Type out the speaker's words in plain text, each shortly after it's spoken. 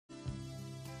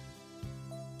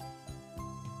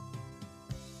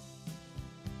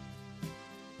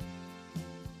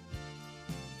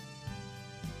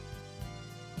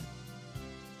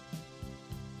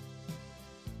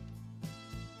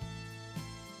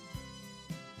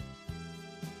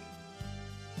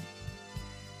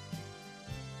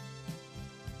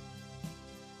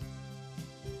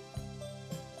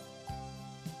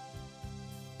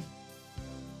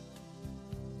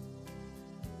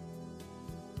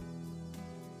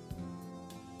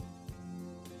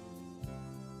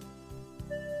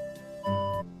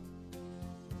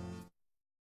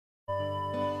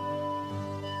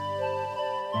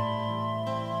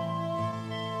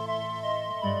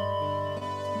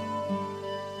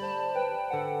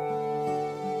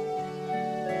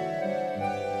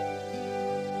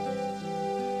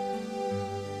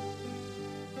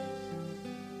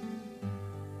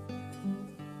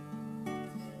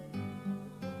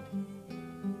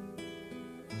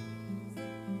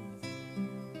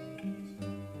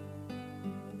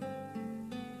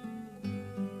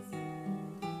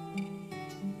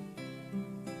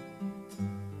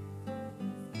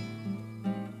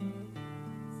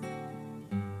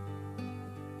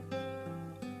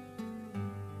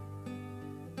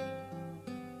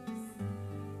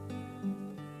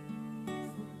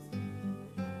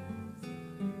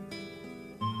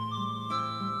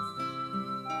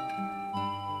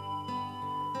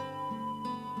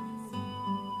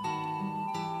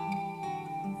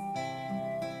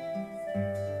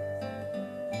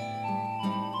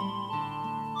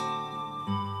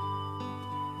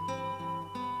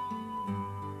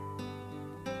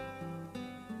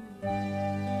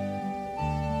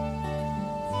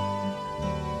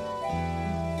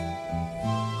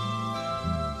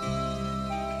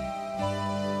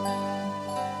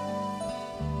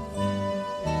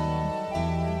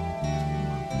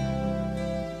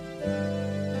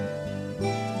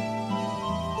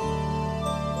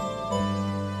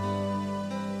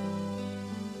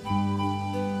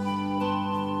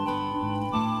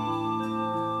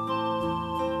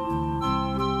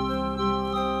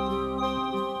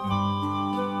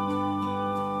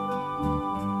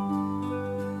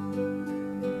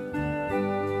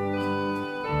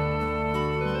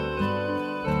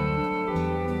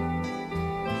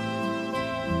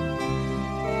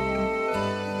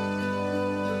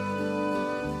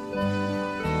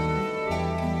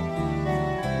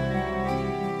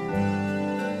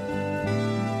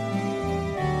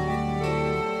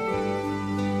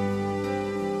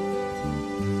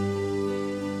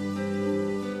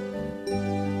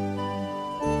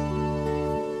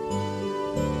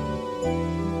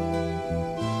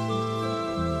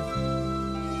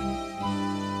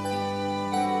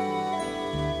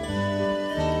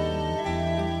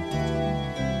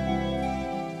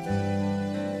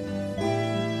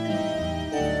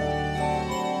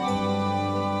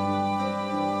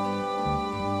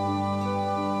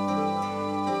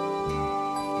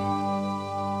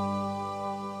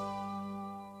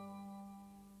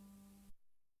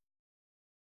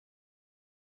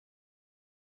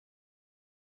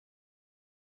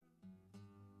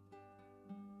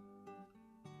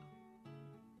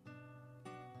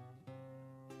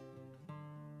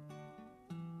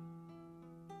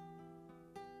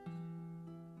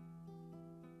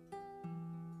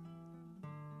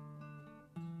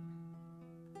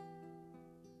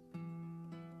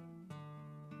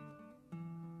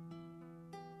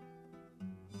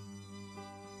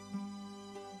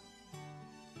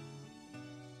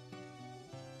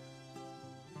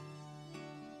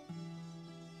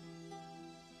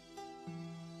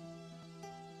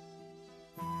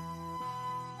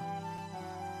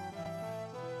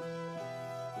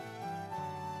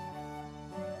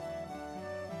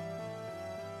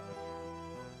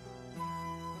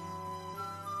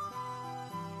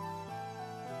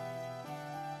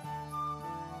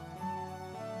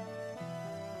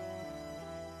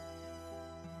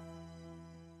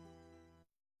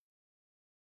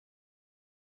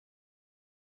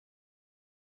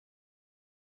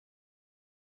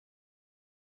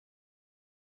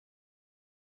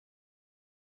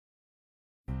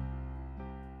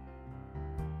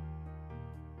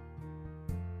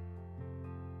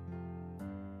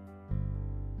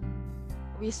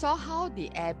We saw how the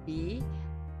Abbey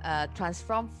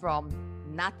transformed from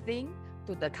nothing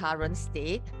to the current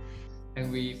state.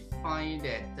 And we find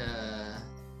that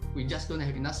we just don't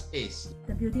have enough space.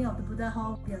 The building of the Buddha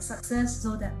Hall will be a success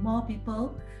so that more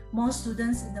people, more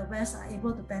students in the West are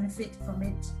able to benefit from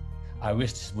it. I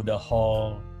wish this Buddha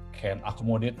Hall can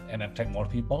accommodate and attract more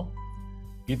people,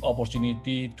 give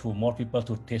opportunity to more people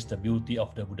to taste the beauty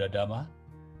of the Buddha Dharma,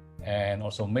 and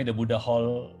also make the Buddha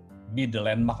Hall be the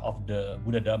landmark of the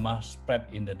Buddha Dharma spread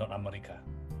in the North America.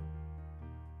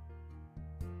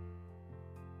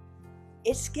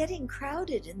 It's getting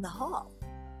crowded in the hall.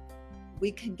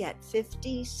 We can get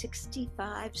 50,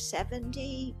 65,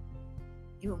 70.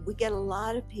 We get a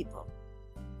lot of people.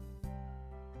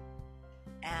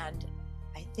 And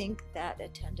I think that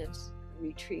attendance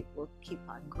retreat will keep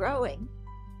on growing.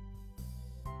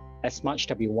 As much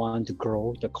that we want to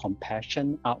grow the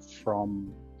compassion out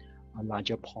from a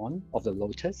larger pond of the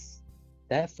lotus,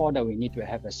 therefore that we need to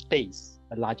have a space,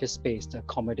 a larger space to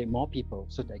accommodate more people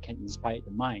so they can inspire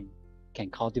the mind, can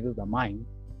cultivate the mind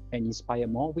and inspire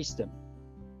more wisdom.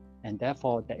 And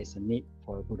therefore there is a need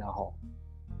for a Buddha Hall.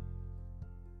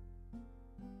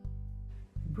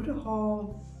 Buddha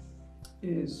Hall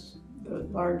is the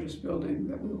largest building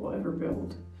that we will ever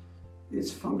build.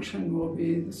 Its function will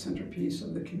be the centerpiece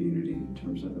of the community in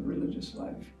terms of the religious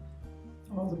life.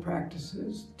 All the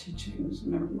practices, teachings,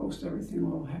 and most everything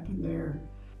will happen there.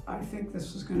 I think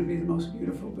this is going to be the most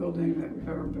beautiful building that we've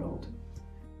ever built.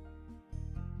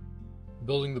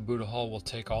 Building the Buddha Hall will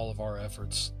take all of our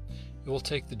efforts. It will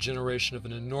take the generation of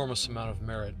an enormous amount of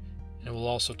merit, and it will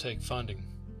also take funding.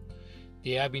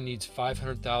 The Abbey needs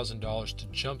 $500,000 to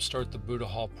jumpstart the Buddha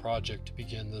Hall project to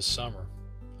begin this summer.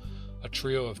 A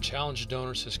trio of challenge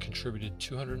donors has contributed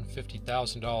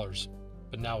 $250,000,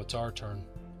 but now it's our turn.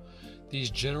 These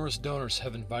generous donors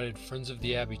have invited Friends of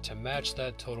the Abbey to match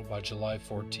that total by July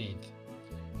 14th.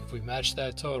 If we match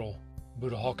that total,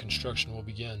 Buddha Hall construction will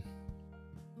begin.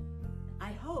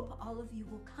 I hope all of you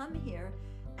will come here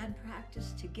and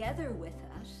practice together with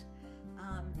us,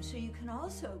 so you can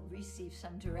also receive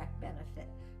some direct benefit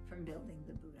from building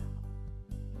the Buddha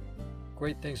Hall.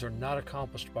 Great things are not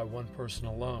accomplished by one person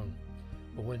alone,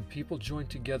 but when people join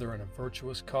together in a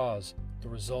virtuous cause, the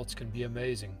results can be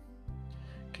amazing.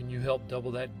 Can you help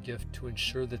double that gift to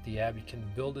ensure that the Abbey can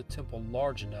build a temple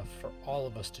large enough for all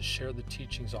of us to share the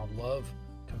teachings on love,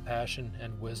 compassion,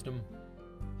 and wisdom?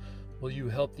 Will you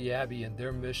help the Abbey in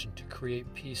their mission to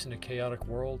create peace in a chaotic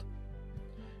world?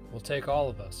 It will take all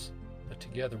of us, but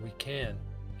together we can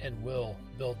and will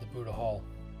build the Buddha Hall.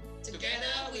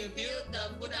 Together we build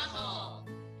the Buddha Hall.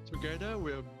 Together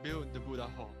we'll build the Buddha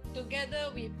Hall.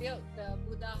 Together we build the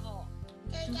Buddha Hall.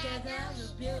 Together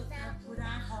we build the Buddha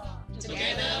Hall.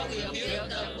 Together we build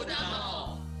the Buddha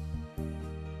Hall.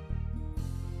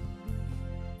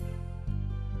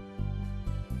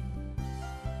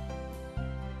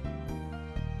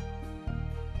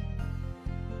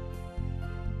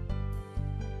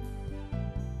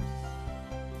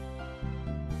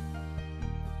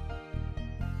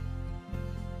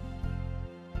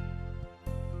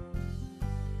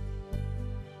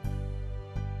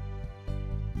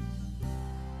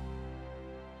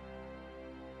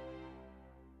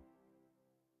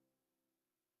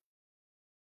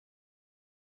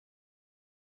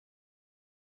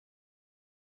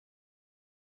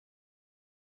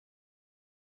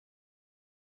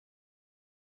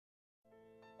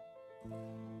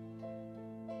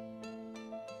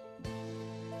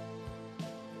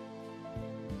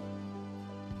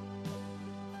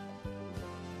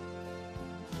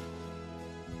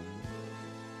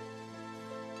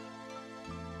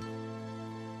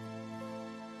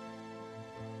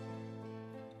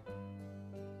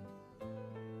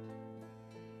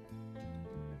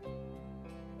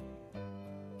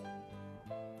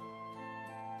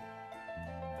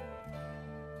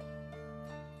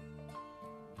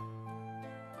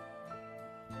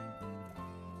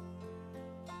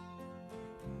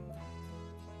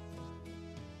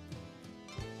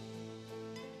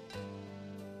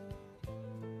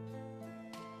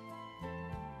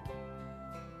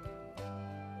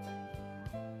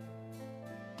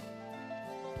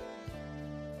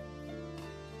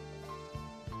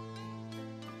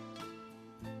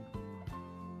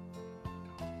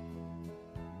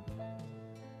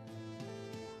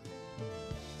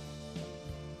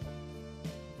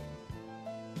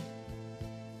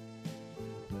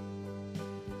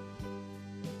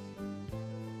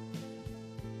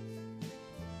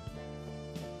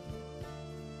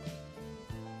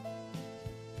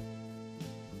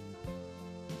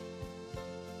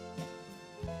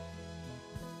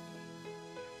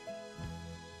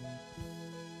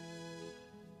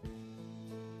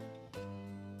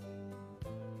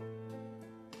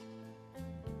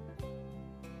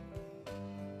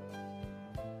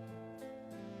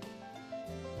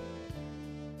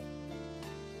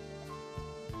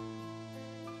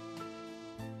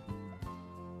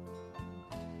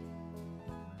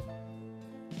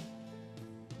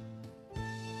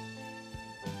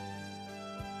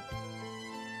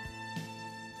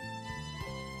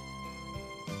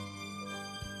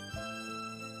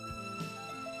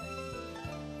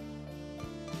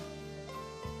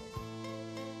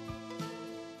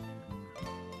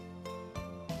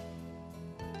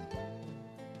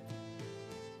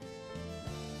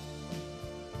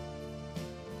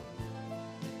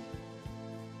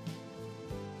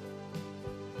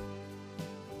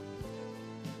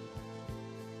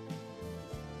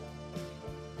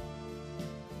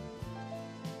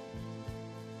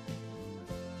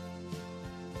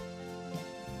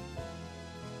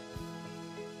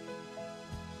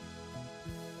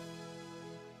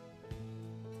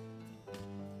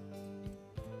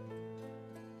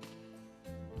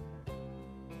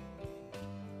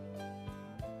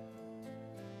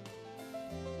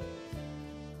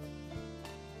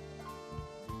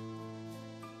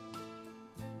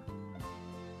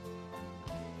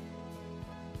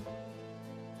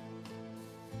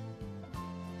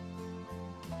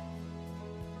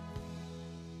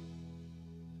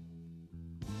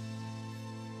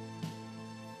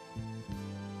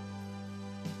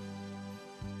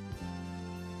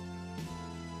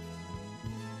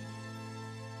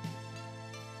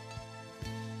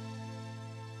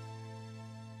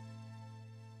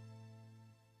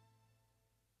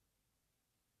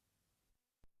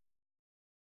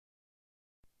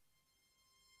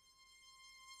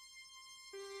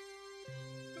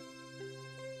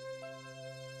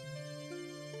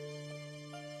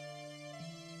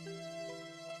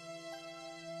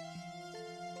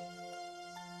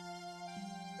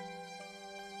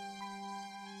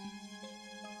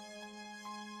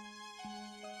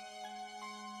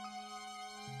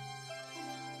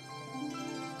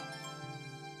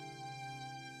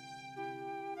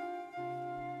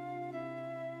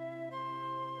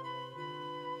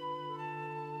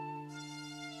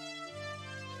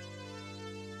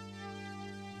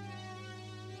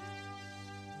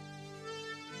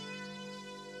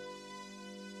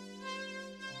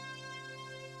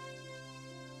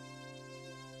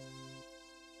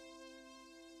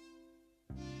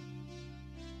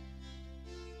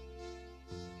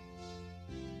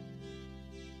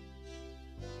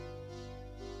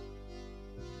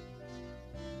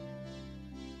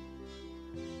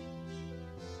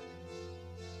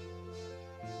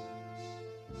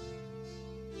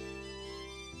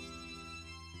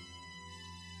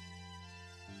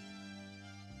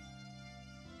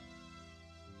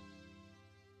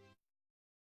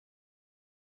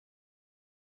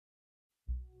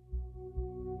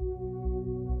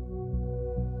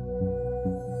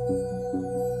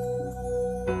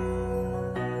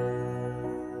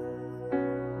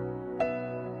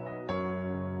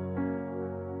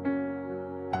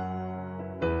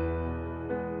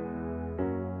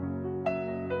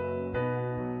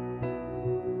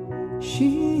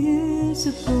 She is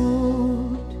a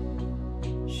boat,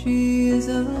 she is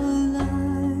a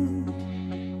light,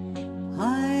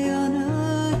 high on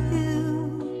a hill,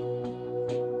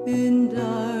 in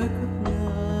dark of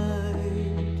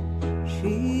night.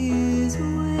 She is a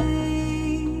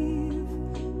wave,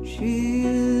 she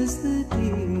is the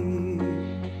deep,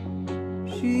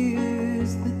 she is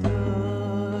the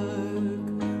dark,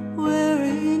 where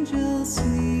angels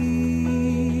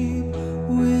sleep,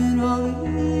 when all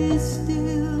is still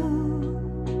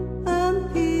and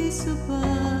peace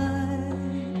abide.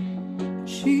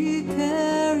 She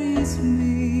carries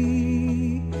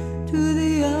me to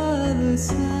the other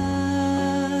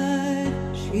side.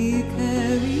 She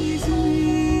carries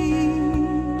me,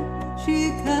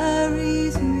 she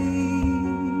carries me,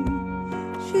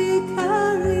 she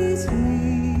carries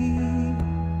me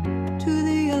to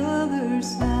the other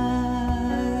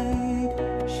side.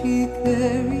 She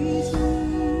carries me,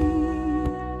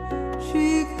 she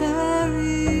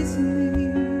carries me,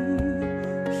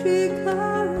 she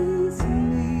carries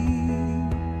me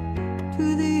to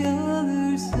the other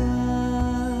side.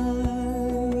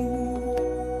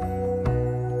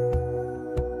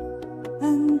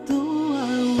 And though I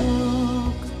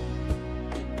walk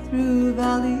through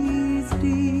valleys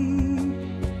deep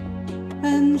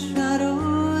and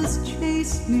shadows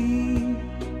chase me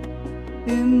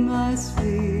in my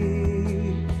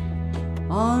sleep,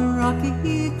 on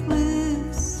rocky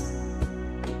cliffs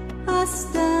I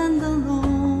stand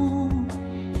alone.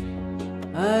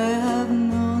 I have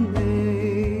no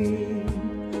name,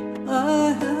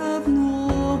 I have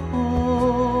no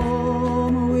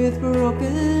home. With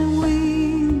broken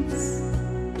wings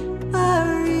I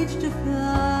reach to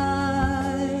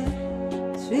fly.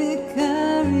 She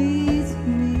carries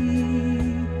me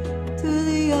to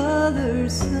the other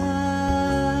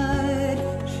side.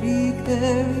 She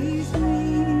carries me,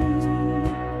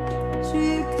 she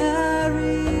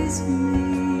carries me,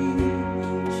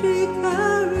 she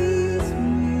carries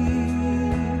me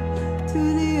to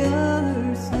the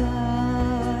other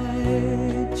side.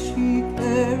 She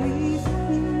carries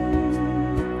me,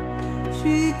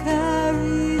 she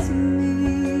carries me,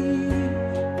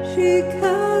 she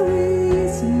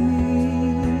carries me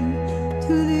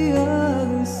to the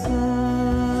other side.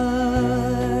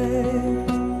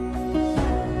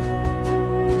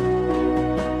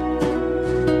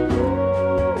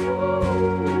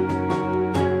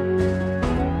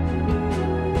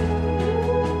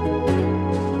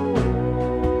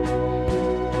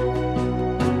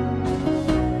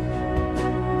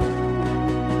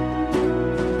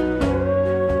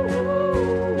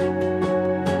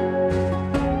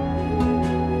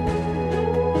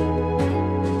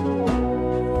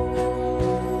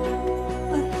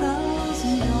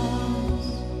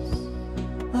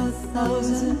 A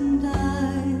thousand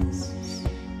eyes,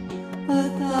 a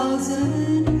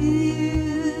thousand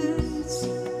ears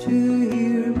to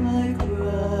hear my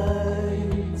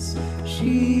cries.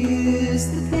 She is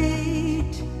the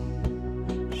gate,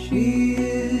 she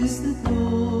is the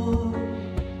door,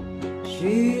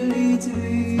 she leads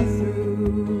me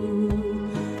through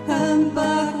and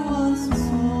back once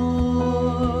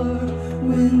more.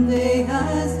 When day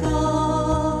has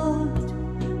dawned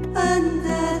and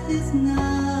death is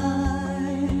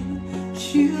nigh,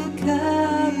 she'll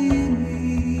carry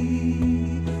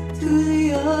me to the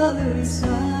other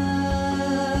side.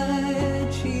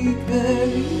 She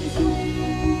carries me,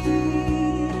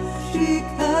 she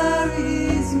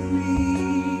carries me,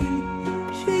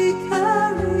 she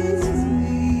carries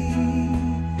me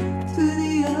to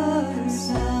the other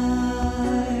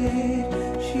side.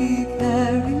 She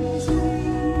carries me,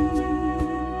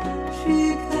 she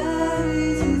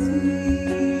carries me,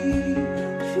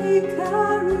 she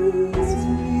carries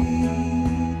me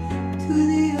to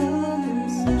the other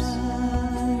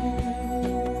side.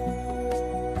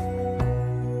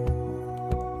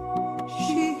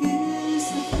 She is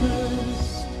the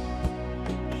first,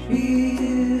 she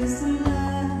is the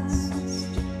last,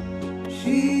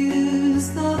 she is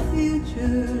the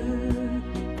future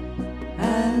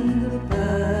and the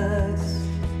past,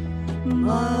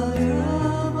 mother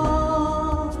of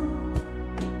all,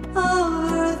 of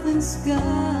earth and sky.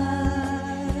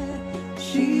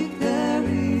 She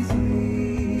carries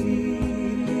me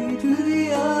to the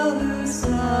other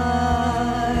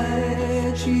side.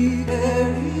 She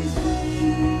carries me,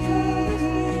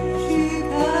 she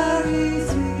carries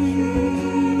me,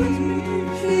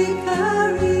 she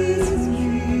carries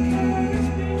me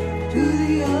to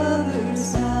the other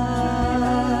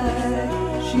side.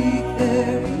 She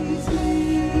carries me,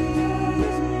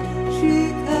 she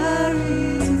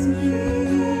carries me,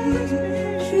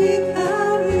 she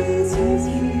carries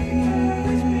me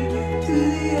to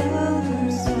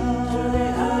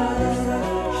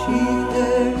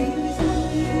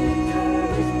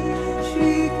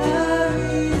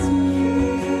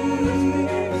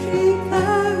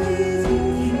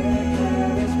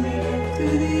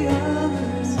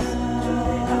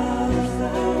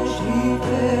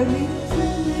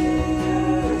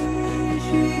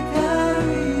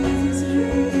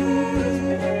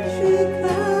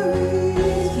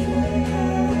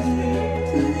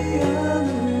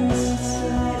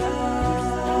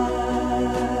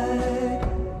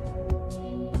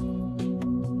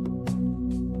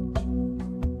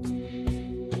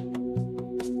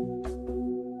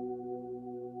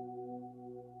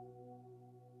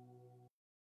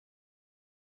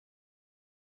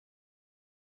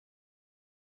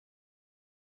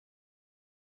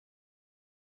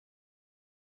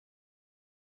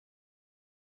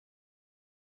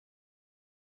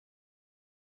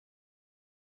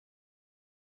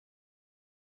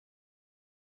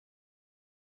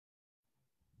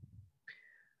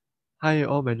Hi,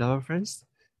 all my Dharma friends.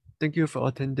 Thank you for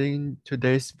attending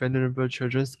today's Venerable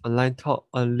Children's online talk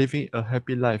on living a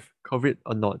happy life, COVID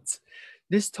or not.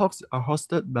 These talks are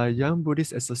hosted by Young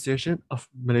Buddhist Association of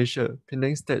Malaysia,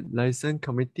 Penang State License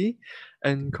Committee,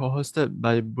 and co-hosted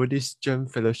by Buddhist Gem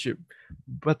Fellowship,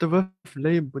 Butterworth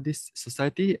Lay Buddhist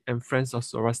Society, and Friends of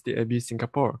Sravasti Abbey,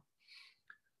 Singapore.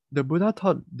 The Buddha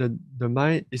taught that the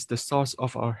mind is the source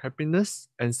of our happiness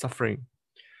and suffering.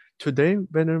 Today,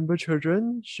 Venerable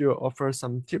Children should offer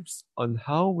some tips on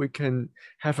how we can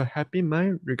have a happy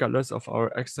mind regardless of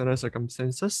our external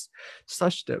circumstances,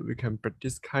 such that we can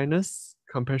practice kindness,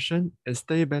 compassion, and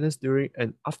stay balanced during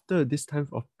and after this time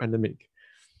of pandemic.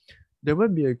 There will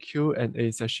be a Q&A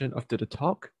session after the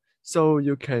talk, so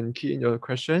you can key in your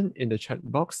question in the chat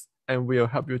box and we'll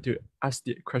help you to ask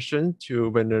the question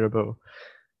to Venerable.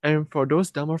 And for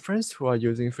those Dharma friends who are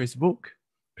using Facebook,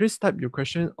 please type your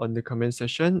question on the comment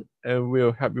section and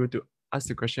we'll help you to ask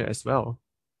the question as well.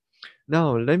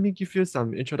 Now, let me give you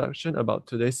some introduction about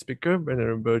today's speaker,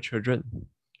 Venerable Chodron.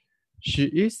 She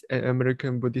is an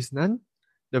American Buddhist nun,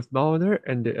 the founder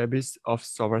and the abbess of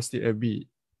Sravasti Abbey,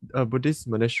 a Buddhist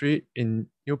monastery in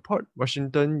Newport,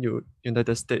 Washington,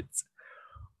 United States.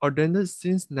 Ordained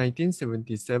since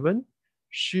 1977,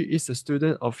 she is a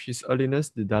student of His Holiness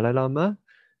the Dalai Lama,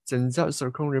 Zenzat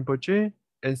Sarkong Rinpoche,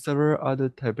 and several other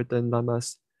Tibetan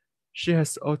lamas. She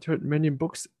has authored many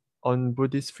books on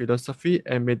Buddhist philosophy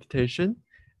and meditation,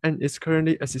 and is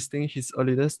currently assisting His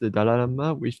Holiness the Dalai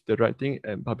Lama with the writing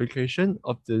and publication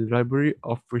of the Library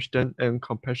of Wisdom and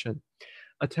Compassion,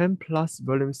 a 10+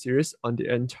 volume series on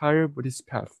the entire Buddhist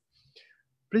path.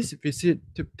 Please visit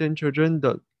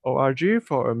thubtenchodron.org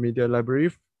for a media library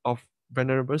of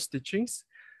Venerables teachings,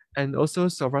 and also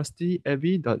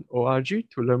sravastiabbey.org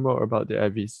to learn more about the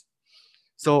abbeys.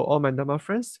 So all my Dharma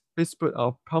friends, please put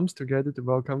our palms together to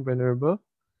welcome Venerable.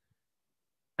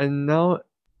 And now,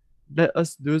 let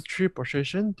us do 3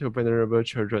 processions to Venerable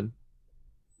Children.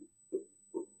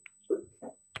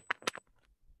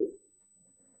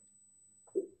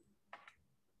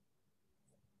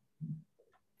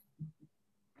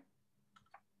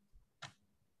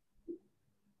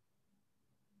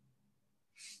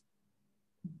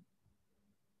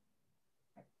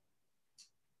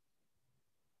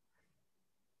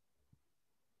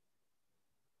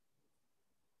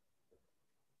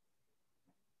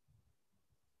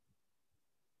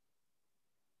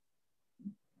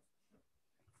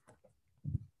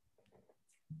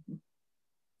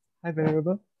 Hi,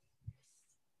 Venerable.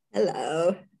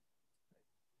 Hello.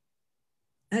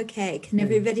 Okay, can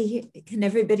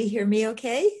everybody hear me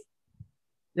okay?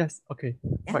 Yes, okay,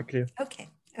 Yeah. quite clear.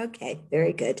 Okay,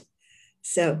 very good.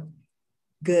 So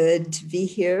good to be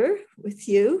here with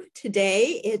you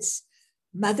today. It's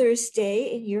Mother's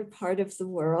Day in your part of the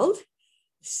world.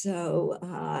 So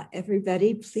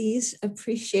everybody, please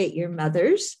appreciate your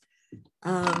mothers.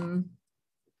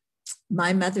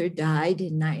 My mother died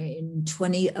in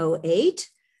 2008.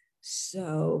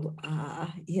 So,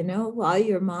 while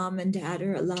your mom and dad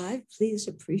are alive, please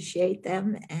appreciate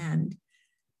them and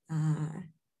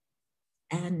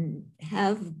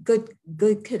have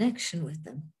good connection with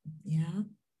them. Yeah,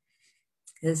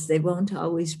 because they won't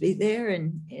always be there,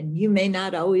 and you may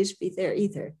not always be there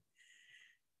either.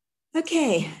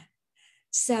 Okay,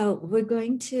 so we're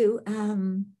going to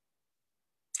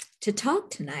talk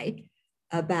tonight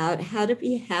about how to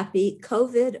be happy,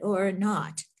 COVID or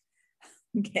not.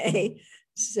 Okay,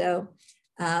 so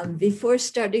before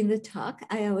starting the talk,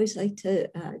 I always like to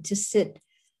sit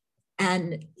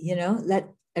and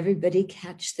let everybody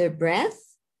catch their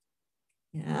breath.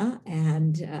 Yeah,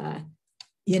 and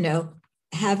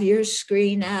have your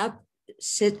screen up,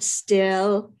 sit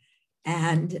still,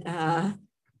 and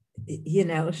you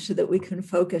know, so that we can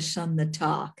focus on the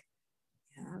talk.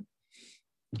 Yeah.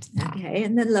 Okay,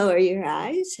 and then lower your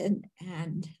eyes and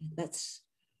let's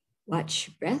watch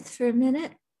your breath for a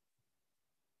minute.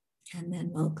 And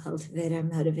then we'll cultivate our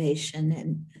motivation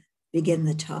and begin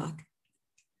the talk.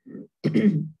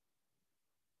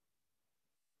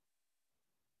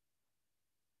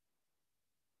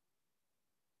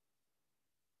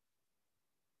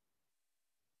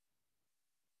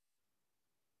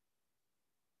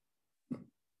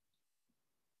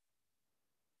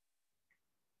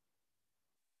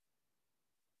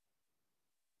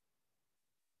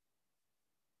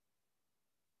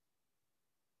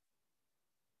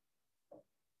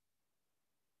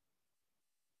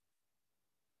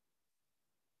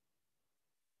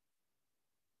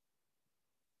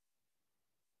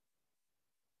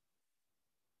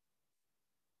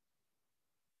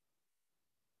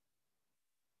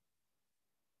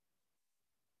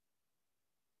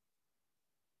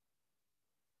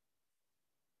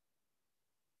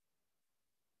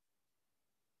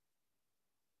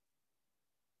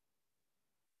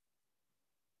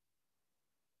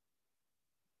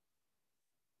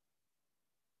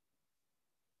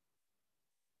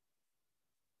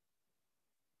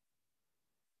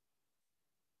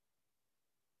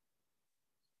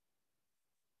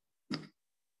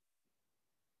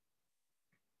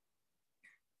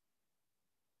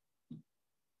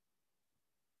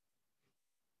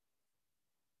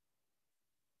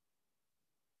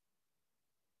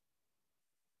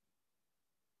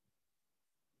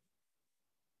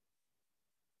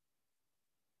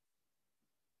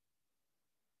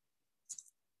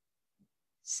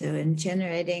 So in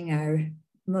generating our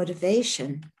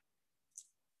motivation,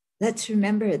 let's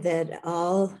remember that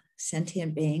all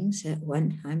sentient beings at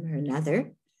one time or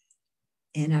another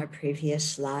in our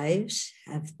previous lives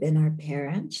have been our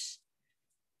parents.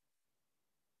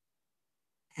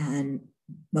 And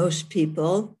most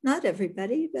people, not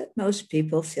everybody, but most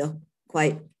people feel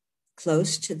quite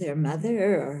close to their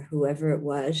mother or whoever it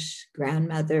was,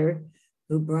 grandmother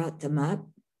who brought them up.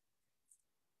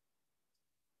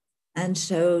 And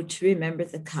so to remember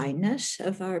the kindness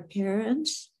of our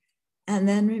parents, and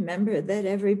then remember that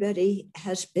everybody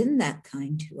has been that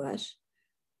kind to us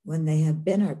when they have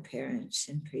been our parents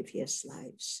in previous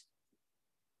lives.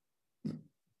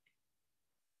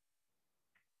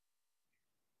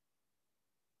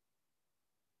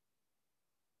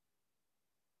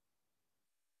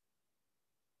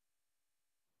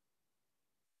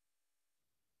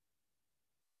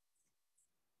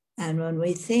 And when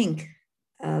we think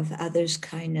of others'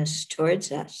 kindness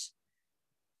towards us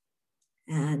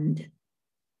and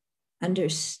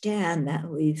understand that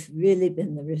we've really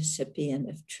been the recipient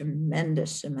of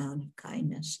tremendous amount of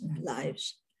kindness in our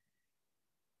lives,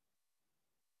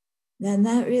 then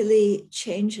that really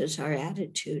changes our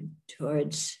attitude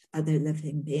towards other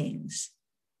living beings.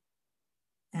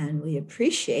 And we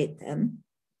appreciate them,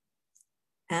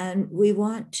 and we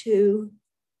want to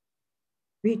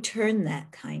return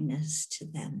that kindness to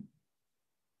them.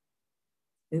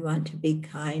 We want to be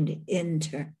kind in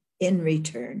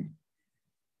return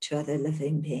to other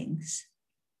living beings.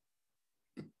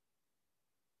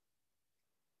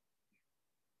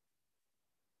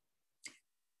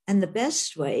 And the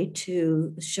best way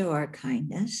to show our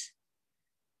kindness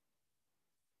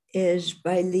is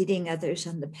by leading others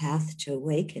on the path to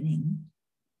awakening.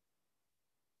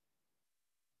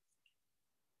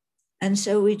 And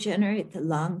so we generate the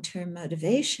long-term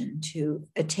motivation to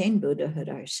attain Buddhahood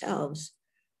ourselves,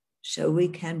 so we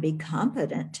can be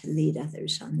competent to lead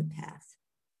others on the path.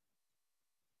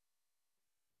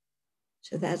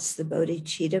 So that's the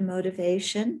bodhicitta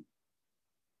motivation.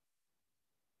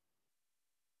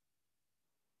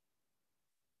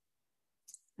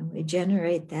 And we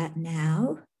generate that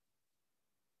now.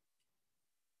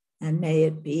 And may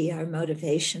it be our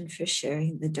motivation for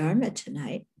sharing the Dharma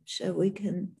tonight, so we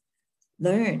can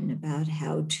learn about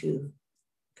how to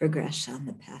progress on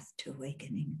the path to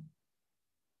awakening.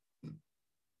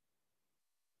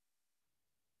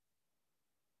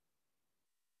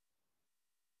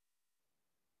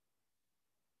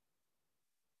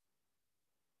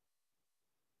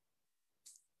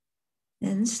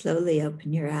 Then slowly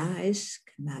open your eyes,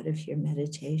 come out of your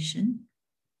meditation.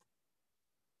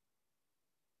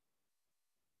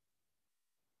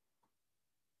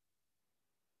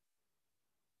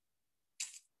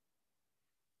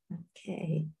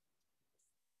 Okay.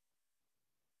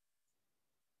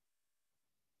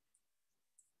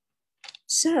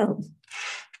 So,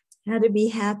 how to be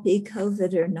happy,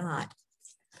 COVID or not?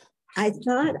 I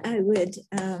thought I would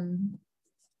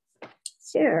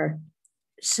share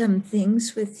some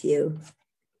things with you.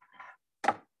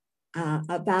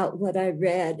 about what I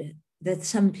read that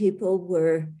some people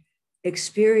were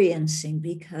experiencing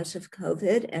because of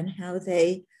COVID and how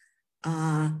they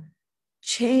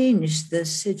changed the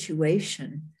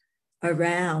situation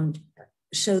around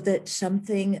so that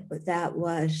something that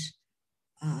was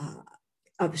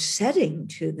upsetting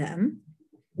to them,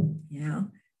 you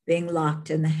know, being locked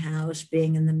in the house,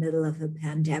 being in the middle of a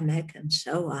pandemic and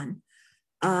so on,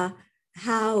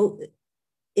 how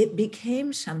it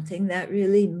became something that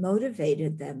really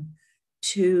motivated them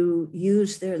to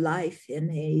use their life in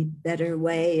a better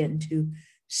way and to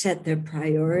set their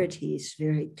priorities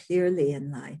very clearly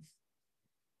in life.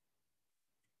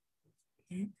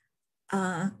 Okay.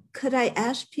 Could I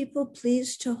ask people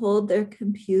please to hold their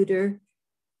computer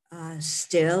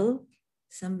still?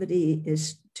 Somebody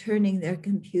is turning their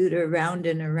computer round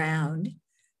and around.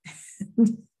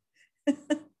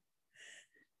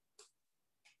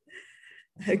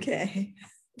 Okay.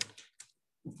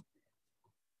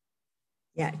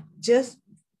 Yeah, just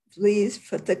please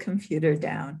put the computer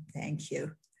down. Thank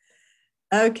you.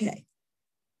 Okay.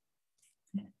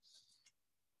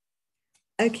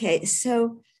 Okay,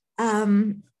 so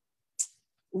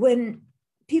when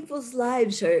people's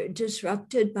lives are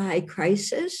disrupted by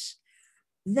crisis,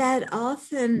 that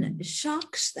often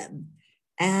shocks them,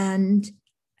 and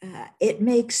it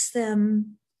makes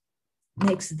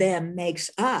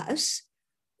us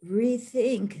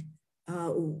rethink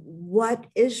what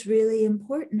is really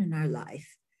important in our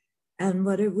life and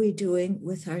what are we doing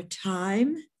with our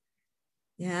time?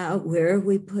 Yeah, where are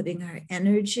we putting our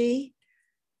energy?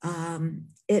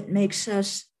 It makes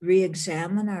us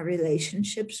re-examine our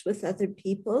relationships with other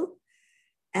people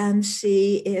and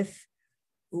see if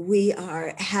we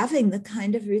are having the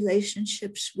kind of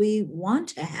relationships we want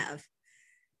to have.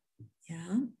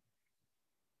 Yeah.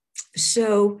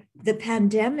 So the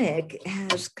pandemic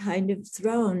has kind of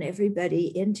thrown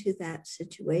everybody into that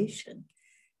situation.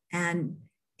 And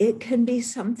it can be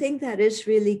something that is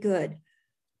really good.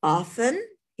 Often,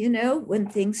 you know, when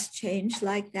things change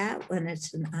like that, when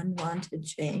it's an unwanted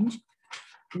change,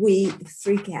 we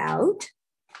freak out.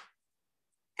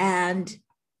 And,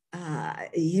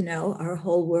 you know, our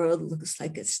whole world looks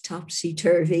like it's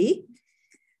topsy-turvy.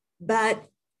 But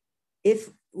if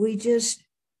we just,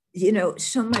 you know,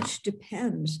 so much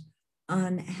depends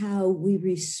on how we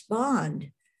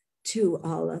respond to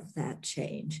all of that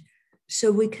change.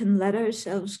 So we can let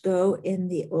ourselves go in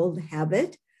the old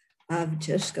habit of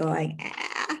just going,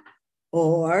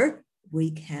 or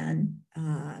we can,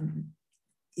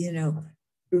 you know,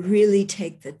 really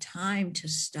take the time to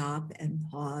stop and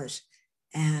pause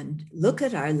and look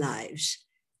at our lives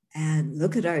and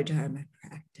look at our Dharma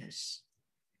practice.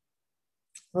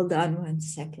 Hold on one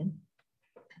second.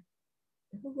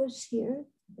 Who was here?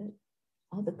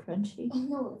 All the crunchy? Oh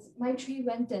no, my tree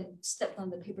went and stepped on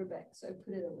the paper bag, so I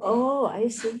put it away. Oh, I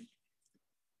see.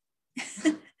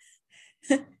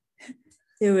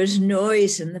 There was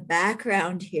noise in the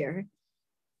background here.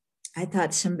 I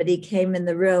thought somebody came in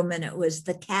the room and it was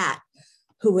the cat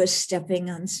who was stepping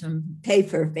on some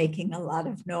paper, making a lot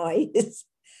of noise.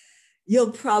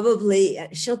 She'll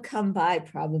come by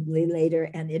probably later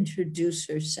and introduce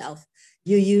herself.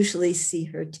 You usually see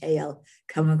her tail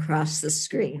come across the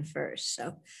screen first.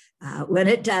 So when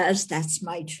it does, that's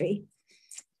my tree.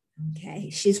 Okay,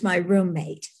 she's my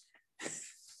roommate.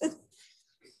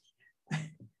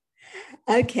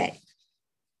 Okay.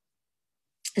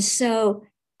 So,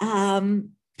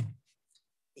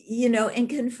 you know, in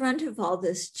confront of all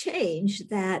this change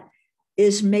that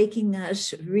is making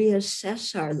us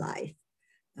reassess our life,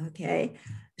 okay?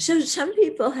 So some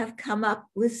people have come up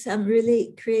with some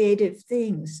really creative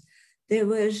things. There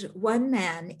was one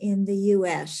man in the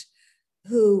US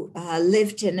who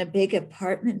lived in a big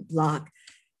apartment block,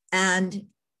 and,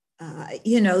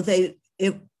 you know, they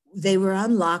were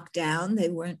on lockdown. They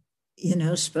weren't, you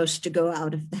know, supposed to go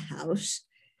out of the house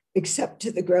except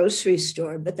to the grocery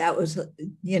store. But that was,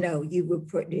 you know, you were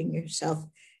putting yourself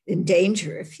in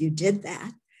danger if you did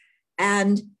that.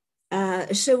 And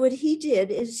so what he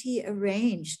did is he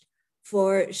arranged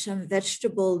for some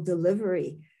vegetable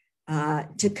delivery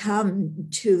to come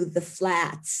to the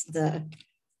flats, the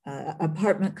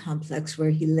apartment complex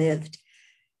where he lived.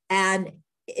 And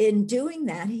in doing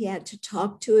that, he had to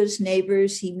talk to his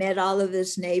neighbors. He met all of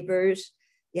his neighbors.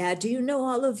 Yeah, do you know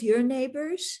all of your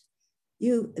neighbors?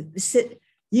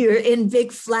 You're in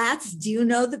big flats. Do you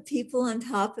know the people on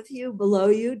top of you, below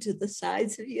you, to the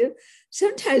sides of you?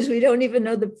 Sometimes we don't even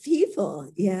know the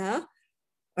people, yeah?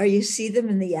 Or you see them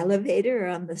in the elevator or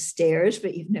on the stairs,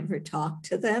 but you've never talked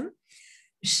to them.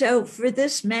 So for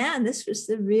this man, this was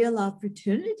the real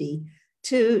opportunity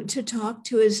to talk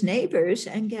to his neighbors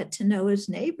and get to know his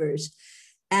neighbors.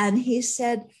 And he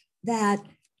said that,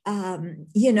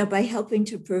 by helping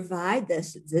to provide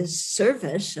this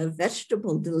service of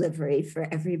vegetable delivery for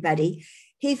everybody,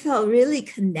 he felt really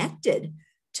connected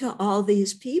to all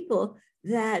these people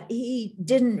that he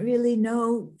didn't really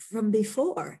know from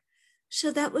before.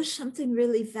 So that was something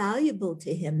really valuable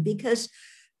to him, because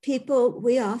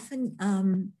we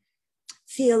often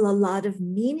feel a lot of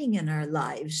meaning in our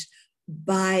lives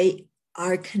by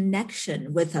our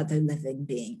connection with other living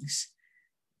beings.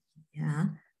 Yeah,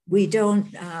 we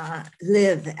don't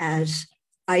live as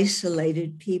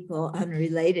isolated people,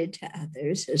 unrelated to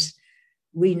others, as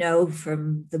we know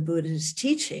from the Buddha's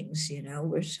teachings.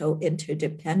 We're so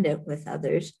interdependent with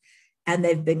others, and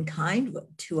they've been kind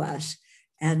to us.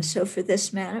 And so for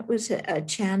this man, it was a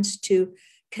chance to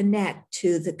connect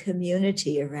to the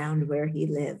community around where he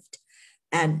lived.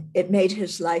 And it made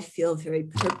his life feel very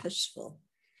purposeful.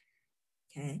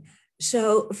 Okay.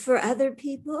 So for other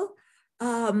people,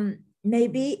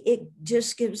 maybe it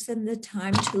just gives them the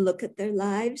time to look at their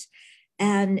lives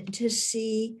and to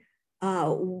see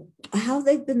how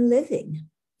they've been living.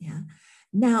 Yeah.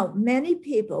 Now, many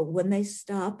people, when they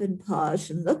stop and pause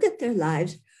and look at their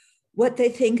lives, what they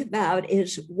think about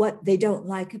is what they don't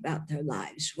like about their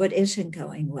lives, what isn't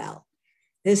going well.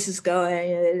 This is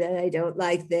going, I don't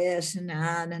like this, and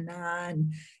on and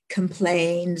on,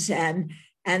 complains. And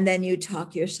then you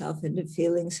talk yourself into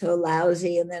feeling so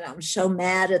lousy. And then I'm so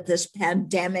mad at this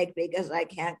pandemic because I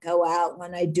can't go out.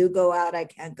 When I do go out, I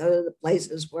can't go to the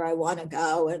places where I want to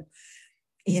go. And,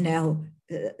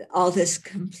 all this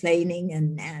complaining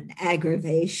and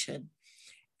aggravation.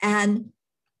 And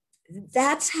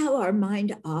that's how our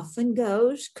mind often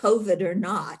goes, COVID or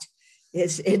not,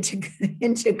 is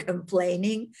into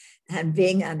complaining and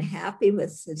being unhappy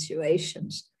with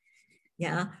situations.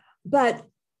 Yeah. But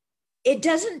it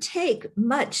doesn't take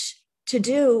much to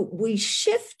do. We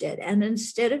shift it. And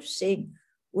instead of seeing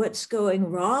what's going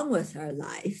wrong with our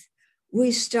life, we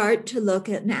start to look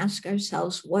at and ask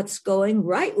ourselves, what's going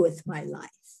right with my life?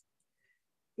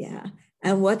 Yeah.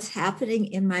 And what's happening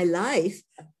in my life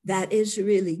that is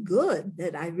really good,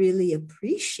 that I really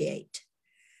appreciate.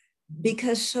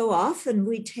 Because so often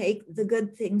we take the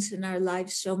good things in our life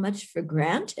so much for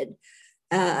granted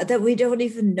that we don't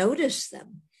even notice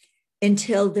them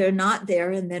until they're not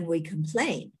there, and then we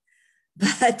complain.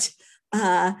 But,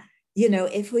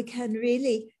 if we can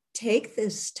really take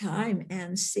this time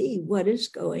and see what is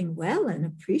going well and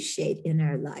appreciate in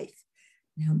our life.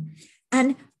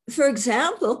 And for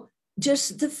example,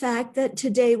 just the fact that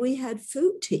today we had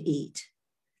food to eat.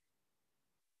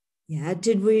 Yeah,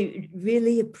 did we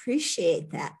really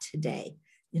appreciate that today?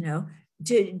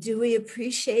 Do we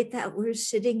appreciate that we're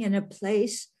sitting in a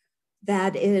place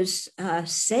that is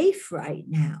safe right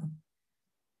now?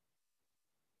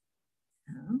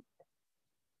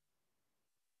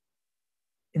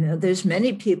 There's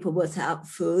many people without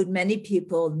food, many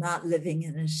people not living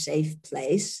in a safe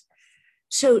place.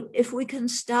 So if we can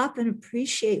stop and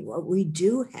appreciate what we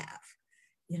do have,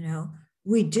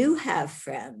 we do have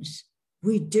friends.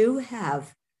 We do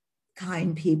have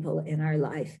kind people in our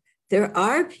life. There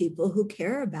are people who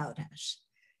care about us.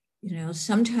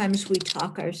 Sometimes we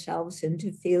talk ourselves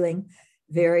into feeling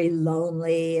very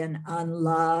lonely and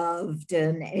unloved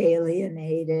and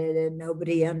alienated, and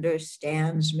nobody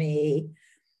understands me.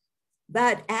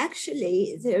 But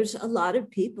actually, there's a lot of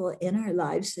people in our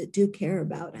lives that do care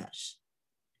about us.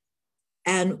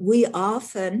 And we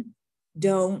often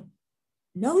don't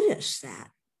notice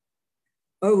that.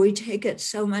 Or we take it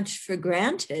so much for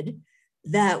granted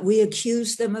that we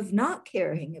accuse them of not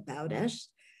caring about us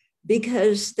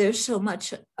because they're so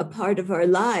much a part of our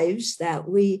lives that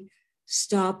we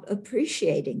stop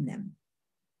appreciating them.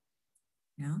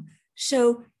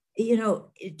 So,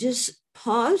 just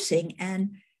pausing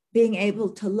and being able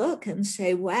to look and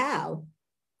say, wow,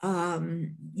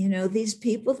 these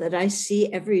people that I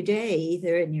see every day,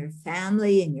 either in your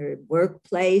family, in your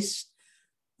workplace,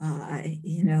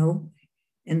 in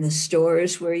the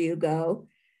stores where you go,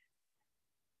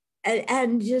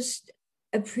 and just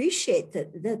appreciate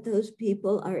that those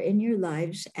people are in your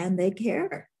lives and they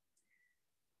care.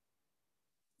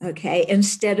 Okay,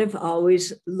 instead of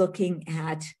always looking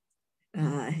at,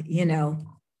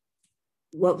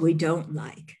 what we don't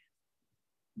like.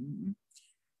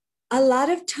 A lot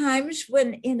of times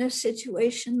when in a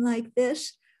situation like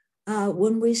this,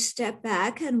 when we step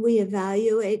back and we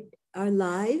evaluate our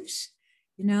lives,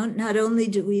 not only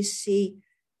do we see,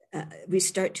 we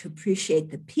start to appreciate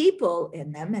the people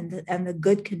in them and the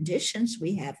good conditions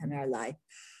we have in our life,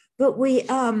 but we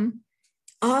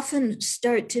often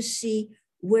start to see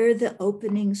where the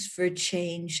openings for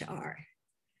change are.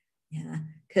 Yeah,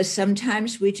 because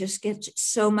sometimes we just get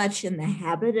so much in the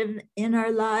habit of in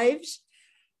our lives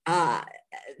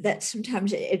that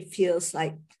sometimes it feels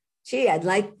like, gee, I'd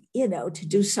like, to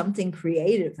do something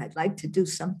creative. I'd like to do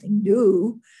something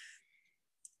new.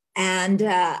 And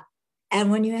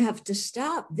when you have to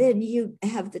stop, then you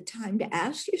have the time to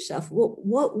ask yourself, well,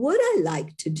 what would I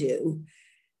like to do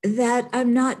that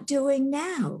I'm not doing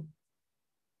now?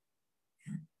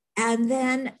 And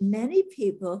then many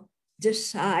people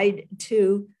decide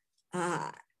to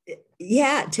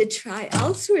try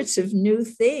all sorts of new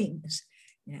things.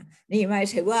 Now you might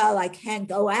say, well, I can't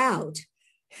go out,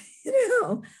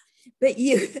 but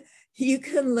you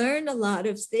can learn a lot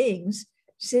of things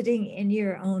sitting in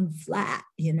your own flat.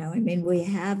 We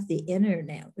have the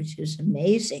internet, which is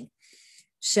amazing.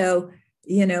 So,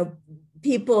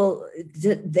 people,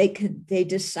 they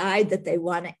decide that they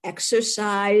want to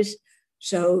exercise.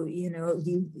 So,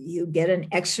 you get an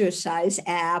exercise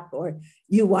app, or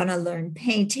you want to learn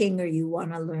painting, or you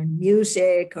want to learn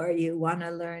music, or you want to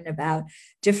learn about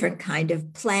different kind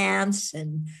of plants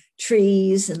and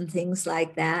trees and things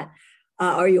like that.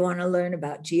 Or you want to learn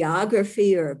about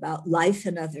geography, or about life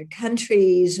in other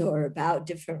countries, or about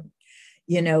different,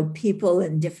 people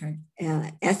in different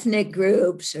ethnic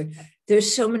groups. Or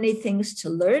there's so many things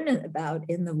to learn about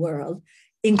in the world,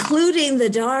 including the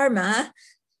Dharma.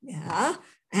 Yeah.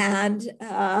 And,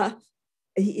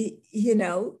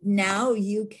 now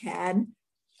you can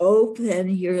open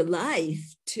your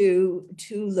life to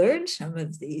learn some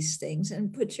of these things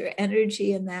and put your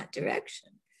energy in that direction.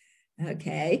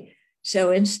 Okay.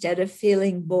 So instead of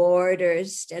feeling bored, or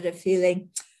instead of feeling,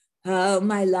 oh,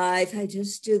 my life, I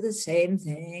just do the same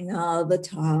thing all the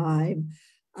time,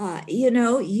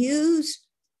 use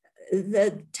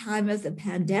the time of the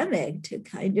pandemic to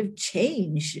kind of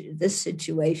change the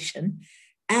situation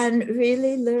and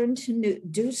really learn to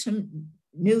do some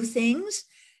new things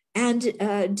and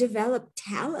develop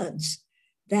talents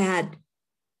that,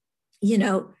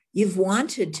 you've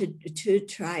wanted to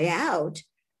try out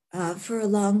for a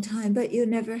long time, but you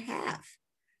never have.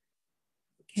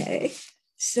 Okay,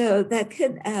 so that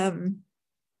can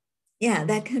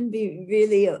be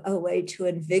really a way to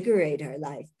invigorate our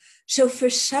life. So for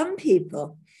some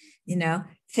people,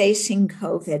 facing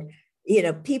COVID,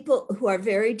 people who are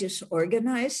very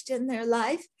disorganized in their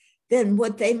life, then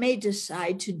what they may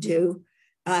decide to do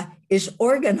is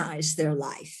organize their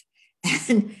life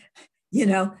and,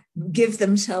 give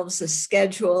themselves a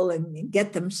schedule and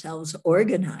get themselves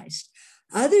organized.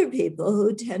 Other people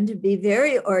who tend to be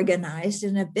very organized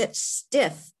and a bit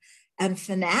stiff and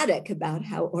fanatic about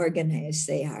how organized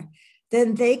they are,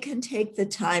 then they can take the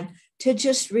time to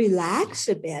just relax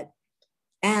a bit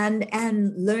and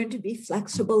learn to be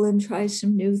flexible and try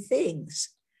some new things.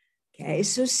 Okay,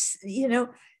 so,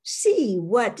 see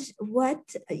what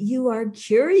you are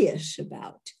curious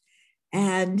about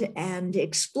and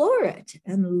explore it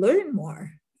and learn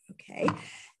more. Okay,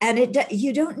 and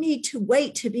you don't need to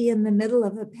wait to be in the middle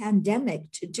of a pandemic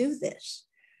to do this.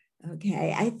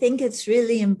 Okay, I think it's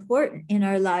really important in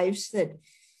our lives that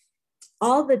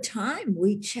all the time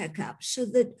we check up so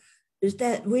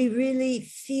that we really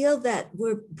feel that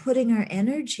we're putting our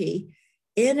energy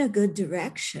in a good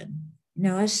direction.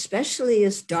 Especially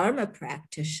as Dharma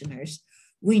practitioners,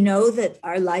 we know that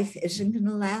our life isn't going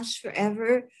to last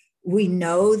forever. We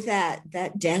know that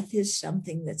death is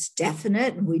something that's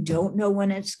definite and we don't know when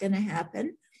it's going to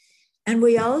happen. And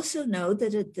we also know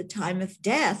that at the time of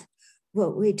death,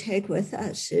 what we take with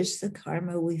us is the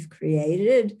karma we've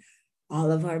created,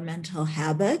 all of our mental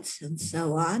habits and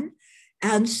so on.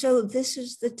 And so this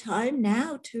is the time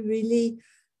now to really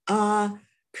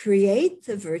create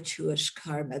the virtuous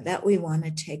karma that we want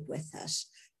to take with us,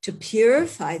 to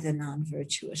purify the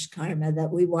non-virtuous karma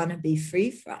that we want to be free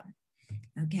from.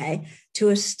 Okay, to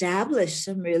establish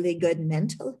some really good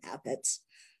mental habits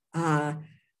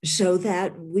so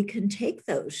that we can take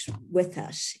those with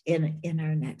us in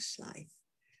our next life.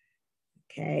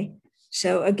 Okay,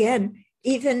 so again,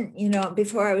 even,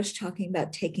 before I was talking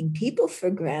about taking people for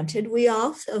granted, we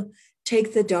also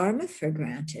take the Dharma for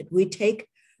granted. We take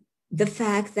the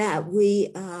fact that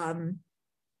we have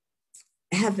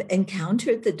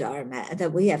encountered the Dharma,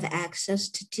 that we have access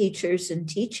to teachers and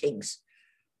teachings.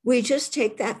 We just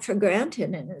take that for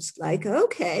granted, and it's like,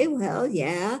 okay, well,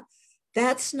 yeah,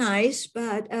 that's nice,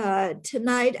 but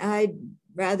tonight I'd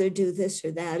rather do this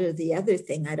or that or the other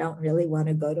thing. I don't really want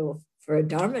to go for a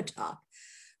Dharma talk.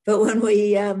 But when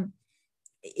we,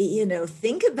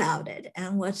 think about it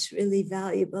and what's really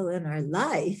valuable in our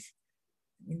life,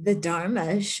 the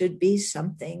Dharma should be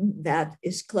something that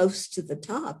is close to the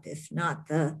top, if not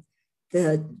the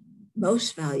the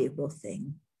most valuable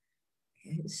thing.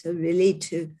 Okay? So really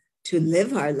to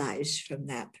live our lives from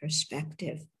that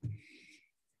perspective.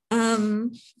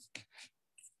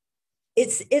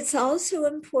 It's also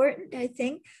important, I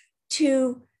think,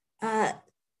 to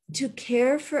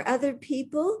care for other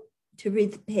people, to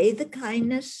repay the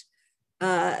kindness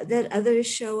that others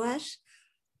show us.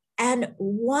 And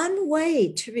one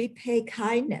way to repay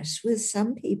kindness with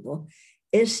some people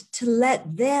is to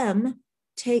let them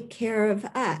take care of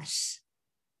us.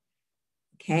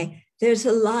 Okay, there's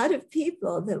a lot of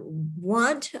people that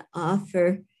want to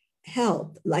offer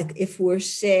help, like if we're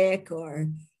sick or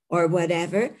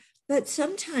whatever, but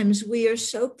sometimes we are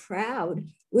so proud.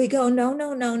 We go, no,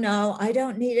 no, no, no, I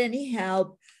don't need any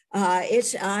help.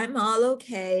 I'm all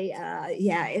okay.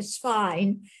 Yeah, it's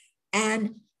fine.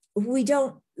 And we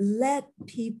don't let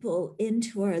people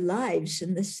into our lives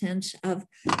in the sense of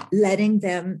letting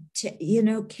them,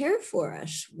 care for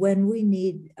us when we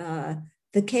need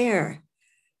the care.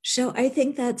 So I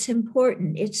think that's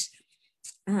important.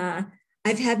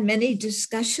 I've had many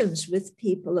discussions with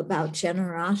people about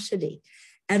generosity,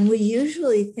 and we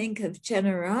usually think of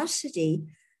generosity,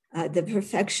 the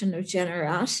perfection of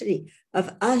generosity,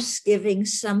 of us giving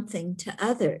something to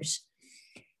others.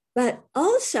 But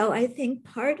also, I think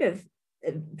part of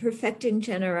perfecting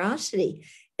generosity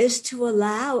is to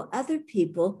allow other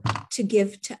people to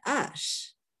give to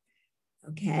us.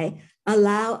 Okay,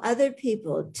 allow other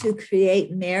people to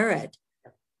create merit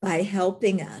by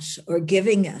helping us or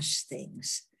giving us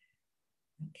things.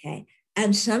 Okay,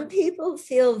 and some people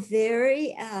feel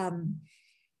very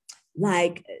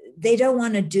like they don't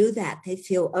want to do that. They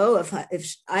feel, oh,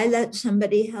 if I let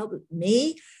somebody help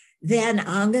me, then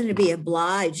I'm going to be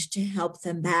obliged to help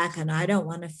them back, and I don't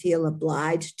want to feel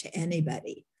obliged to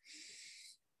anybody.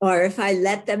 Or if I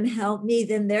let them help me,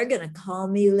 then they're going to call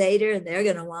me later and they're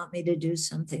going to want me to do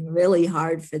something really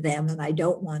hard for them, and I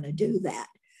don't want to do that.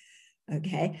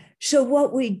 Okay, so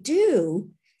what we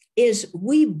do is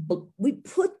we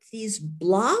put these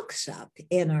blocks up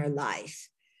in our life.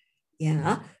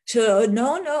 Yeah, so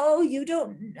no, you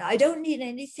don't, I don't need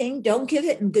anything. Don't give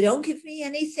it, and don't give me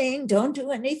anything. Don't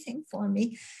do anything for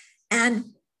me.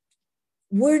 And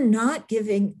we're not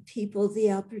giving people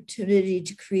the opportunity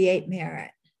to create merit.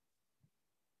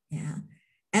 Yeah,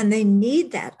 and they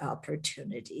need that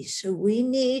opportunity. So we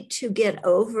need to get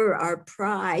over our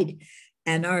pride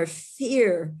and our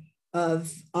fear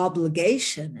of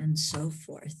obligation and so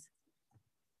forth.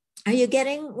 Are you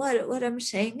getting what I'm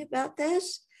saying about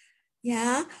this?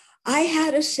 Yeah, I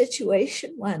had a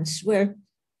situation once where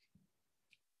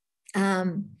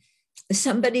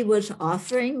somebody was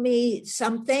offering me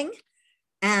something,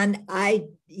 and I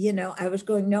was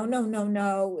going,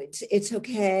 no, it's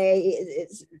okay.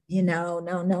 It's,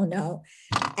 no.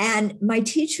 And my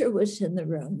teacher was in the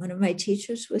room. One of my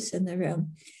teachers was in the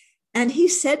room. And he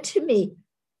said to me,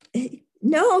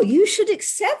 no, you should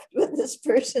accept what this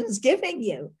person's giving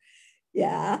you.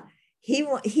 Yeah. He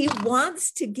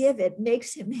wants to give. It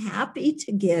makes him happy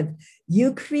to give.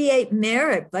 You create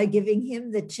merit by giving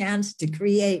him the chance to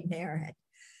create merit.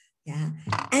 Yeah.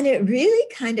 And it really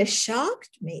kind of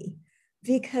shocked me,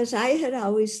 because I had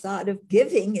always thought of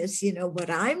giving as, what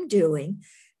I'm doing,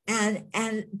 and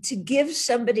to give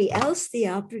somebody else the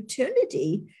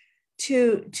opportunity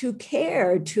to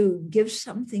care, to give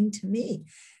something to me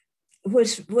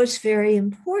was very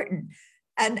important.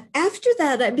 And after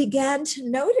that, I began to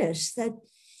notice that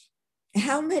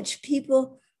how much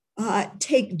people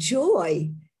take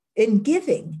joy in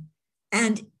giving.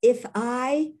 And if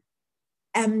I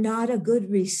am not a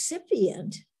good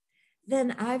recipient,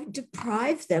 then I've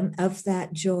deprived them of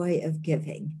that joy of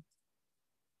giving.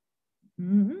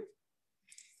 Mm-hmm.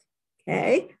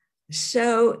 Okay,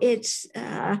 so it's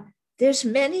there's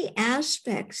many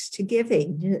aspects to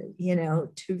giving,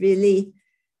 to really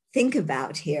think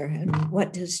about here, and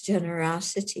what does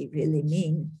generosity really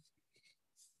mean?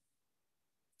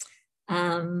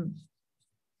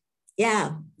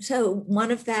 Yeah, so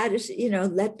one of that is,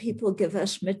 let people give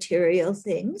us material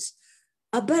things,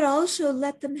 but also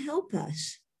let them help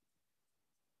us.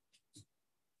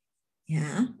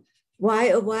 Yeah,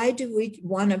 why do we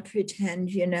want to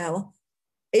pretend,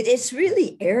 it's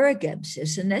really arrogance,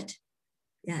 isn't it?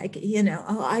 Yeah,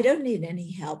 oh, I don't need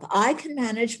any help. I can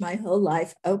manage my whole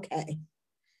life. Okay.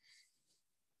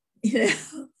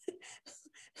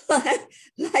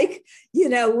 Like,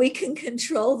 we can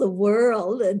control the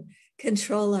world and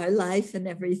control our life and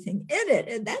everything in it.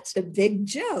 And that's a big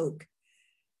joke.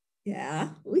 Yeah,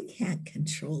 we can't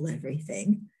control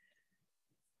everything.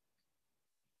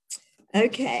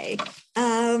 Okay.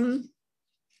 And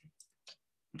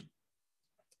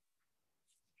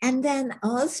then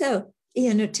also,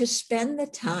 to spend the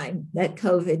time that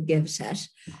COVID gives us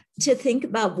to think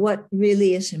about what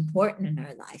really is important in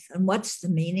our life and what's the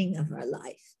meaning of our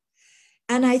life.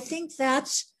 And I think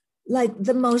that's like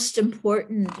the most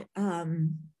important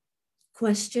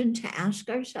question to ask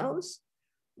ourselves.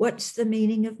 What's the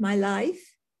meaning of my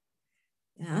life?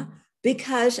 Yeah,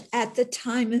 because at the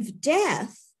time of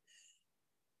death,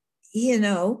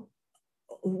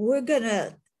 we're going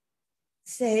to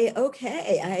say,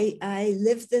 okay, I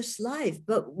lived this life,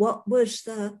 but what was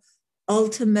the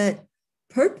ultimate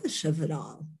purpose of it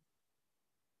all?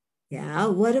 Yeah,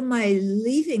 what am I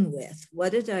leaving with?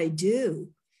 What did I do?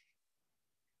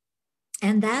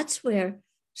 And that's where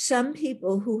some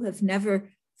people who have never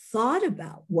thought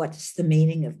about what's the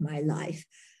meaning of my life,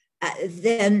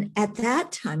 then at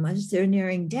that time, as they're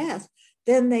nearing death,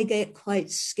 then they get quite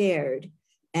scared.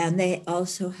 And they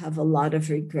also have a lot of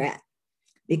regret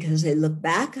because they look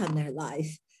back on their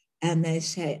life and they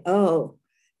say, oh,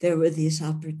 there were these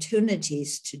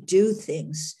opportunities to do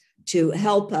things, to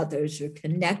help others or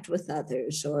connect with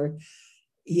others or,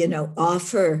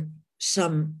 offer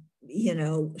some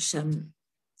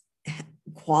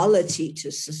quality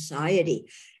to society.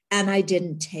 And I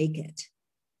didn't take it.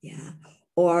 Yeah.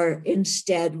 Or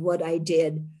instead, what I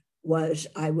did was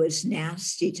I was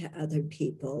nasty to other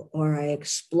people, or I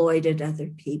exploited other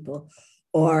people,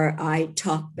 or I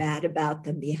talked bad about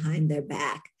them behind their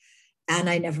back. And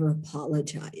I never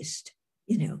apologized,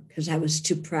 because I was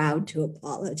too proud to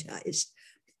apologize.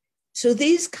 So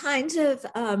these kinds of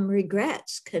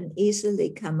regrets can easily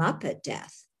come up at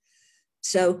death.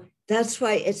 So that's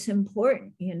why it's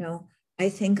important, I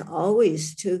think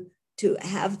always to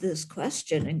have this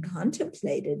question and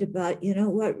contemplate it about,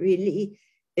 what really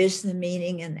is the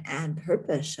meaning and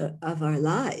purpose of our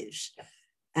lives.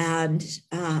 And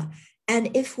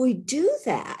if we do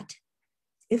that,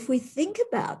 if we think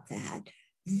about that,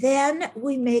 then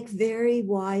we make very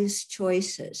wise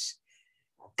choices.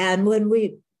 And when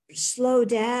we slow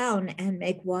down and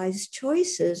make wise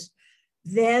choices,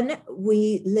 then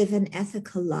we live an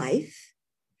ethical life.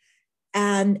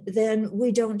 And then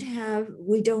we don't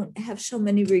have so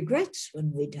many regrets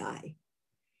when we die.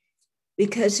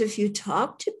 Because if you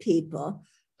talk to people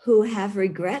who have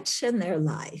regrets in their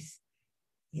life,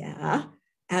 yeah,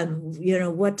 and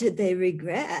what did they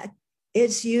regret?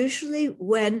 It's usually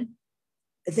when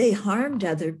they harmed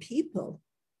other people.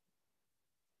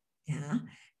 Yeah.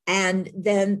 And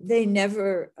then they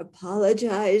never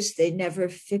apologized. They never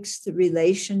fixed the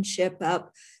relationship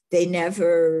up. They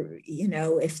never,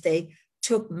 if they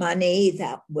took money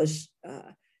that was,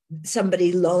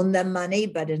 somebody loaned them money,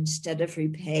 but instead of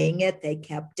repaying it, they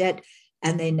kept it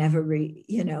and they never,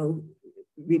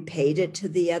 repaid it to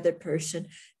the other person.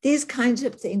 These kinds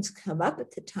of things come up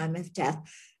at the time of death.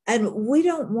 And we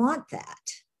don't want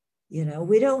that.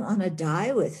 We don't want to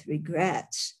die with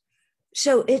regrets.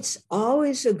 So it's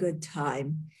always a good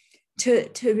time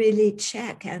to really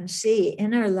check and see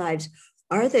in our lives,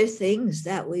 are there things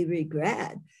that we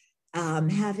regret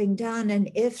having done? And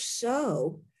if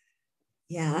so,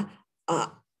 yeah,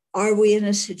 are we in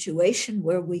a situation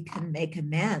where we can make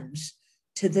amends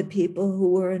to the people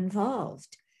who were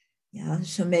involved? Yeah,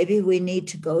 so maybe we need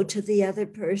to go to the other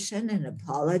person and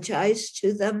apologize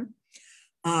to them.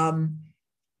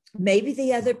 Maybe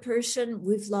the other person,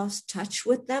 we've lost touch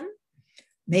with them.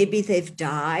 Maybe they've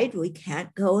died. We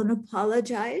can't go and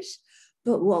apologize.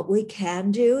 But what we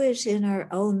can do is in our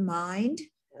own mind,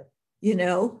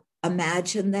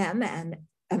 imagine them and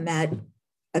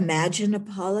imagine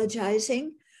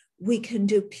apologizing. We can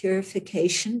do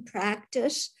purification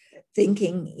practice,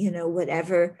 thinking,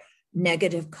 whatever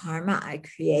negative karma I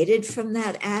created from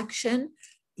that action,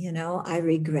 I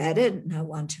regret it and I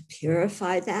want to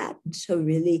purify that. And so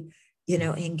really,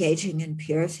 engaging in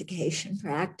purification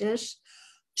practice.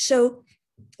 So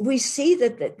we see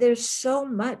that there's so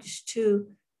much to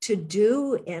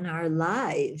do in our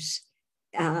lives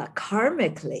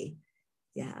karmically.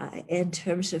 Yeah, in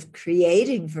terms of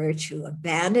creating virtue,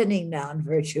 abandoning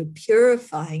non-virtue,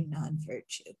 purifying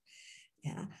non-virtue.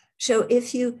 Yeah. So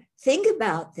if you think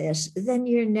about this, then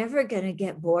you're never going to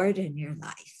get bored in your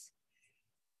life.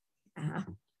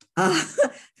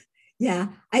 Yeah,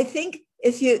 I think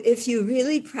if you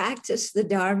really practice the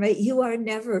Dharma, you are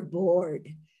never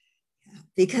bored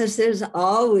because there's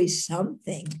always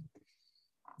something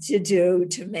to do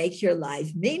to make your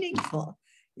life meaningful.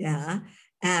 Yeah.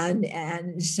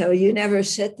 And so you never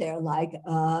sit there like,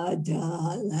 I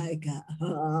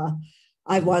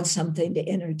want something to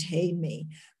entertain me.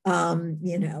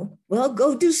 Well,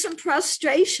 go do some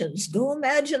prostrations, go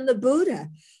imagine the Buddha,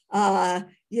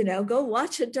 go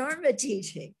watch a Dharma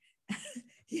teaching.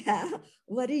 Yeah.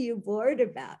 What are you bored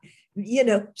about?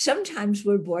 sometimes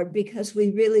we're bored because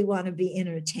we really want to be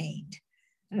entertained.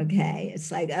 Okay.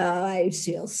 It's like, oh, I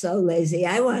feel so lazy.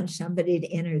 I want somebody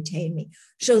to entertain me.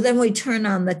 So then we turn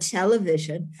on the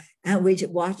television and we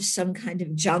watch some kind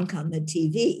of junk on the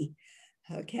TV.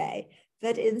 Okay.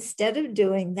 But instead of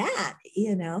doing that,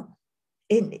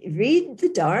 read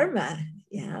the Dharma.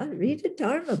 Yeah. Read a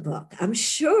Dharma book. I'm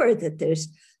sure that there's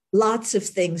lots of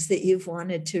things that you've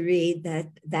wanted to read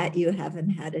that you haven't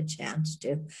had a chance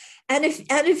to. And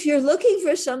if you're looking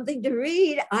for something to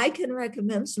read, I can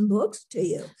recommend some books to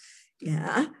you.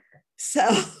 Yeah. So,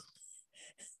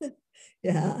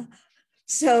 yeah.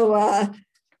 So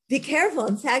be careful.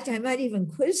 In fact, I might even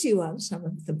quiz you on some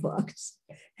of the books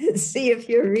and see if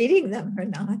you're reading them or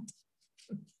not.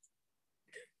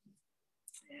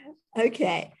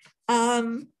 Okay.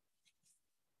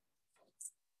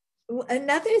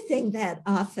 Another thing that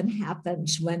often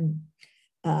happens when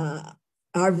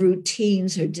our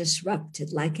routines are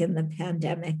disrupted, like in the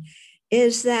pandemic,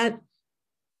 is that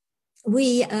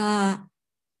we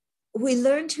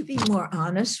learn to be more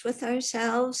honest with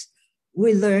ourselves.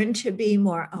 We learn to be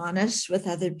more honest with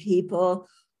other people.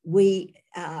 We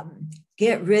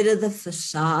get rid of the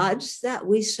facades that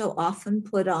we so often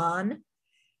put on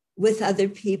with other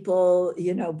people,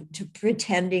 to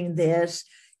pretending this.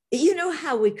 You know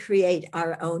how we create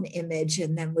our own image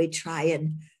and then we try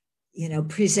and,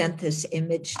 present this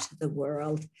image to the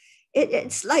world.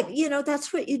 It's like,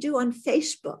 that's what you do on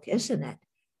Facebook, isn't it?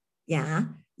 Yeah.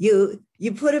 You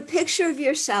put a picture of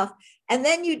yourself and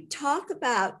then you talk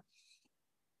about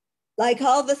like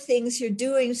all the things you're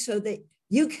doing so that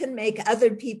you can make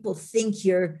other people think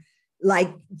you're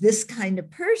like this kind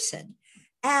of person.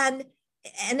 And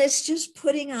it's just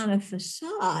putting on a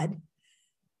facade.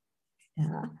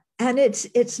 Yeah. And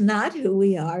it's not who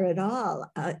we are at all.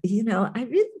 I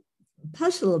really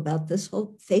puzzle about this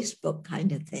whole Facebook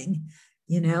kind of thing,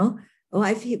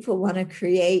 why people want to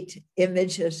create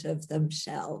images of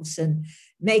themselves and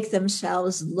make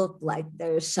themselves look like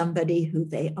they're somebody who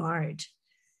they aren't.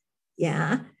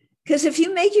 Yeah. Because if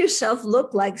you make yourself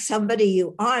look like somebody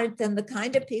you aren't, then the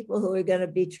kind of people who are going to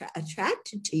be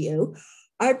attracted to you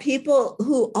are people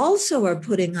who also are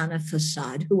putting on a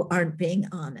facade, who aren't being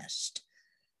honest.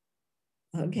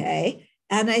 Okay.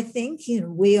 And I think,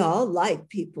 we all like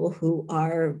people who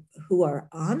are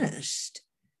honest.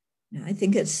 I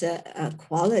think it's a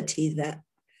quality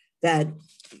that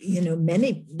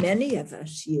many of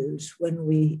us use when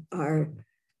we are,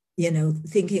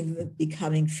 thinking of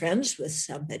becoming friends with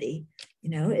somebody.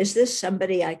 Is this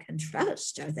somebody I can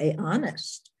trust? Are they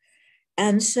honest?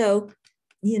 And so,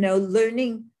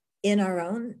 learning in our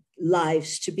own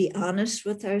lives to be honest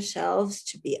with ourselves,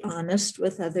 to be honest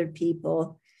with other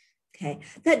people. Okay.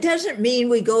 That doesn't mean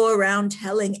we go around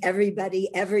telling everybody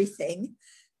everything,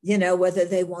 whether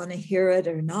they want to hear it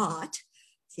or not.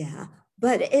 Yeah.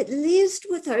 But at least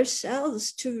with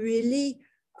ourselves to really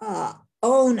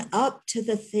own up to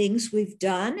the things we've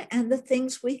done and the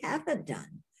things we haven't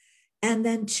done, and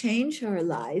then change our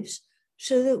lives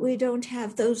so that we don't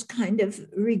have those kind of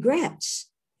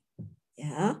regrets.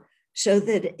 Yeah. So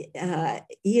that,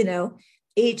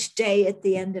 each day at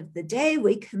the end of the day,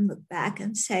 we can look back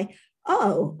and say,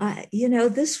 oh,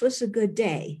 this was a good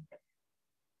day.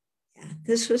 Yeah,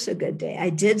 this was a good day. I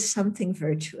did something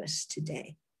virtuous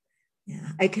today.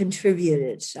 Yeah, I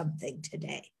contributed something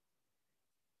today.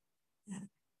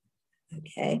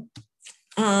 Okay.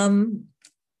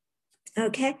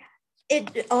 Okay.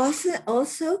 It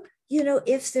also,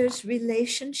 if there's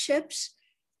relationships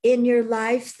in your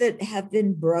life that have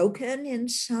been broken in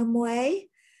some way,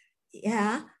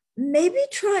 yeah, maybe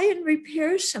try and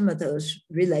repair some of those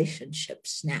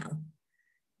relationships now.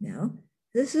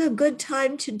 This is a good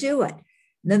time to do it.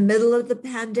 In the middle of the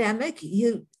pandemic,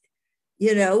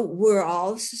 we're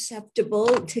all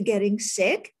susceptible to getting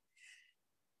sick.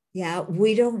 Yeah,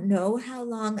 we don't know how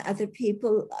long other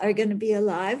people are going to be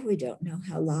alive. We don't know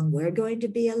how long we're going to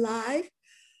be alive.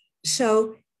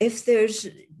 So if there's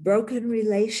broken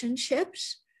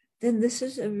relationships, then this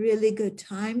is a really good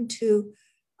time to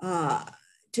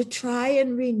try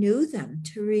and renew them,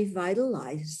 to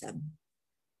revitalize them.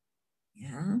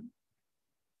 Yeah.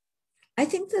 I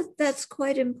think that's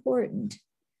quite important.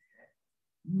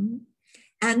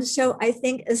 And so I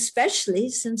think, especially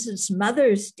since it's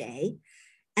Mother's Day,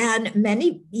 and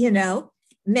many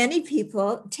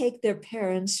people take their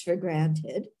parents for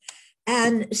granted,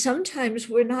 and sometimes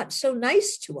we're not so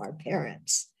nice to our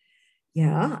parents.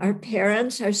 Yeah, our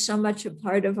parents are so much a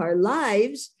part of our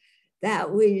lives that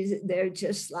they're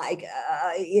just like,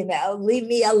 leave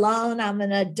me alone. I'm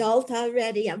an adult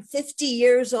already. I'm 50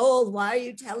 years old. Why are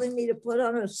you telling me to put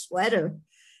on a sweater?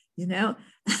 you know,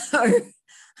 or,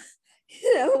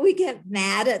 we get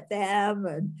mad at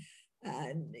them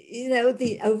and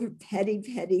over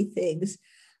petty things.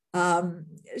 So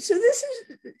this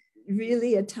is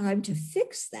really a time to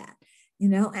fix that,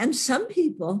 and some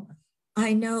people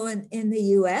I know in the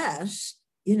US,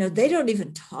 they don't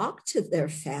even talk to their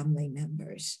family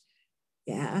members.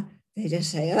 Yeah. They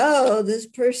just say, oh, this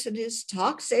person is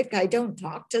toxic. I don't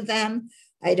talk to them.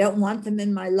 I don't want them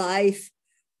in my life.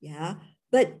 Yeah.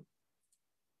 But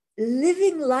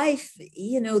living life,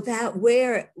 that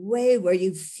way where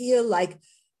you feel like,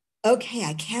 okay,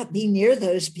 I can't be near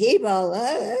those people,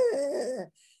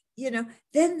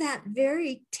 then that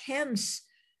very tense,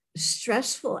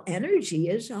 stressful energy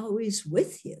is always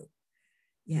with you.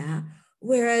 Yeah.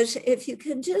 Whereas if you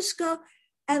can just go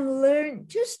and learn,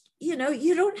 you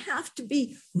don't have to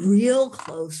be real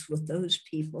close with those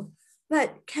people,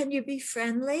 but can you be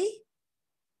friendly?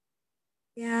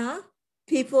 Yeah.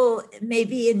 People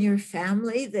maybe in your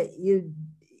family that you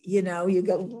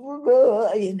go,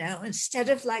 instead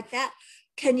of like that,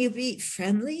 can you be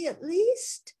friendly at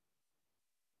least?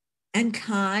 And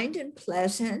kind and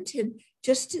pleasant and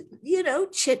just,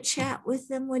 chit chat with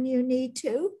them when you need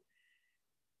to.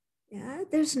 Yeah,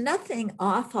 there's nothing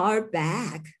off our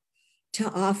back to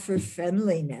offer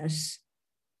friendliness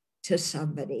to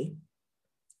somebody.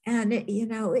 And,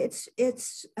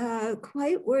 it's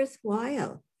quite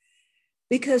worthwhile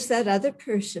because that other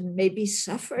person may be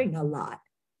suffering a lot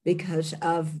because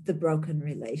of the broken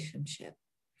relationship.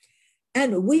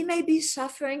 And we may be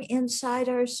suffering inside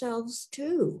ourselves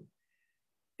too,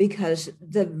 because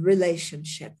the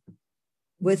relationship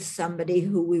with somebody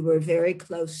who we were very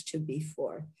close to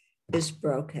before is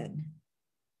broken.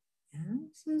 Yeah,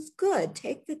 so it's good.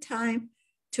 Take the time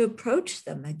to approach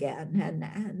them again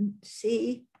and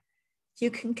see if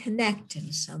you can connect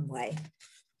in some way.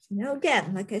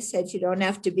 Again, like I said, you don't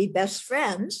have to be best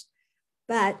friends,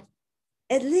 but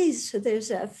at least so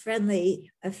there's a friendly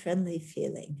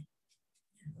feeling.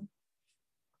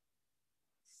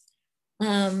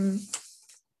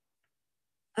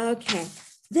 Okay,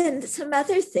 then some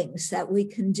other things that we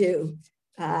can do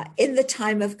in the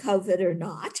time of COVID or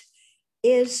not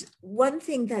is one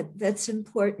thing that's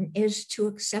important is to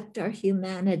accept our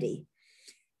humanity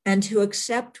and to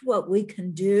accept what we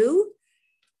can do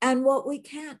and what we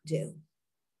can't do.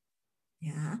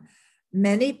 Yeah,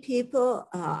 many people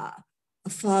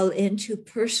fall into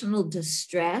personal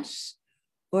distress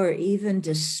or even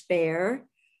despair.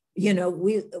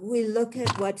 We look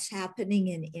at what's happening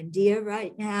in India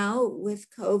right now with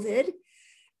COVID.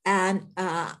 And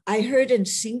I heard in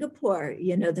Singapore,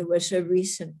 there was a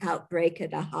recent outbreak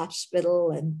at a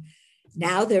hospital, and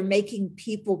now they're making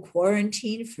people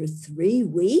quarantine for 3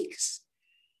 weeks.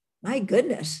 My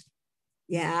goodness.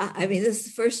 Yeah, I mean, this is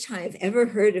the first time I've ever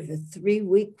heard of a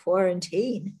 3-week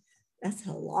quarantine. That's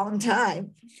a long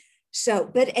time. So,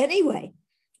 but anyway,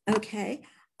 okay.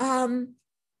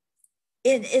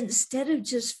 Instead of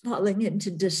just falling into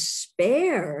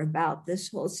despair about this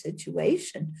whole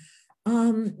situation,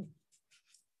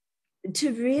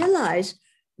 to realize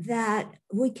that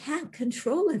we can't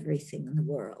control everything in the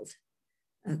world,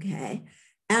 okay?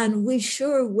 And we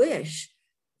sure wish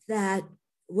that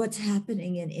what's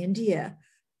happening in India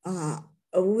that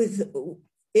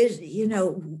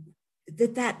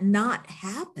not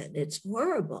happen. It's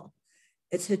horrible.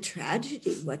 It's a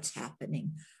tragedy what's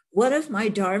happening. One of my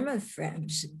Dharma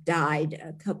friends died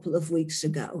a couple of weeks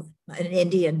ago, an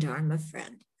Indian Dharma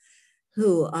friend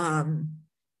who,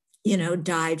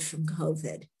 died from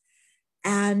COVID.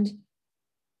 And,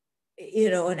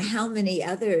 and how many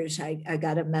others, I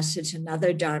got a message,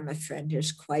 another Dharma friend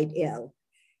is quite ill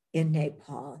in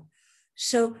Nepal.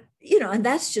 So, and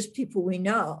that's just people we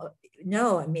know,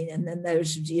 I mean, and then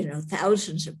there's,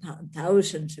 thousands upon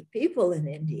thousands of people in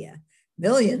India,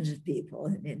 millions of people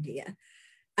in India.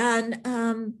 And,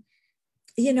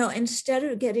 instead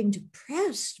of getting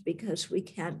depressed because we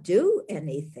can't do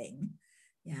anything,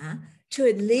 yeah, to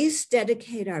at least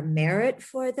dedicate our merit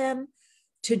for them,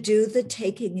 to do the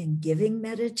taking and giving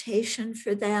meditation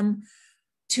for them,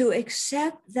 to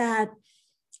accept that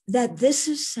this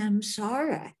is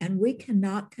samsara and we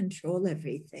cannot control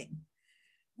everything.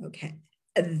 Okay,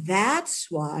 and that's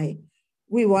why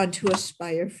we want to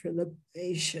aspire for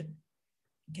liberation.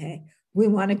 Okay, we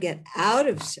want to get out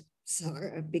of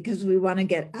samsara because we want to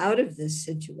get out of this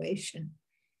situation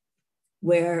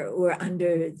where we're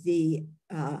under the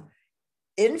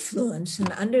influence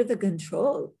and under the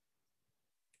control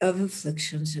of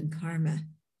afflictions and karma.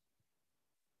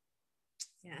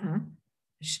 Yeah.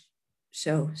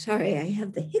 So sorry, I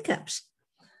have the hiccups.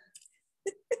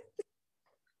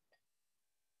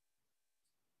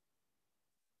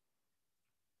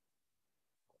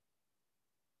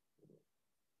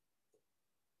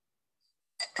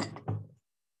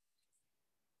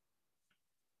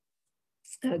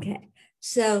 Okay,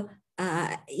 so,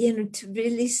 to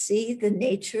really see the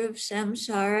nature of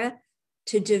samsara,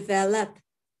 to develop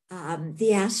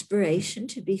the aspiration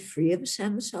to be free of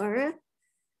samsara.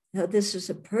 Now, this is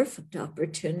a perfect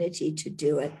opportunity to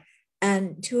do it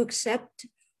and to accept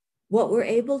what we're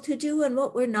able to do and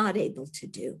what we're not able to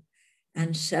do.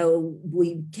 And so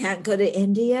we can't go to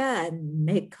India and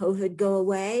make COVID go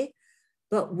away,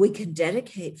 but we can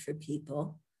dedicate for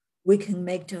people. We can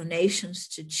make donations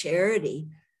to charity,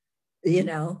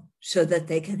 so that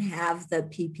they can have the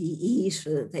PPE, so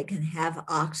that they can have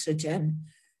oxygen,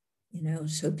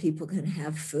 so people can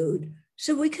have food.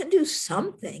 So we can do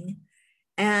something.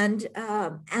 And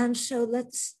so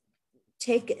let's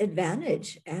take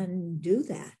advantage and do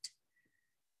that.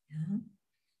 Yeah.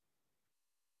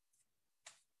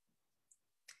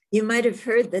 You might have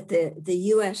heard that the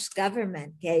US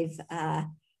government gave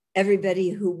everybody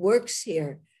who works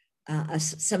here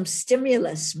some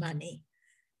stimulus money.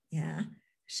 Yeah.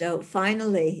 So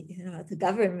finally, the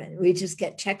government, we just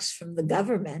get checks from the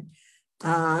government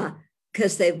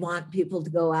because they want people to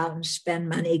go out and spend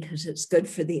money because it's good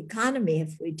for the economy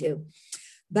if we do.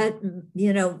 But,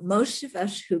 most of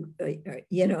us who,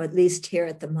 at least here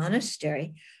at the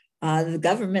monastery, the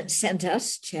government sent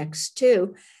us checks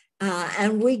too.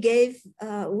 And we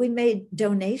made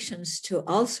donations to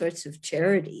all sorts of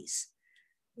charities.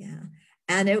 Yeah.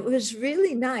 And it was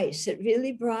really nice. It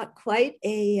really brought quite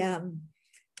a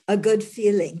good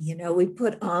feeling. We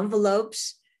put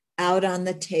envelopes out on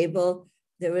the table.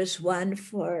 There was one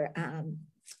for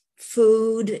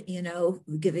food,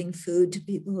 giving food to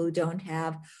people who don't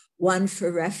have, one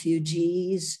for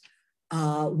refugees,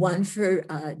 one for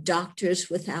Doctors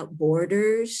Without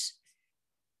Borders.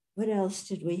 What else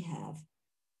did we have?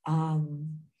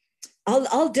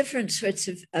 All different sorts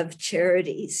of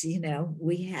charities,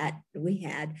 we had.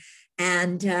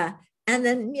 And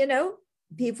then,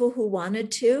 people who wanted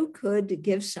to could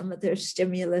give some of their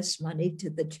stimulus money to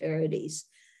the charities.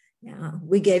 Yeah,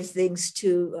 we gave things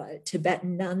to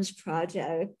Tibetan Nuns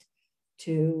Project,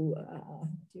 do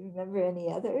you remember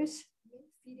any others?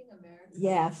 Feeding America.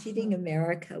 Yeah, Feeding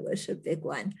America was a big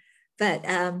one. But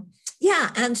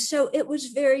and so it was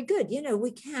very good.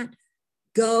 We can't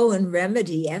go and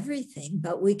remedy everything,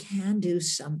 but we can do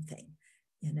something,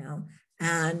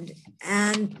 and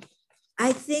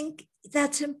I think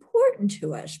that's important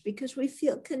to us because we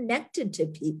feel connected to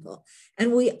people,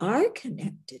 and we are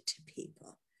connected to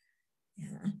people.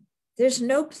 Yeah. There's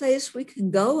no place we can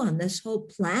go on this whole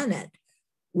planet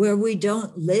where we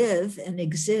don't live and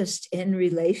exist in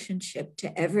relationship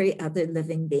to every other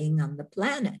living being on the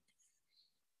planet.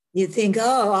 You think,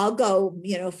 oh, I'll go,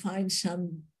 find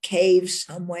some cave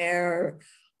somewhere,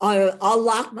 or I'll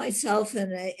lock myself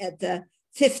at the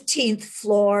 15th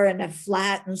floor in a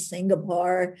flat in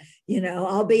Singapore,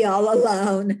 I'll be all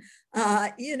alone.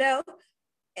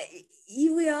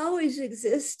 We always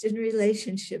exist in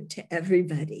relationship to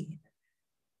everybody.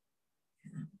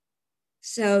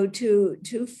 So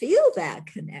to feel that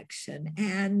connection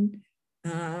and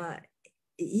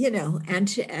and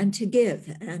to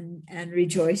give and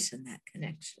rejoice in that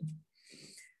connection.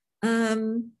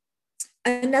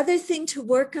 Another thing to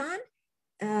work on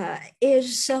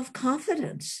is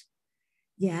self-confidence.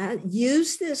 Yeah,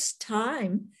 use this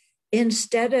time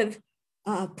instead of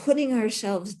putting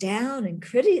ourselves down and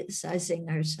criticizing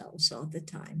ourselves all the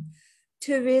time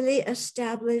to really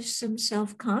establish some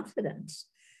self-confidence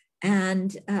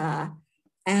and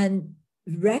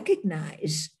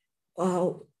recognize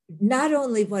not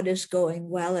only what is going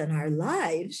well in our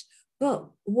lives, but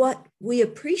what we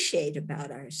appreciate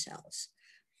about ourselves.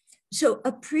 So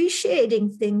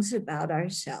appreciating things about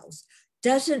ourselves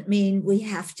doesn't mean we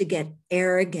have to get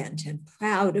arrogant and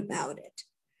proud about it,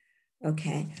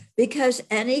 okay? Because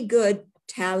any good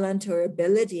talent or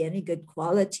ability, any good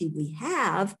quality we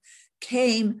have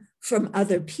came from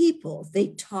other people. They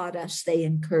taught us, they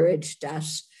encouraged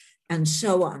us, and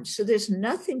so on. So there's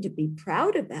nothing to be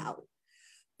proud about.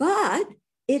 But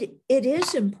it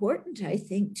is important, I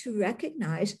think, to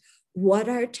recognize what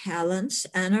our talents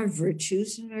and our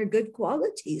virtues and our good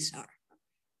qualities are,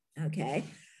 okay?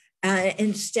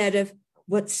 Instead of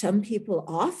what some people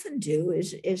often do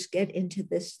is get into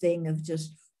this thing of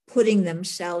just putting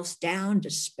themselves down,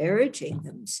 disparaging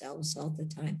themselves all the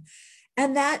time.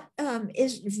 And that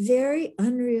is very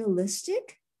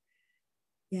unrealistic.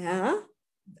 Yeah.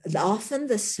 Often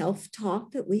the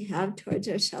self-talk that we have towards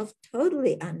ourselves,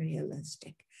 totally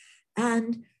unrealistic.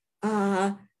 And,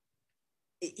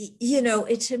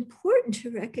 it's important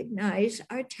to recognize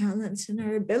our talents and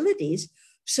our abilities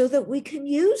so that we can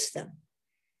use them.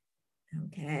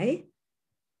 Okay.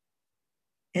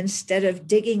 instead of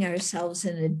digging ourselves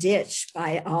in a ditch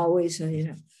by always,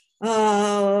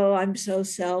 oh, I'm so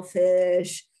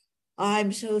selfish.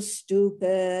 I'm so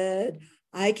stupid.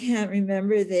 I can't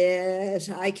remember this.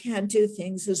 I can't do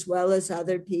things as well as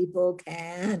other people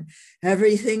can.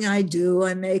 Everything I do,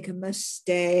 I make a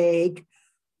mistake.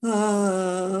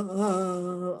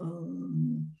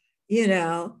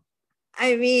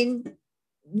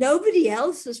 Nobody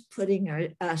else is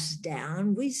putting us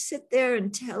down. We sit there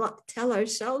and tell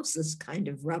ourselves this kind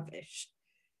of rubbish.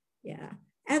 Yeah.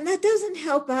 And that doesn't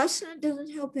help us, and it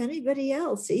doesn't help anybody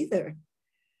else either.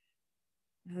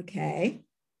 Okay.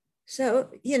 So,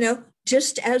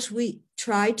 just as we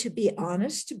try to be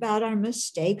honest about our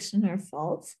mistakes and our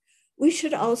faults, we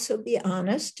should also be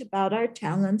honest about our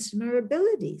talents and our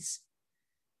abilities.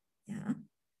 Yeah.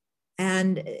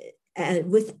 And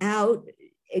without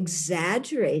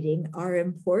exaggerating our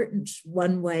importance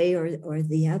one way or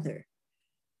the other.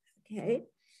 Okay.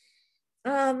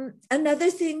 Another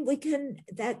thing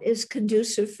that is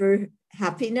conducive for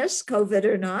happiness, COVID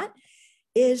or not,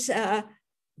 is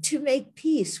to make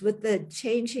peace with the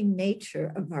changing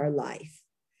nature of our life.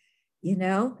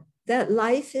 That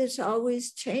life is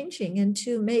always changing, and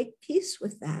to make peace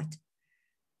with that.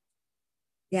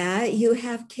 Yeah, you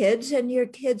have kids and your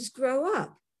kids grow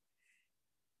up.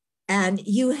 And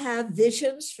you have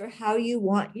visions for how you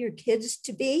want your kids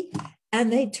to be,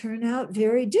 and they turn out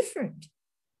very different.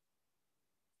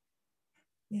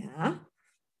 Yeah.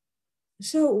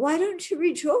 So why don't you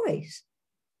rejoice?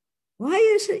 Why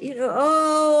is it,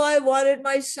 oh, I wanted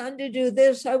my son to do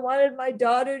this. I wanted my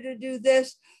daughter to do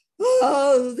this.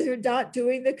 Oh, they're not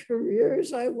doing the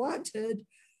careers I wanted.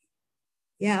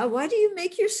 Yeah. Why do you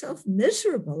make yourself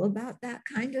miserable about that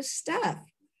kind of stuff?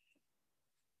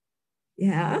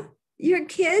 Yeah. Your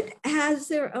kid has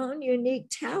their own unique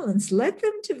talents. Let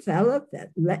them develop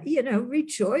that.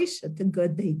 Rejoice at the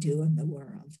good they do in the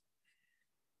world.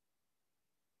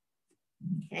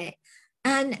 Okay.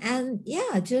 And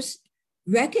yeah, just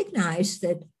recognize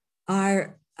that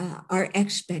our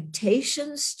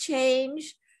expectations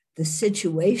change. The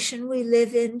situation we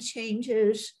live in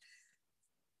changes.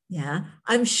 Yeah.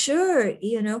 I'm sure,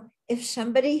 if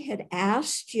somebody had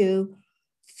asked you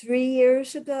 3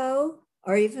 years ago,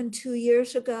 or even 2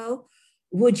 years ago,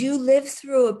 would you live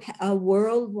through a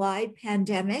worldwide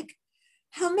pandemic?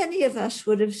 How many of us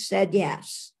would have said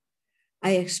yes?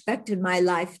 I expected my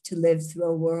life to live through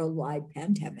a worldwide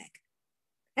pandemic.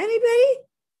 Anybody?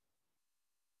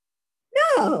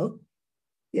 No.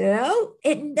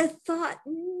 The thought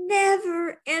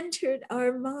never entered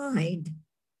our mind.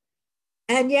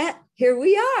 And yet, here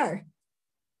we are.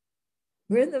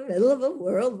 We're in the middle of a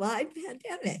worldwide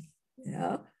pandemic,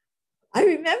 I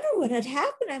remember when it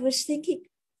happened, I was thinking,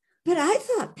 but I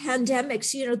thought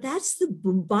pandemics, that's the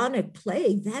bubonic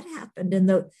plague that happened in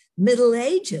the Middle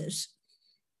Ages.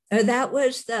 Or that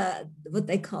was what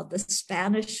they called the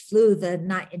Spanish flu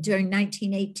during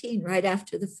 1918, right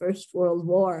after the First World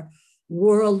War,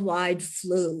 worldwide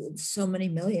flu. So many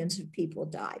millions of people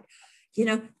died.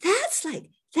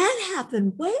 That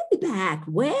happened way back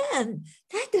when.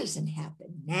 That doesn't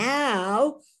happen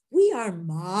now. We are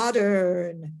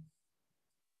modern.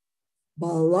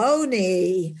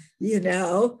 Baloney,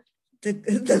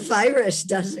 the virus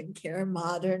doesn't care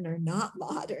modern or not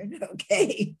modern,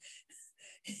 okay?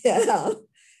 The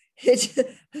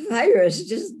virus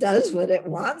just does what it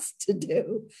wants to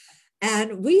do,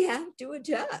 and we have to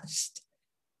adjust.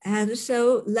 And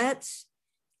so let's,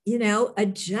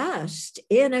 adjust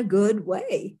in a good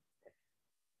way.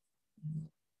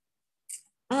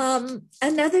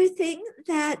 Another thing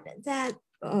that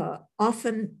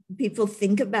often people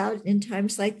think about in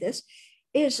times like this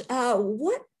is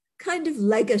what kind of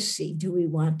legacy do we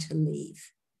want to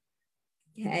leave?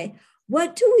 Okay,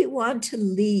 what do we want to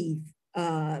leave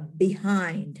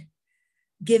behind,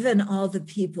 given all the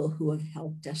people who have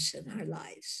helped us in our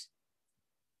lives?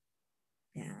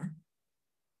 Yeah.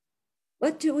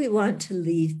 What do we want to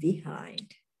leave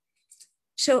behind?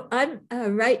 So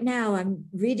right now I'm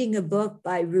reading a book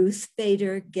by Ruth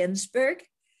Bader Ginsburg.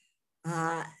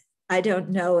 I don't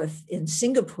know if in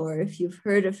Singapore, if you've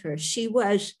heard of her, she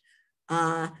was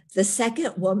the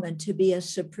second woman to be a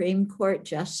Supreme Court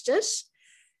justice.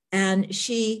 And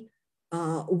she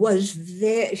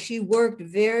she worked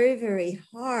very, very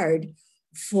hard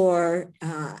for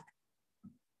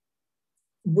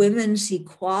women's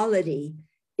equality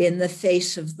in the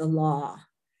face of the law.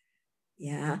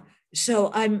 Yeah.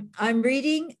 So I'm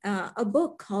reading a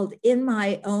book called In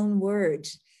My Own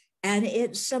Words, and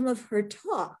it's some of her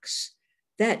talks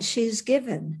that she's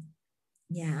given.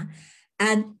 Yeah.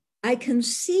 And I can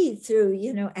see through,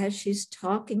 as she's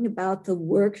talking about the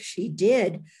work she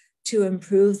did to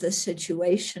improve the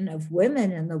situation of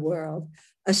women in the world,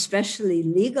 especially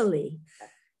legally,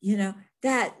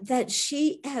 that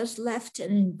she has left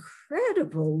an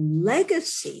incredible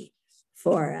legacy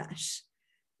for us.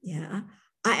 Yeah.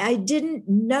 I didn't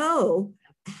know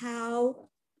how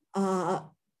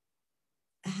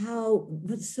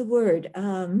what's the word?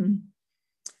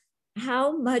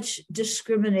 How much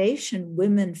discrimination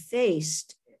women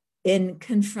faced in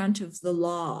confront of the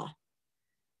law.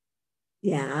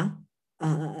 Yeah.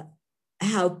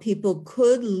 How people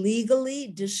could legally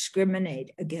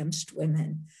discriminate against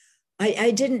women.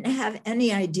 I didn't have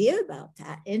any idea about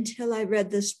that until I read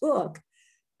this book,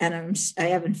 and I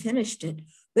haven't finished it,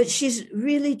 but she's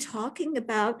really talking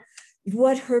about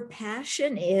what her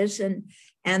passion is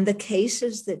and the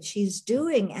cases that she's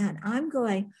doing. And I'm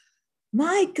going,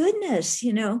 my goodness,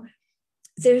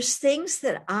 there's things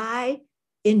that I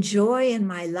enjoy in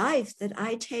my life that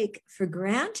I take for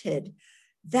granted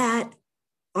that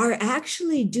are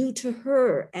actually due to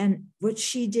her and what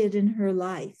she did in her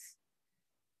life.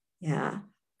 Yeah,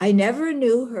 I never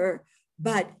knew her,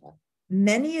 but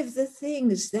many of the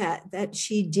things that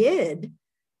she did,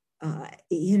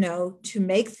 to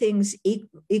make things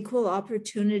equal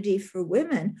opportunity for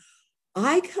women,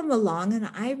 I come along and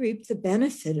I reap the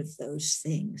benefit of those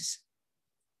things.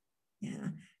 Yeah,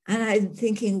 and I'm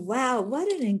thinking, wow,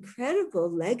 what an incredible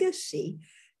legacy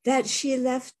that she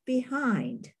left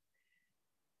behind.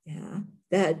 Yeah,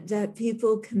 that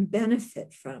people can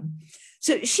benefit from.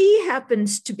 So she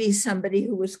happens to be somebody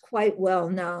who was quite well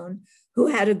known, who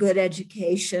had a good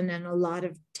education and a lot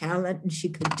of talent, and she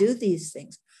could do these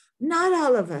things. Not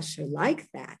all of us are like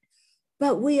that,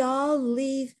 but we all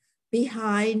leave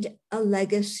behind a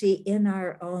legacy in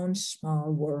our own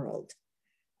small world,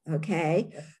 okay?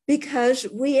 Because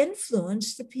we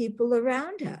influence the people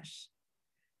around us.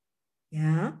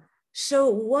 Yeah. So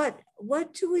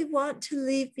what do we want to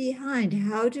leave behind?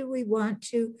 How do we want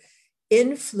to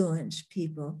influence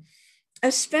people,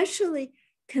 especially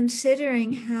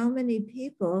considering how many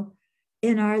people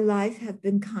in our life have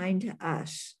been kind to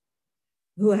us,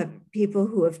 people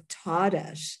who have taught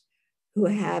us, who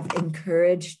have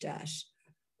encouraged us,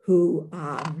 who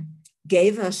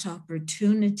gave us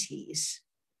opportunities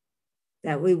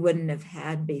that we wouldn't have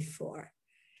had before,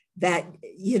 that,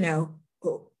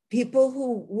 people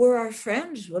who were our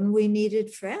friends when we needed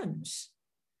friends.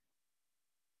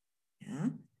 Yeah.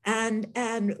 And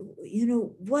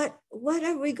what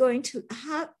are we going to,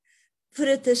 put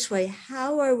it this way,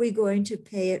 how are we going to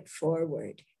pay it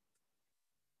forward?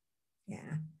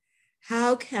 Yeah.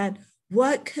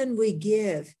 What can we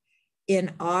give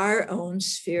in our own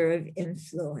sphere of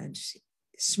influence,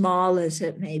 small as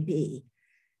it may be,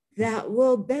 that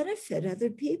will benefit other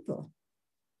people?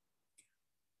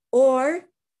 Or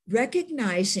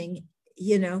recognizing,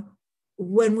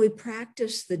 when we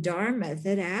practice the Dharma,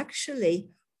 that actually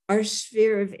our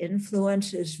sphere of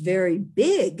influence is very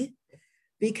big,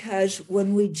 because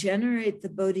when we generate the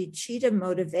bodhicitta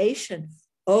motivation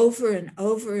over and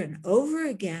over and over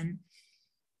again,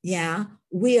 yeah,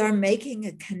 we are making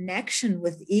a connection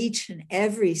with each and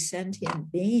every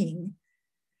sentient being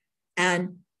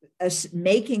and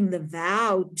making the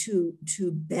vow to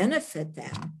benefit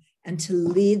them and to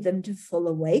lead them to full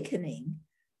awakening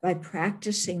by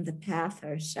practicing the path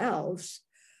ourselves.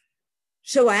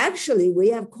 So actually, we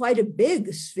have quite a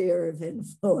big sphere of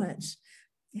influence,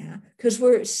 yeah, because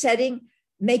we're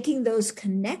making those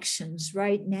connections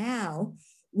right now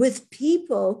with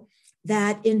people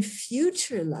that in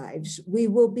future lives we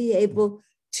will be able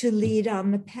to lead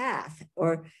on the path,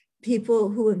 or people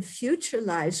who in future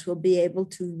lives will be able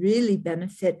to really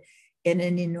benefit in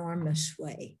an enormous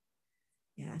way.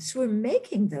 Yeah, so we're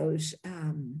making those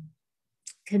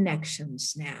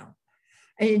connections now.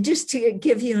 And just to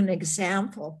give you an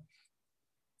example,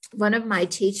 one of my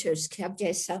teachers,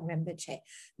 Kyabje Ling Rinpoche,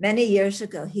 many years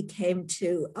ago, he came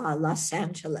to Los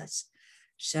Angeles.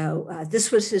 So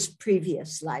this was his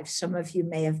previous life. Some of you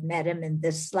may have met him in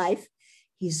this life.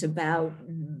 He's about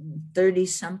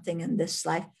 30-something in this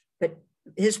life, but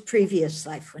his previous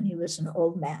life when he was an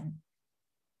old man.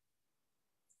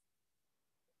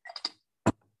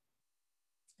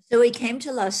 So he came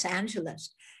to Los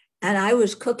Angeles, and I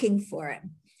was cooking for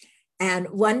him. And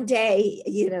one day,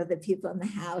 the people in the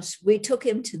house, we took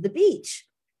him to the beach.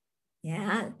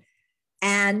 Yeah.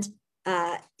 And,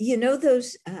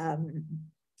 those,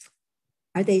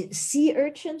 are they sea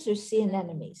urchins or sea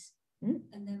anemones?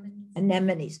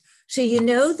 Anemones. So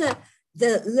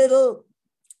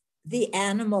the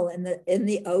animal in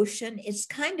the ocean, it's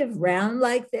kind of round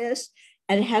like this,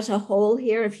 and it has a hole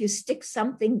here. If you stick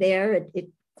something there, it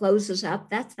closes up.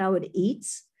 That's how it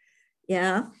eats.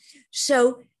 Yeah.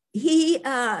 So he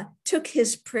took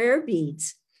his prayer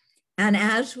beads, and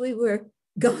as we were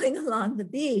going along the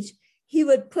beach, he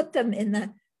would put them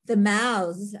in the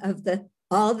mouths of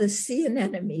all the sea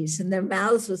anemones, and their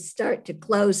mouths would start to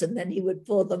close, and then he would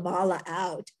pull the mala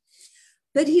out.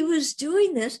 But he was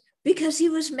doing this because he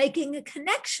was making a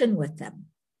connection with them.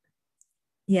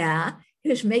 Yeah, he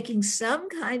was making some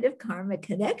kind of karmic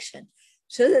connection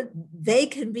so that they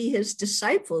can be his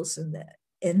disciples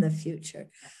in the future.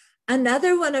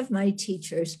 Another one of my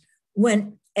teachers,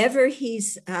 whenever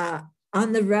he's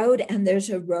on the road and there's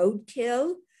a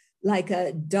roadkill, like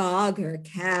a dog or a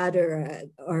cat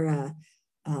or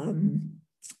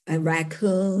a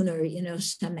raccoon or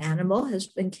some animal has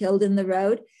been killed in the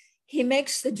road, he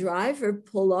makes the driver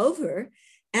pull over,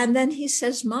 and then he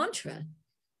says mantra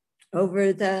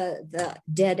over the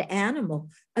dead animal.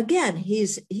 Again,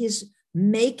 he's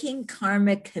making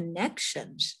karmic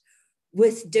connections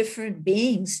with different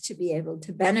beings to be able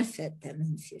to benefit them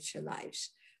in future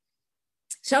lives.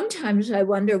 Sometimes I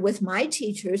wonder with my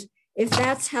teachers if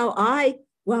that's how I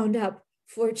wound up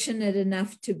fortunate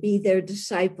enough to be their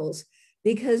disciples,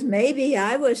 because maybe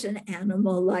I was an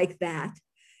animal like that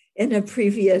in a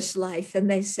previous life,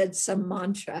 and they said some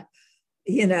mantra,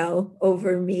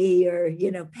 over me, or,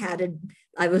 patted,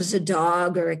 I was a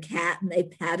dog or a cat and they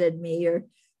patted me or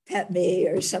pet me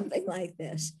or something like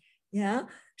this. Yeah.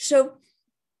 So,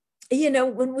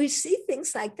 when we see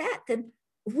things like that, then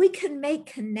we can make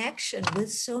connection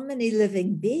with so many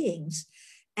living beings.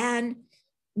 And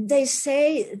they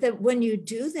say that when you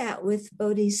do that with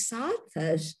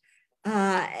bodhisattvas,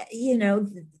 or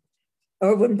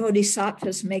when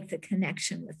bodhisattvas make the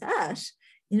connection with us,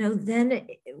 then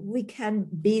we can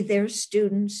be their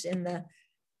students in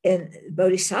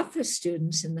bodhisattva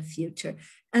students in the future.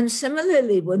 And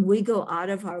similarly, when we go out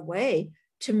of our way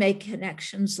to make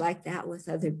connections like that with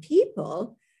other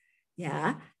people,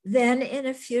 yeah, then in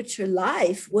a future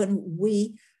life, when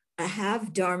we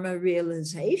have Dharma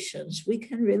realizations, we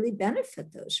can really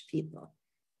benefit those people.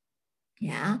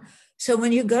 Yeah. So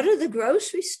when you go to the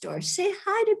grocery store, say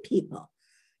hi to people.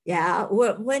 Yeah.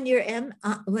 When you're on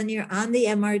the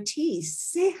MRT,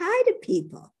 say hi to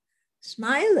people,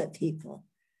 smile at people.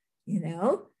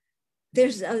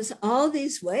 There's all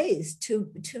these ways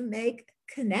to make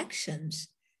connections.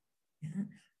 Yeah.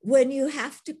 When you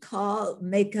have to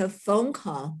make a phone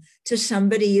call to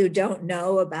somebody you don't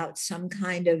know about some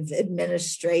kind of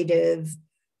administrative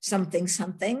something,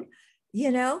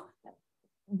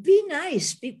 be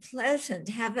nice, be pleasant,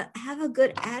 have a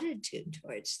good attitude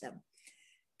towards them.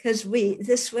 Because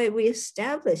this way we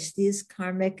establish these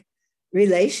karmic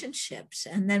relationships,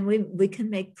 and then we can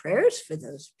make prayers for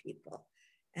those people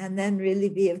and then really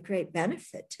be of great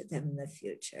benefit to them in the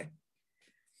future.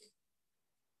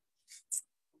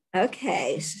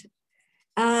 Okay.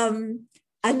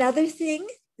 Another thing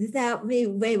that we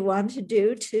may want to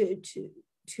do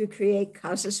to create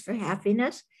causes for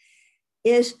happiness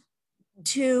is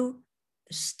to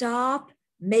stop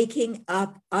making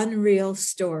up unreal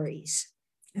stories.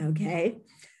 Okay.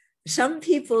 Some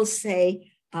people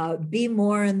say, be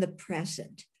more in the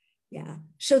present. Yeah.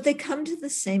 So they come to the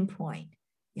same point.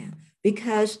 Yeah.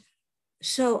 Because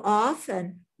so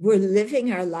often we're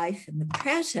living our life in the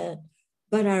present,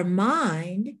 but our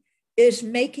mind is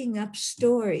making up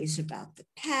stories about the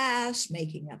past,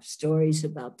 making up stories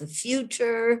about the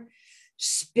future,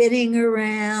 spinning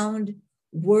around,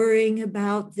 worrying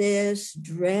about this,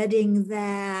 dreading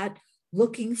that,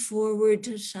 looking forward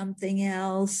to something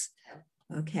else.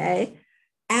 Okay.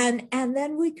 And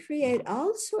then we create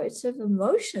all sorts of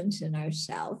emotions in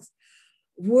ourselves,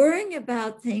 worrying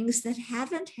about things that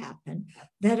haven't happened,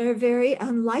 that are very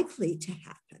unlikely to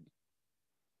happen.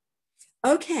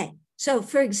 Okay, so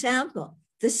for example,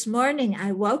 this morning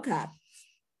I woke up,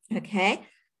 okay,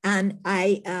 and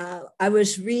I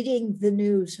was reading the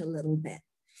news a little bit.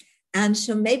 And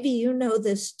so maybe you know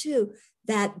this too,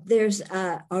 that there's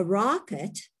a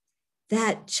rocket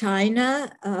that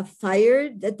China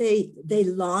fired, that they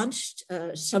launched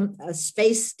a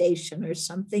space station or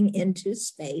something into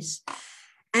space.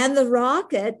 And the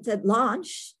rocket that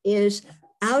launched is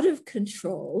out of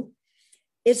control.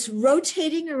 It's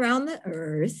rotating around the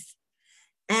earth,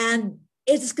 and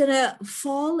it's going to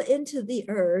fall into the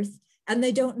earth, and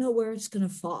they don't know where it's going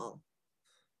to fall.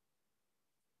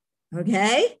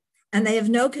 Okay? And they have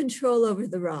no control over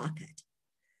the rocket.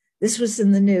 This was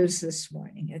in the news this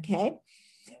morning, okay?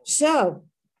 So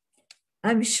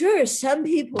I'm sure some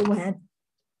people went,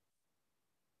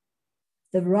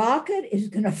 the rocket is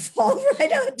going to fall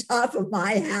right on top of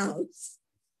my house.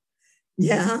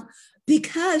 Yeah,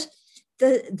 because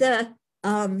the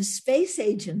space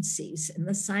agencies and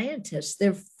the scientists,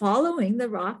 they're following the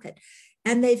rocket,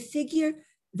 and they figure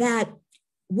that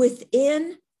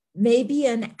within maybe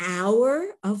an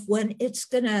hour of when it's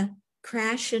going to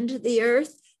crash into the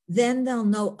earth, then they'll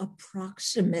know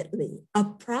approximately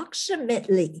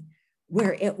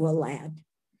where it will land.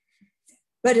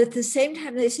 But at the same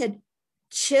time, they said,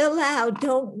 chill out,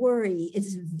 don't worry.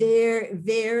 It's very,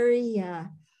 very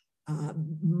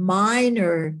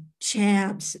minor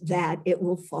chance that it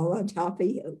will fall on top of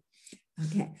you.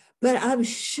 Okay. But I'm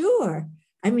sure,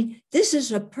 I mean, this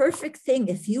is a perfect thing.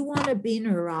 If you want to be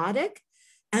neurotic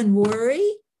and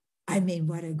worry, I mean,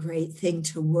 what a great thing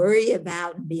to worry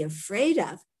about and be afraid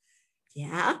of.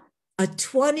 Yeah. A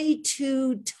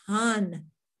 22-ton,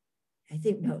 I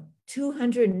think, no,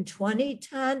 220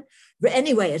 ton. But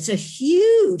anyway, it's a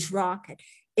huge rocket.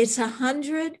 It's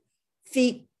 100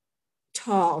 feet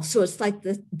tall. So it's like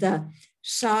the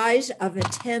size of a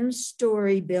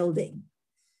 10-story building.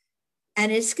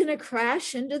 And it's going to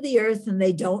crash into the earth, and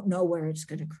they don't know where it's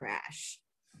going to crash.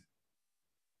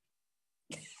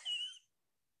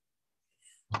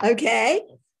 Okay.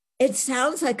 It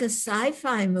sounds like a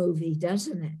sci-fi movie,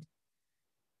 doesn't it?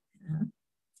 Yeah.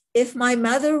 If my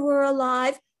mother were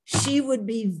alive, she would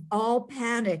be all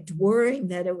panicked, worrying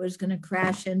that it was going to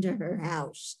crash into her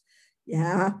house.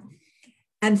 Yeah.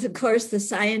 And of course, the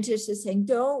scientists are saying,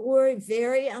 don't worry,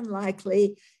 very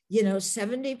unlikely.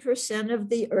 70% of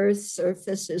the Earth's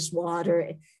surface is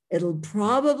water. It'll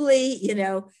probably,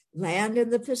 land in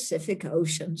the Pacific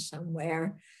Ocean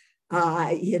somewhere,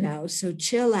 so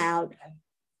chill out.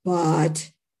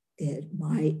 But it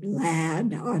might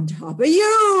land on top of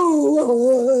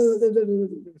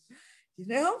you.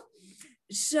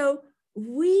 So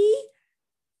we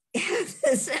have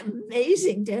this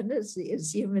amazing tendency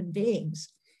as human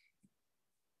beings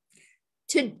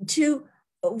to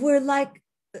we're like,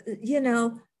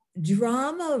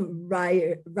 drama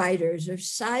writers or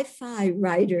sci-fi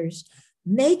writers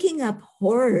making up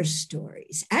horror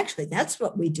stories. Actually, that's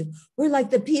what we do. We're like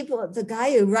the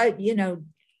guy who wrote,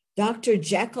 Dr.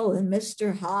 Jekyll and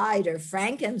Mr. Hyde or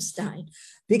Frankenstein,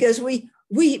 because we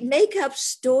make up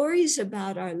stories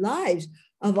about our lives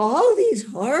of all these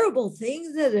horrible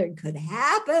things that could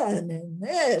happen and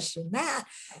this and that.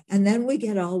 And then we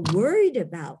get all worried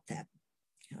about them.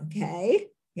 Okay.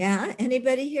 Yeah.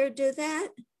 Anybody here do that?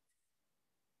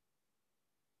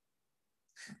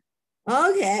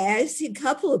 Okay. I see a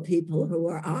couple of people who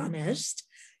are honest.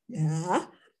 Yeah.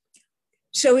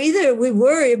 So either we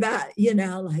worry about, if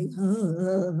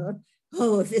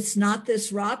it's not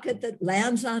this rocket that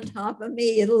lands on top of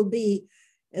me, it'll be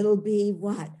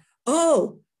what?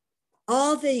 Oh,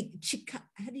 all the,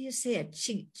 how do you say it?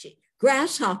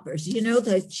 Grasshoppers,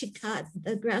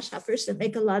 the grasshoppers that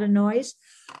make a lot of noise.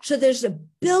 So there's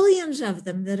billions of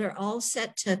them that are all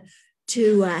set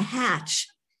to hatch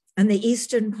in the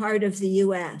eastern part of the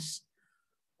US.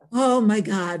 Oh my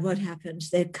God, what happens?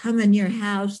 They come in your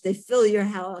house, they fill your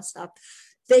house up,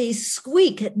 they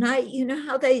squeak at night. You know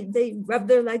how they rub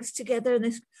their legs together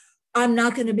and I'm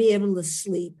not going to be able to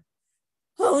sleep.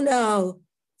 Oh no,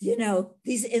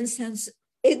 these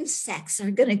insects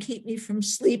are going to keep me from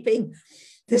sleeping.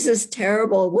 This is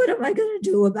terrible. What am I going to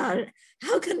do about it?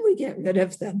 How can we get rid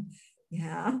of them?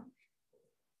 Yeah.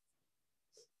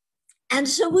 And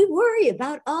so we worry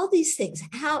about all these things.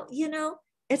 How,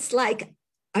 it's like,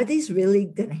 are these really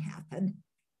going to happen?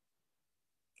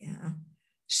 Yeah.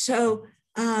 So,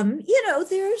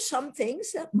 there are some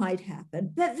things that might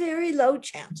happen, but very low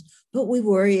chance, but we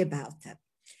worry about them.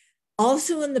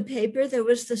 Also in the paper, there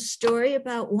was the story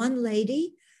about one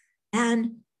lady,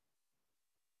 and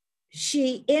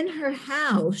she, in her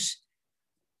house,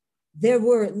 there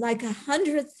were like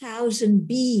 100,000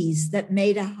 bees that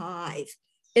made a hive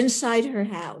inside her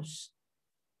house.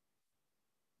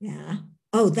 Yeah.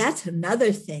 Oh, that's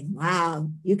another thing.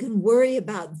 Wow. You can worry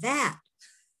about that.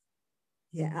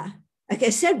 Yeah. Like I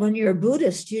said, when you're a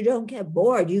Buddhist, you don't get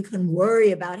bored. You can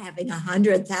worry about having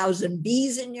 100,000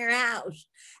 bees in your house.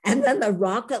 And then the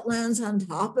rocket lands on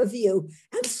top of you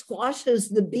and squashes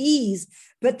the bees.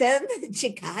 But then the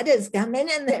cicadas come in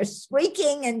and they're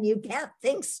squeaking and you can't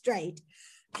think straight.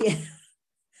 Yeah.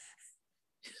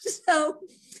 So,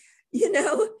 we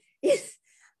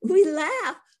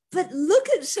laugh. But look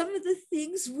at some of the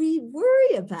things we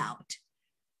worry about.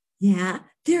 Yeah,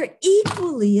 they're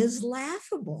equally as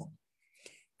laughable.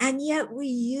 And yet we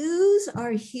use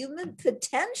our human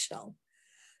potential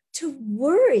to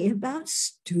worry about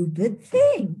stupid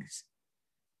things.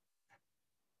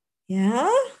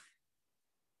 Yeah?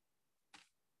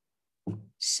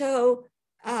 So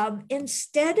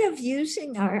instead of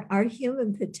using our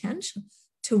human potential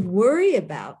to worry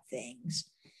about things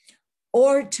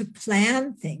or to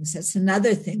plan things, that's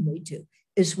another thing we do,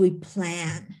 is we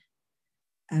plan.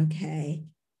 Okay.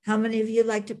 How many of you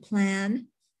like to plan?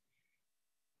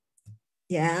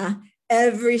 Yeah.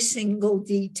 Every single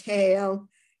detail,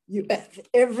 you have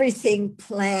everything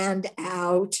planned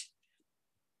out.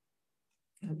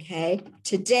 Okay.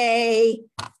 Today,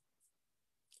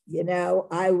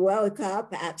 I woke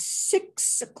up at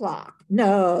 6 o'clock.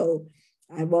 No,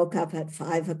 I woke up at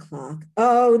 5 o'clock.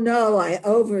 Oh no, I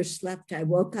overslept. I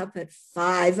woke up at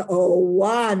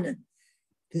 5:01.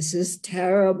 This is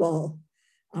terrible.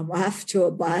 I'm off to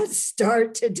a bad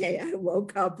start today. I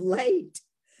woke up late.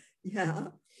 Yeah.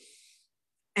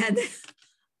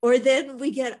 Or then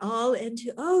we get all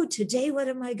into, oh, today, what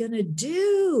am I going to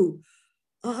do?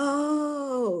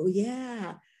 Oh,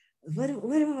 yeah. What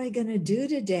am I going to do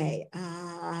today?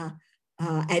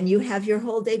 And you have your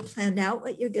whole day planned out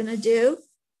what you're going to do.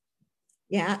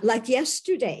 Yeah. Like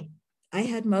yesterday, I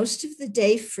had most of the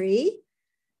day free.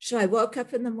 So I woke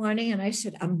up in the morning and I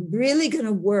said, I'm really going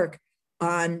to work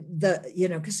on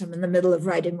because I'm in the middle of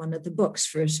writing one of the books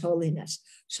for His Holiness.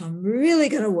 So I'm really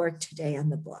going to work today on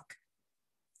the book.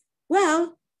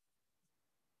 Well,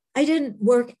 I didn't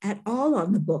work at all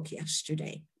on the book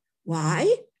yesterday.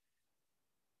 Why?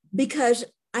 Because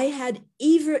I had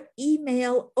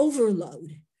email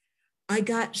overload. I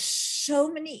got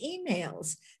so many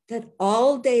emails that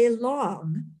all day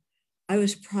long I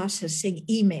was processing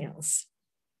emails.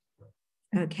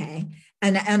 Okay.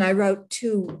 And I wrote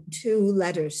two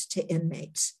letters to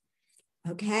inmates.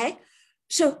 Okay.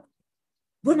 So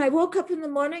when I woke up in the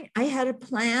morning, I had a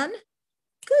plan.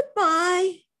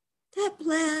 Goodbye. That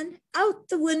plan out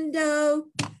the window.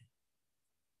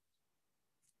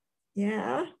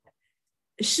 Yeah.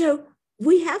 So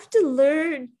we have to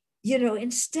learn,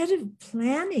 instead of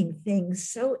planning things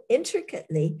so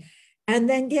intricately and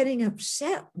then getting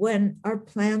upset when our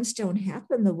plans don't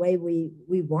happen the way we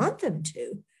want them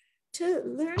to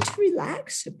learn to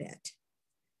relax a bit.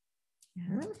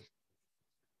 Yeah.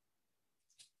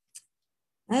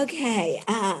 Okay.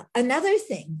 Another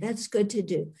thing that's good to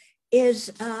do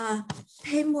is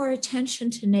pay more attention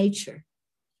to nature.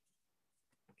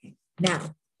 Okay.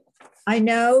 Now, I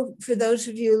know for those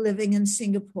of you living in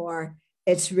Singapore,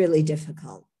 it's really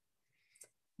difficult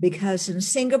because in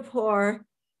Singapore,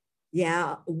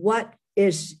 yeah, what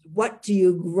do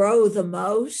you grow the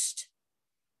most?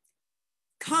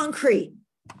 Concrete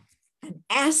and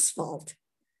asphalt.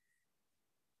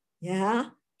 Yeah.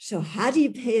 So how do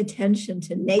you pay attention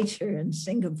to nature in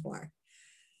Singapore?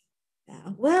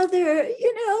 Well, there's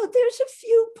a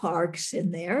few parks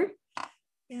in there.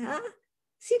 Yeah.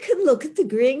 So you can look at the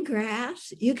green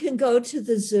grass. You can go to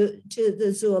the zoo, to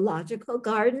the zoological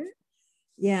garden.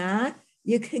 Yeah.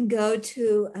 You can go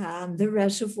to the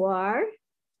reservoir.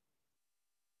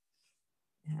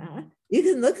 Yeah. You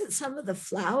can look at some of the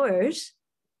flowers.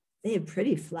 They have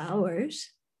pretty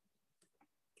flowers.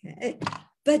 Okay.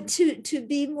 But to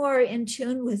be more in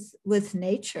tune with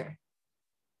nature.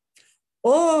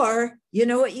 Or, you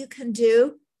know what you can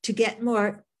do to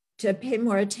pay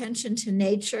more attention to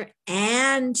nature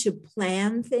and to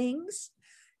plan things?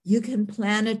 You can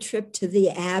plan a trip to the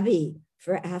Abbey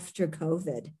for after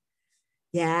COVID.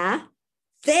 Yeah.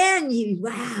 Then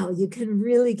you can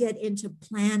really get into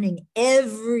planning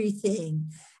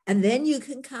everything. And then you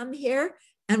can come here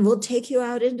and we'll take you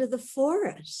out into the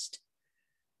forest.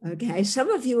 Okay.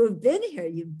 Some of you have been here.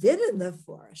 You've been in the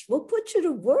forest. We'll put you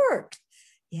to work.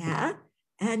 Yeah.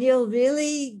 And you'll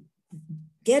really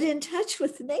get in touch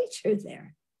with nature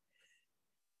there.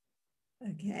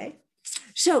 Okay.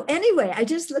 So anyway, I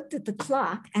just looked at the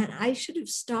clock and I should have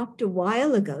stopped a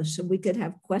while ago so we could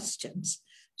have questions.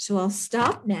 So I'll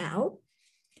stop now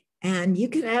and you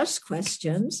can ask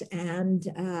questions and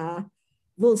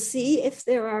we'll see if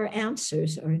there are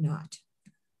answers or not.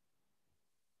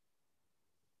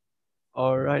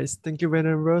 All right. Thank you,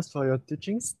 Venerable, for your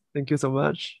teachings. Thank you so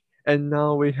much. And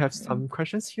now we have some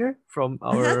questions here from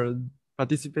our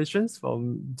participations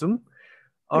from Zoom.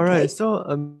 All right.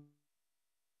 So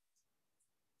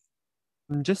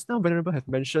just now, Venerable have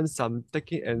mentioned some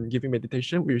taking and giving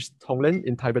meditation with Tonglen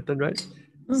in Tibetan, right?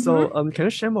 So can you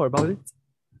share more about it?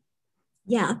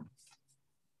 Yeah.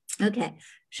 Okay.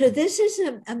 So this is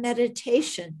a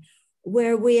meditation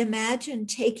where we imagine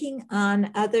taking on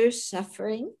others'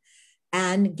 suffering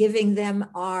and giving them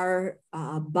our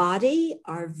body,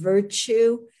 our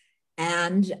virtue,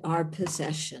 and our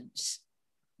possessions.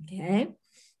 Okay.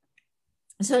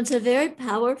 So it's a very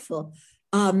powerful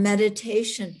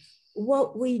meditation.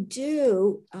 What we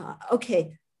do,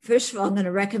 First of all, I'm going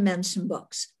to recommend some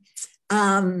books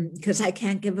because I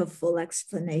can't give a full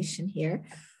explanation here.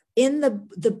 In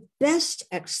the best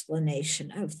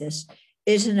explanation of this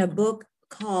is in a book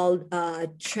called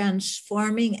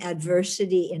Transforming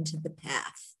Adversity into the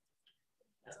Path.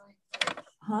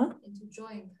 Huh? Into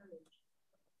joy and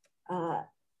courage.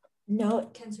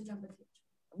 No. Cancer Jumper Teacher.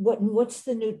 What's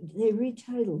the new? They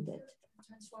retitled it.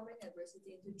 Transforming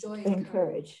Adversity into Joy and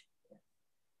Courage.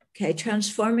 Okay,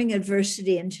 Transforming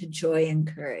Adversity into Joy and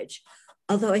Courage.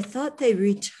 Although I thought they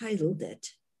retitled it.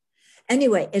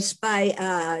 Anyway, it's by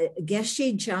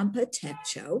Geshe Jampa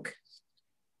Tekchok.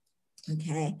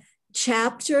 Okay,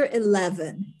 chapter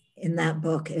 11 in that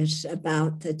book is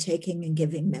about the taking and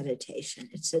giving meditation.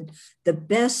 It's the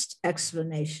best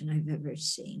explanation I've ever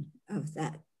seen of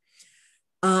that.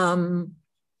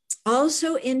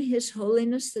 Also in His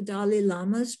Holiness the Dalai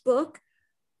Lama's book,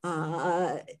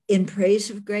 In Praise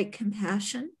of Great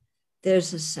Compassion,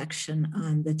 there's a section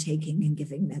on the taking and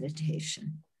giving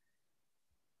meditation.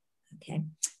 Okay,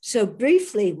 so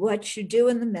briefly, what you do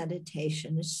in the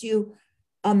meditation is you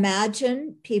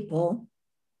imagine people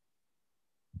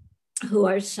who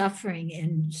are suffering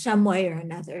in some way or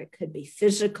another. It could be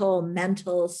physical,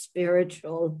 mental,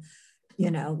 spiritual,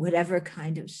 whatever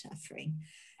kind of suffering.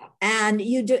 And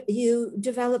you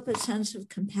develop a sense of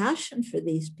compassion for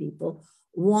these people,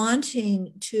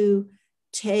 wanting to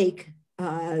take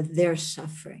their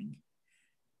suffering.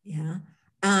 Yeah.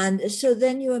 And so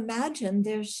then you imagine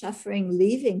their suffering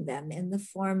leaving them in the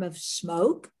form of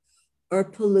smoke or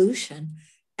pollution.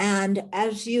 And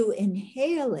as you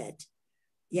inhale it,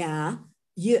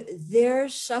 their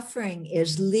suffering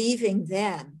is leaving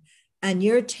them, and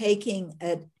you're taking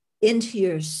it into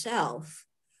yourself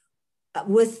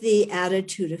with the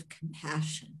attitude of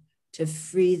compassion to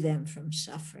free them from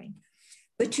suffering.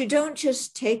 But you don't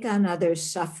just take on others'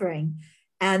 suffering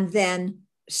and then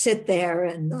sit there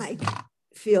and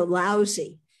feel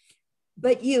lousy.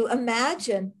 But you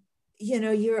imagine,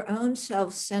 your own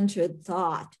self-centered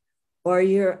thought or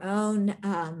your own,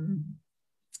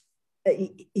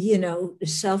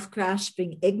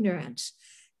 self-grasping ignorance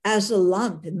as a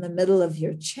lump in the middle of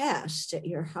your chest at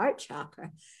your heart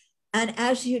chakra. And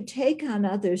as you take on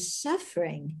others'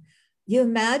 suffering, you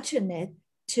imagine it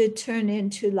to turn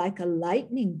into like a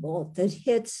lightning bolt that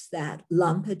hits that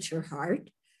lump at your heart,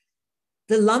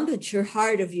 the lump at your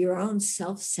heart of your own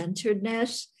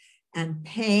self-centeredness and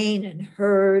pain and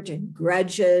hurt and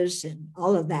grudges and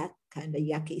all of that kind of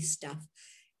yucky stuff.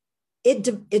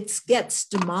 It gets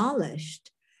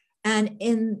demolished. And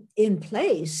in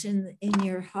place, in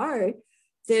your heart,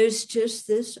 there's just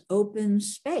this open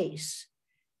space,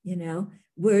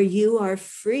 where you are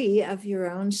free of your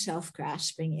own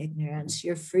self-grasping ignorance.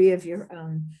 You're free of your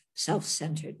own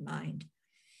self-centered mind.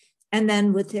 And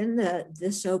then within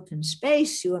this open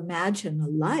space, you imagine a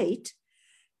light,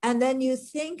 and then you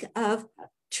think of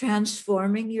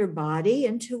transforming your body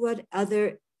into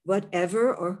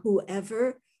whatever or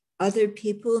whoever other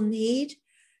people need.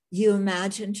 You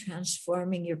imagine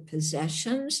transforming your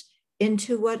possessions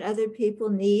into what other people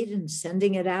need and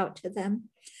sending it out to them.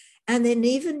 And then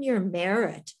even your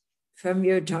merit from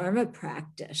your Dharma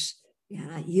practice,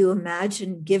 you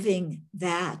imagine giving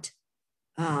that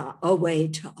away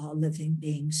to all living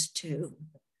beings too.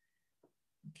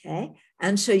 Okay,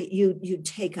 and so you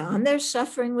take on their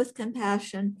suffering with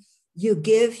compassion, you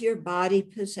give your body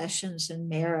possessions and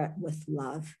merit with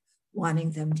love,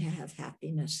 wanting them to have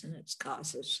happiness in its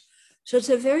causes. So it's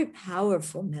a very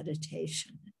powerful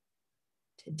meditation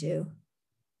to do.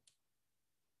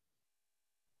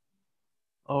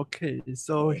 Okay,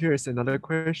 so here's another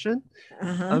question.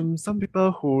 Some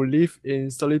people who live in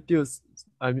solitude,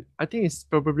 I think it's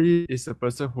probably a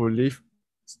person who live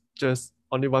just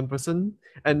only one person,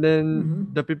 and then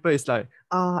the people is like,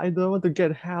 I don't want to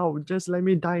get help, just let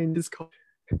me die in this cold.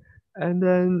 And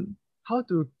then how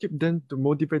to keep them to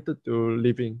motivated to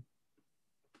living?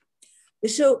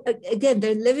 So again,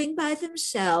 they're living by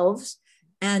themselves.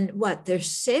 And what, they're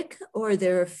sick or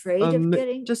they're afraid of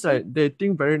getting just sick? like they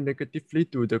think very negatively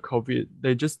to the COVID.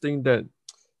 They just think that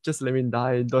just let me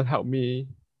die, don't help me.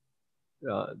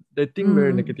 They think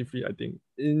very negatively, I think.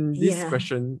 In this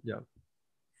question,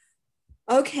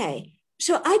 Okay.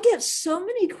 So I get so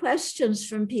many questions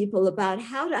from people about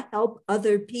how to help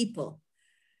other people.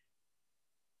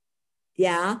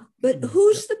 Yeah. But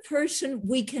who's the person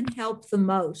we can help the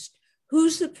most?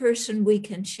 Who's the person we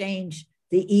can change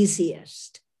the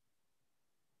easiest?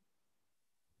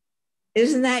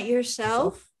 Isn't that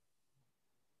yourself?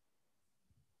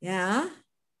 Yeah.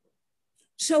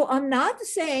 So I'm not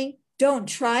saying don't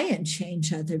try and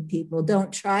change other people.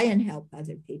 Don't try and help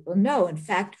other people. No, in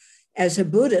fact, as a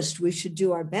Buddhist, we should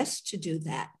do our best to do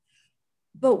that.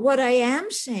 But what I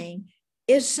am saying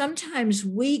is sometimes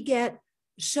we get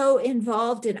so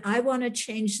involved in, I want to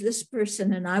change this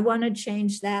person and I want to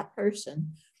change that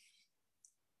person.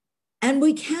 And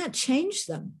we can't change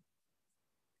them.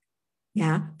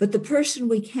 Yeah, but the person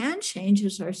we can change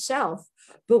is ourselves,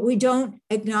 but we don't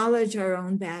acknowledge our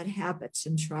own bad habits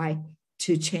and try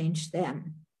to change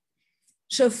them.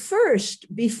 So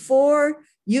first, before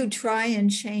you try and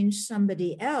change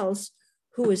somebody else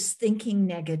who is thinking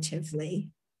negatively,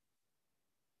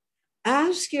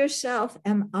 ask yourself,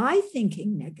 am I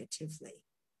thinking negatively?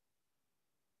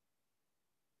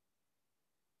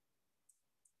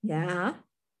 Yeah.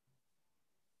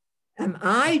 Am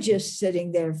I just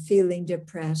sitting there feeling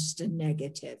depressed and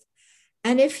negative?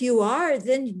 And if you are,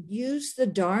 then use the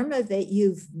Dharma that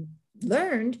you've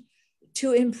learned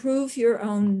to improve your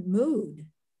own mood.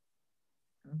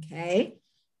 Okay.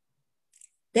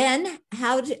 Then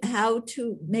how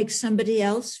to make somebody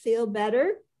else feel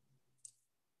better?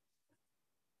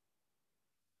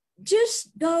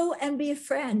 Just go and be a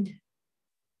friend.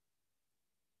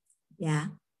 Yeah,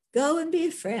 go and be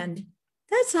a friend.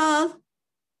 That's all.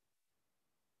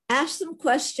 Ask them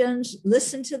questions,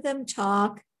 listen to them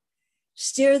talk,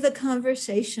 steer the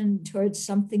conversation towards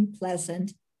something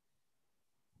pleasant.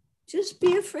 Just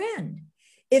be a friend.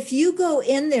 If you go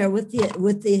in there with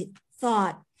the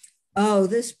thought, oh,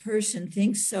 this person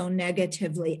thinks so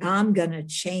negatively, I'm going to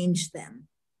change them.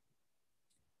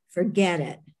 Forget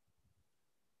it.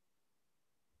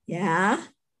 Yeah.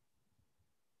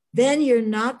 Then you're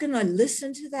not going to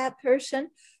listen to that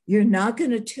person. You're not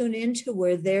going to tune into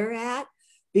where they're at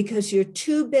because you're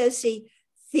too busy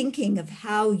thinking of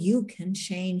how you can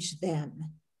change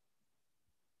them.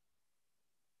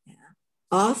 Yeah.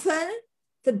 Often,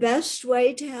 the best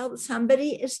way to help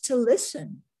somebody is to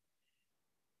listen,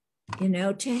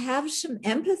 to have some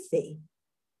empathy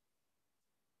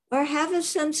or have a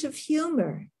sense of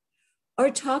humor or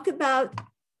talk about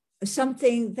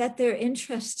something that they're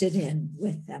interested in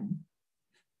with them.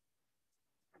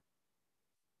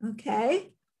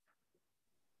 Okay?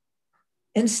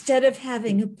 Instead of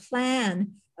having a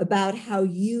plan about how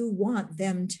you want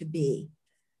them to be.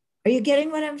 Are you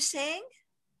getting what I'm saying?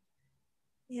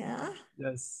 Yeah.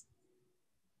 Yes.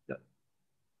 Yeah.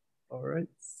 All right.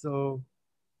 So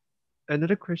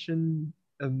another question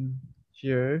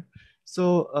here.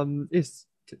 So is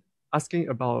asking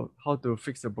about how to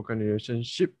fix a broken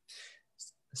relationship.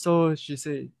 So she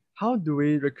said, how do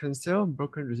we reconcile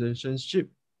broken relationship?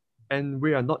 And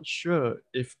we are not sure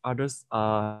if others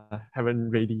haven't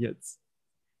ready yet.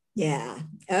 Yeah.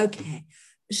 Okay.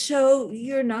 So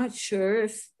you're not sure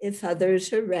if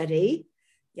others are ready.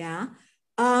 Yeah.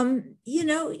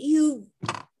 You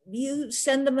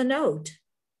send them a note.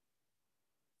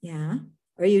 Yeah.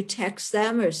 Or you text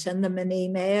them or send them an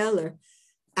email or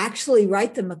actually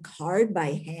write them a card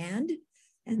by hand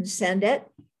and send it.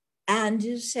 And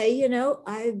you say,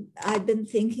 I've been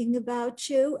thinking about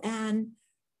you and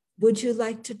would you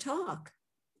like to talk?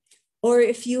 Or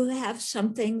if you have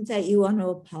something that you want to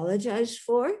apologize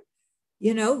for,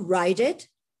 write it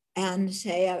and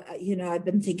say, I've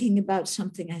been thinking about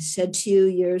something I said to you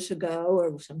years ago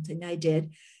or something I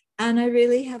did. And I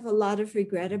really have a lot of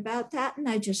regret about that. And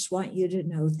I just want you to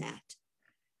know that.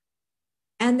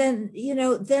 And then,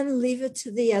 then leave it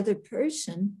to the other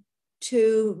person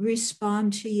to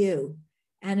respond to you.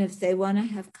 And if they want to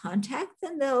have contact,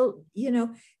 then they'll,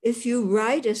 if you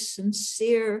write a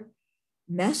sincere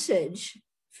message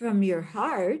from your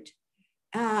heart,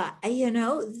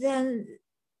 then,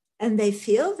 and they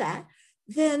feel that,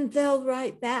 then they'll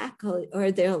write back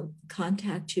or they'll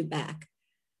contact you back.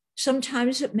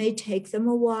 Sometimes it may take them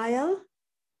a while,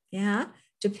 yeah,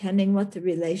 depending what the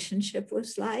relationship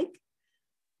was like.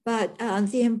 But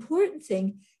the important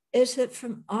thing is that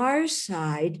from our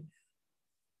side,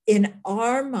 in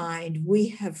our mind, we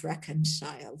have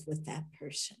reconciled with that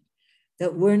person,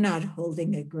 that we're not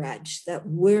holding a grudge, that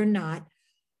we're not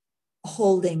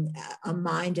holding a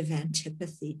mind of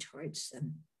antipathy towards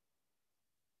them.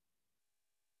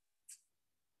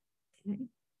 Okay.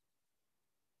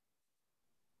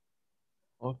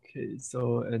 Okay,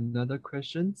 so another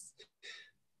question.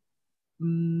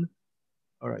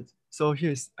 All right. So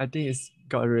I think it's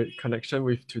got a connection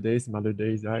with today's Mother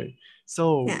Day, right?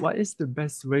 So Yeah. What is the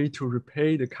best way to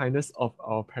repay the kindness of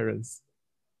our parents?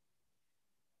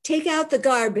 Take out the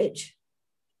garbage.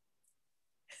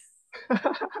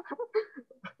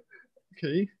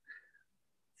 Okay.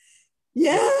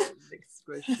 Yeah. Next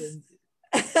question.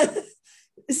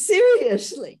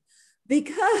 Seriously,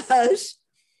 because,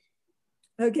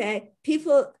 okay,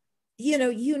 people,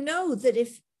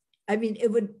 that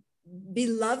it would be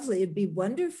lovely, it'd be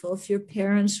wonderful if your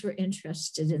parents were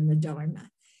interested in the Dharma.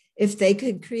 If they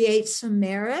could create some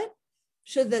merit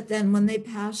so that then when they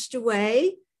passed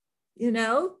away, you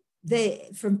know, they,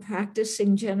 from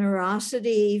practicing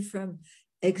generosity, from,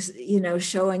 you know,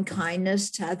 showing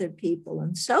kindness to other people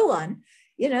and so on,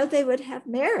 you know, they would have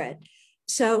merit.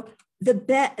 So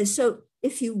so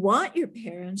if you want your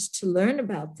parents to learn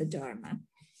about the Dharma,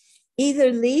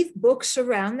 either leave books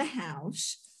around the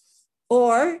house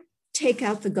or take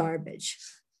out the garbage.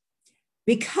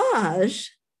 Because,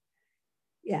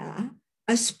 yeah,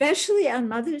 especially on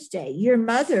Mother's Day, your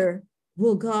mother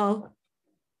will go,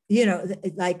 you know,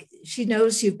 like she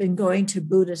knows you've been going to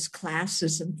Buddhist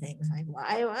classes and things. Like,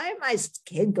 why am my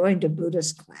kid going to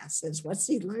Buddhist classes? What's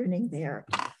he learning there?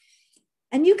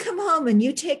 And you come home and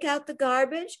you take out the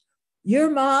garbage, your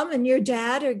mom and your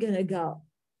dad are going to go,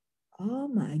 oh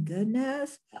my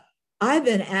goodness, I've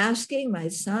been asking my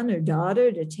son or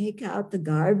daughter to take out the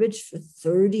garbage for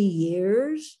 30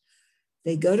 years.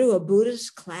 They go to a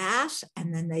Buddhist class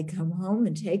and then they come home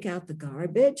and take out the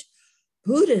garbage.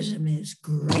 Buddhism is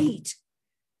great.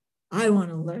 I want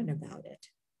to learn about it,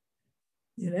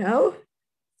 you know?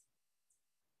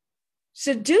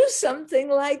 So do something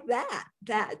like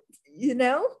that, you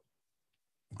know?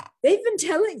 They've been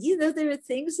telling, you know, there are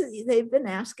things that they've been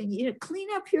asking you to clean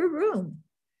up your room.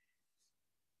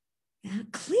 Yeah,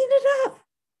 clean it up.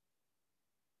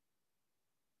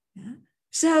 Yeah.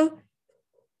 So,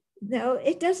 no,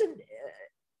 it doesn't,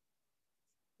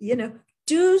 you know,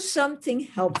 do something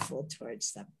helpful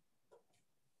towards them.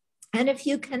 And if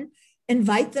you can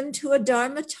invite them to a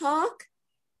Dharma talk,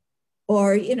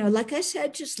 or, you know, like I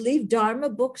said, just leave Dharma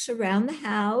books around the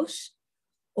house.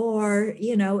 Or,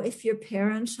 you know, if your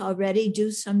parents already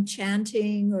do some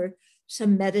chanting or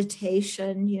some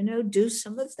meditation, you know, do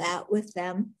some of that with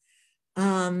them.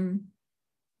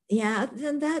 Yeah,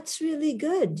 then that's really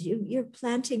good. You're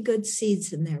planting good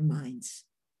seeds in their minds.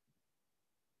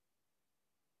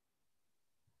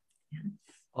 Yeah.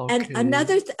 Okay.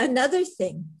 And another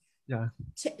thing. Yeah.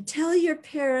 Tell your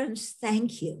parents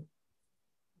thank you.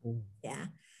 Oh. Yeah.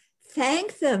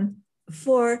 Thank them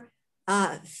for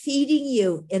feeding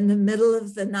you in the middle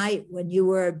of the night when you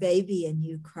were a baby and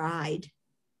you cried.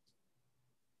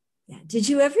 Yeah. Did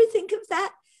you ever think of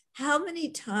that? How many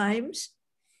times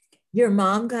your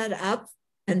mom got up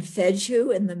and fed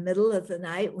you in the middle of the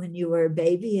night when you were a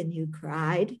baby and you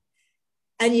cried?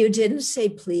 And you didn't say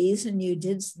please, and you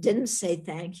didn't say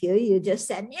thank you. You just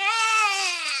said, yeah.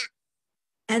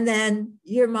 And then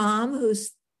your mom,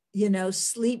 who's, you know,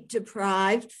 sleep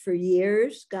deprived for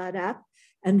years, got up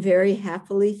and very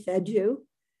happily fed you.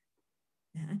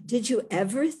 Yeah. Did you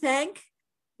ever thank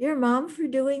your mom for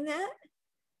doing that?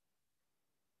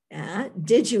 Yeah.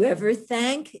 Did you ever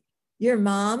thank your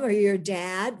mom or your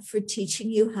dad for teaching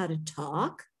you how to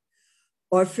talk,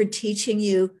 or for teaching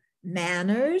you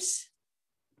manners,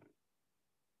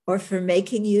 or for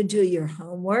making you do your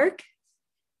homework?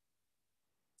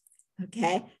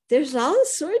 Okay. There's all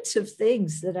sorts of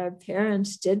things that our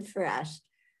parents did for us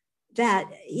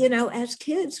that, you know, as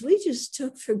kids, we just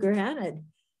took for granted.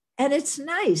 And it's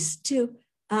nice to,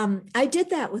 I did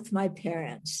that with my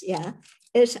parents. Yeah.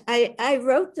 I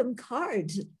wrote them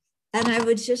cards and I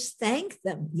would just thank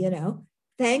them, you know,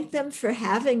 thank them for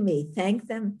having me, thank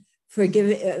them for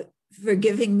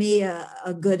giving me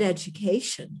a good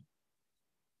education.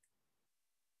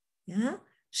 Yeah.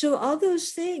 So all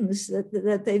those things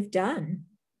that they've done.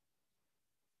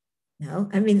 No,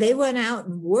 I mean, they went out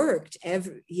and worked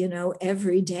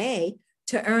every day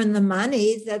to earn the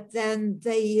money that then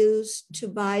they used to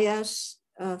buy us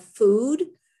food,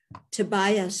 to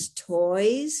buy us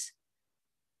toys,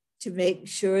 to make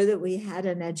sure that we had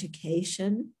an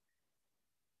education.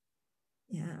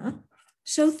 Yeah.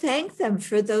 So thank them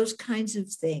for those kinds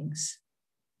of things.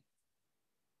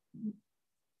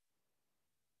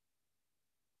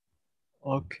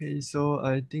 Okay, so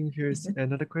I think here's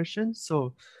another question.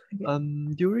 So,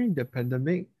 during the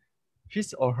pandemic,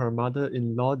 his or her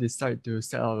mother-in-law decided to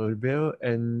set out a will,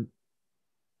 and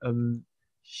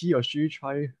he or she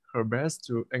tried her best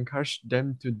to encourage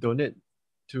them to donate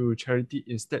to charity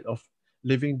instead of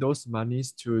leaving those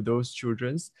monies to those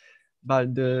children.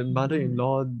 But the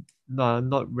mother-in-law are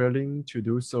not willing to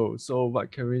do so. So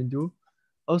what can we do?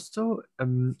 Also,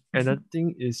 another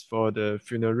thing is for the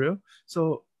funeral.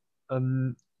 So,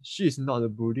 she is not a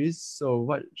Buddhist, so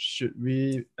what should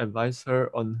we advise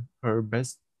her on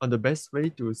the best way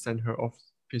to send her off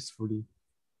peacefully?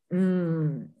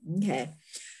 Okay.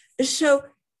 So,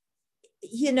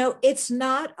 you know, it's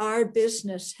not our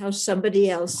business how somebody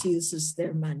else uses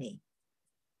their money.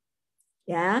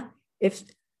 Yeah. If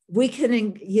we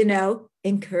can, you know,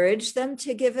 encourage them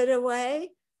to give it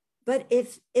away. But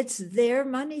if it's their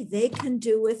money, they can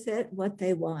do with it what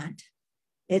they want.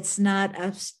 It's not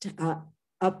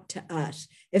up to us,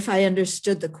 if I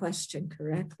understood the question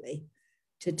correctly,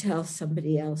 to tell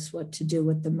somebody else what to do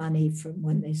with the money from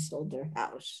when they sold their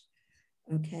house.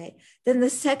 Okay. Then the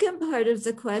second part of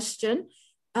the question,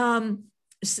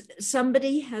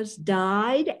 somebody has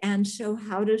died, and so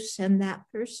how to send that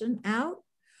person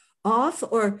off,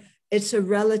 or it's a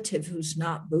relative who's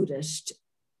not Buddhist.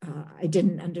 I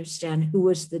didn't understand who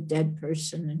was the dead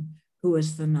person and who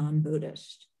was the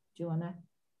non-Buddhist. Do you want to?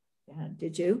 Yeah,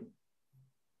 did you?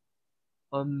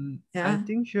 I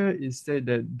think here it said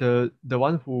that the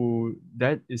one who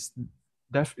death is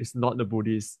not the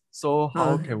Buddhist. So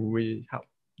how can we help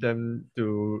them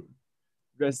to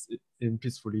rest in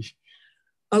peacefully?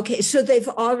 Okay, so they've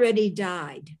already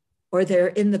died, or they're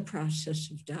in the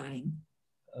process of dying.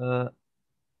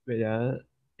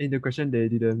 In the question they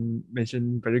didn't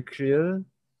mention very clear.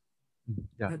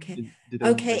 Yeah. Okay.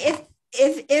 Okay.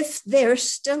 If they're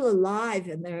still alive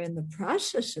and they're in the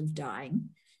process of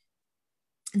dying,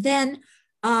 then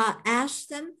ask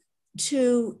them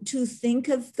to think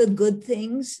of the good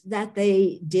things that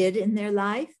they did in their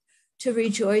life, to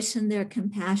rejoice in their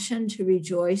compassion, to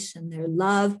rejoice in their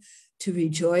love, to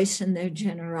rejoice in their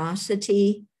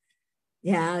generosity,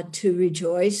 to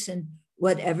rejoice in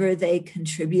whatever they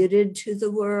contributed to the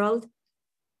world.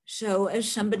 So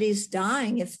as somebody's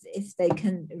dying, if they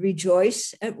can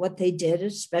rejoice at what they did,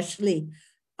 especially,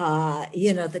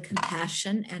 the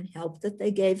compassion and help that they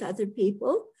gave other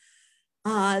people,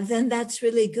 then that's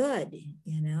really good,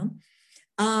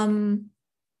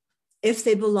 If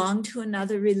they belong to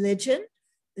another religion,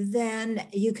 then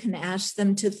you can ask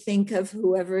them to think of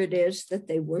whoever it is that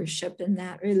they worship in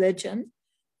that religion.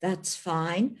 That's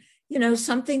fine.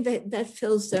 Something that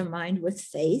fills their mind with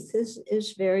faith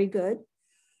is very good.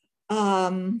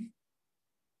 After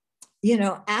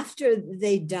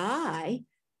they die,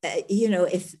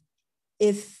 if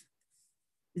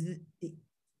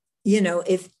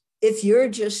you're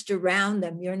just around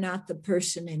them, you're not the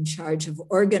person in charge of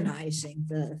organizing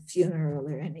the funeral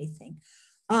or anything,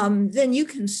 then you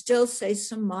can still say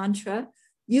some mantra.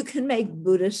 You can make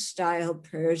Buddhist style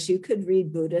prayers. You could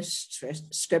read Buddhist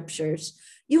scriptures.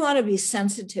 You want to be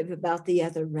sensitive about the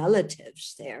other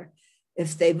relatives there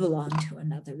if they belong to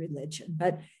another religion.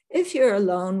 But if you're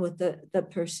alone with the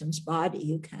person's body,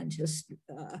 you can just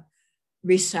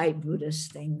recite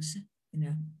Buddhist things.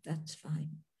 That's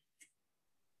fine.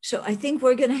 So I think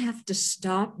we're going to have to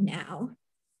stop now.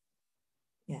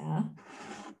 Yeah.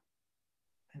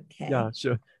 Okay. Yeah,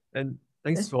 sure. And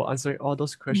thanks for answering all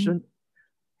those questions.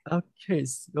 Okay,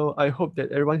 so I hope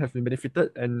that everyone has been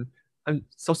benefited, and I'm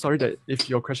so sorry that if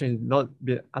your question is not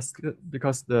being asked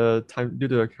because due to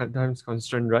the time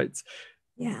constraint, right?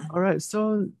 Yeah. All right,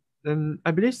 so I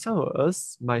believe some of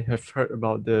us might have heard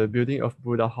about the building of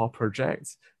Buddha Hall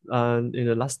project. And in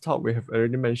the last talk, we have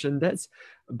already mentioned that,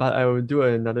 but I will do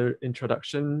another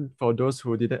introduction for those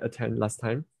who didn't attend last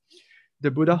time. The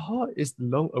Buddha Hall is the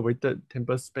long-awaited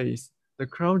temple space, the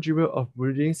crown jewel of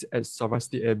buildings at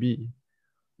Sravasti Abbey.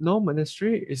 No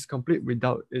monastery is complete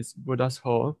without its Buddha's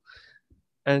hall.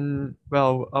 And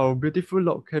well, our beautiful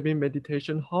log cabin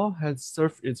meditation hall has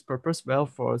served its purpose well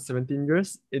for 17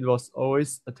 years. It was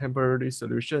always a temporary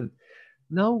solution.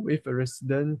 Now, with a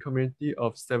resident community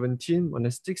of 17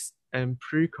 monastics and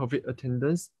pre-COVID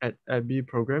attendance at Abbey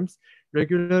programs,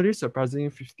 regularly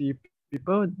surpassing 50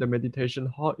 people, the meditation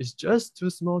hall is just too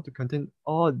small to contain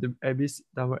all the Abbey's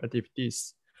Dharma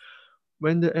activities.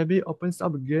 When the Abbey opens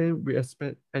up again, we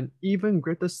expect an even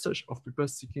greater surge of people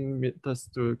seeking methods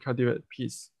to cultivate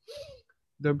peace.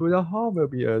 The Buddha Hall will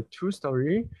be a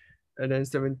 2-story and then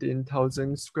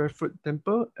 17,000 square foot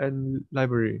temple and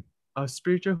library, a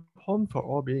spiritual home for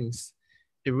all beings.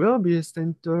 It will be a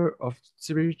center of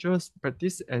spiritual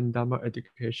practice and Dharma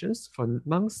educations for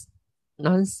monks,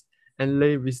 nuns, and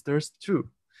lay visitors too.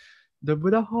 The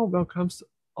Buddha Hall welcomes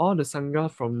all the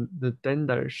Sangha from the 10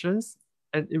 directions,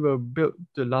 and it will build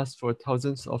to last for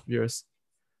thousands of years.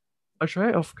 A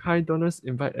tribe of kind donors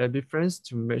invite Abbey friends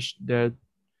to match their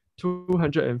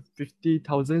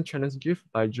 250,000 Chinese gift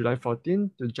by July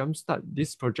 14 to jumpstart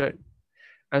this project,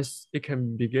 as it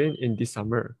can begin in this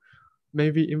summer.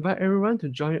 May we invite everyone to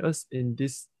join us in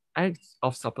this act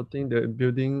of supporting the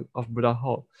building of Buddha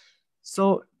Hall.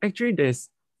 So actually there's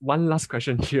one last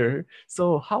question here.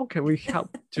 So how can we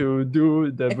help to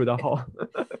do the Buddha Hall?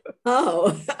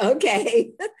 Oh,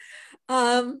 okay.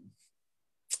 How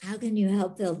can you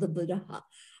help build the Buddha Hall?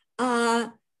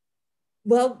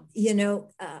 Well,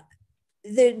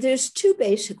 there's two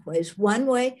basic ways. One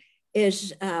way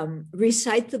is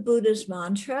recite the Buddha's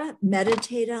mantra,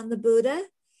 meditate on the Buddha,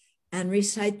 and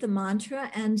recite the mantra,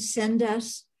 and send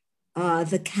us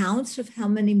the counts of how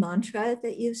many mantra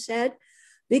that you've said,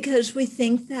 because we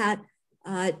think that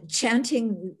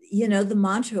chanting, the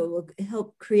mantra will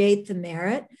help create the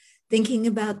merit. Thinking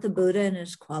about the Buddha and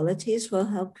his qualities will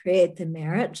help create the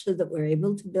merit so that we're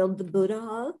able to build the Buddha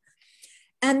Hall.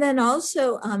 And then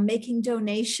also making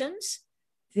donations,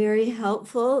 very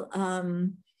helpful,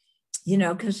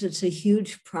 because it's a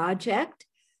huge project.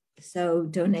 So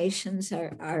donations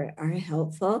are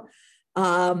helpful.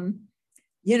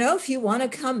 If you want to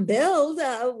come build,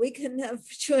 we can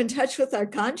put you in touch with our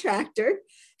contractor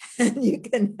and you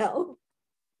can help.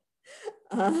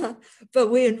 But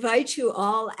we invite you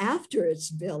all after it's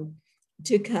built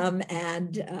to come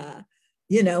and,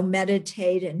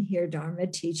 meditate and hear Dharma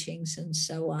teachings and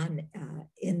so on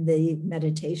in the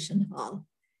meditation hall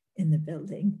in the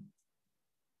building.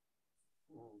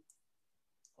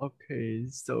 Okay,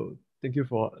 so thank you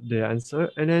for the answer.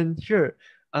 And then here,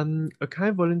 a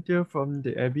kind volunteer from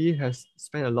the Abbey has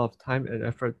spent a lot of time and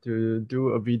effort to do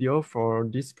a video for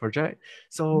this project.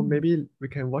 So maybe we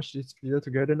can watch this video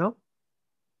together now.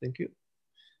 Thank you.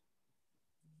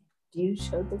 Do you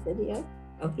show the video?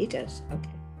 Oh, he does.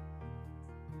 Okay.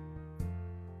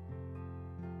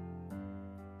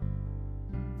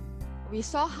 We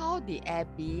saw how the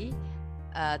Abbey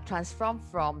transformed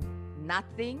from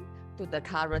nothing to the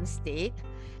current state.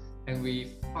 And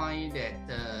we find that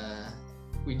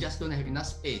we just don't have enough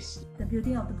space. The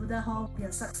building of the Buddha Hall will be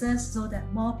a success so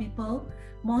that more people,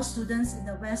 more students in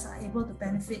the West are able to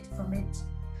benefit from it.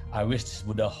 I wish this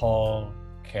Buddha Hall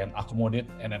can accommodate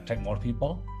and attract more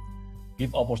people,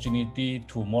 give opportunity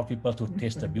to more people to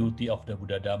taste the beauty of the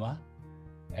Buddha Dharma,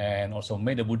 and also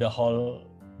make the Buddha Hall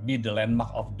be the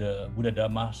landmark of the Buddha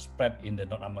Dharma spread in the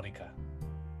North America.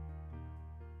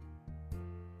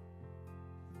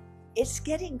 It's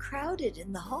getting crowded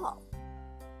in the hall.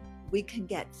 We can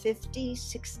get 50,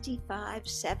 65,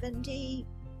 70.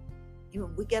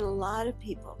 We get a lot of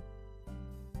people.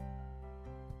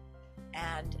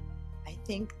 And I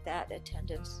think that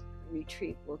attendance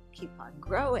retreat will keep on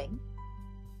growing.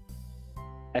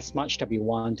 As much that we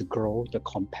want to grow the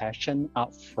compassion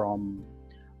up from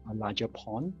a larger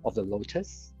pond of the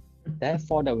lotus,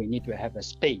 therefore that we need to have a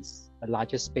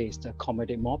larger space to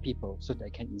accommodate more people so that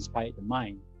it can inspire the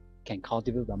mind, can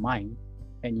cultivate the mind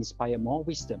and inspire more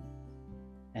wisdom.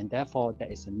 And therefore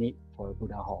there is a need for a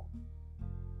Buddha Hall.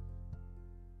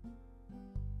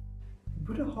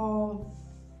 Buddha Hall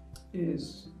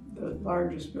is the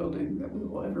largest building that we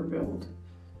will ever build.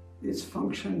 Its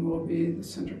function will be the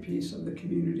centerpiece of the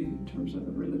community in terms of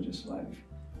the religious life.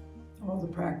 All the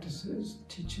practices,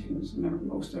 teachings,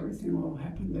 most everything will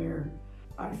happen there.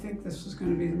 I think this is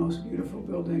going to be the most beautiful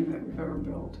building that we've ever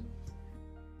built.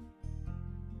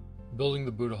 Building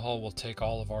the Buddha Hall will take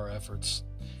all of our efforts.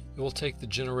 It will take the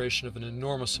generation of an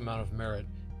enormous amount of merit,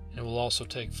 and it will also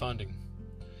take funding.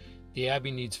 The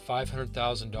Abbey needs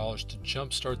 $500,000 to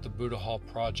jumpstart the Buddha Hall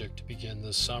project to begin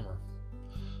this summer.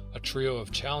 A trio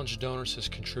of challenge donors has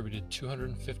contributed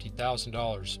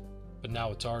 $250,000, but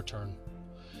now it's our turn.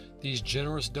 These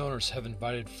generous donors have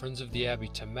invited Friends of the Abbey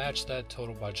to match that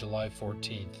total by July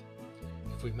 14th.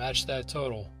 If we match that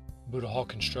total, Buddha Hall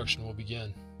construction will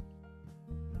begin.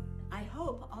 I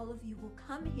hope all of you will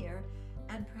come here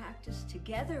and practice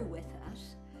together with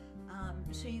us,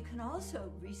 so you can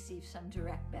also receive some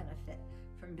direct benefit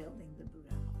from building the Buddha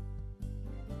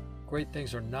Hall. Great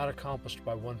things are not accomplished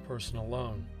by one person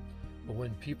alone, but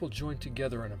when people join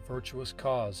together in a virtuous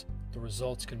cause, the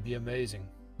results can be amazing.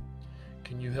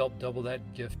 Can you help double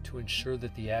that gift to ensure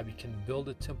that the Abbey can build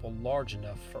a temple large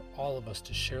enough for all of us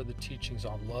to share the teachings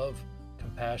on love,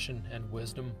 compassion, and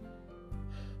wisdom?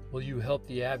 Will you help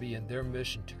the Abbey in their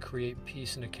mission to create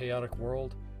peace in a chaotic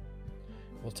world?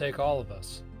 It will take all of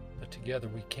us, but together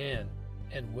we can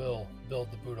and will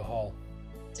build the Buddha Hall.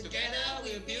 Together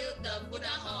we build the Buddha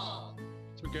Hall.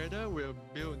 Together we'll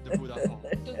build the Buddha Hall.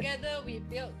 Together we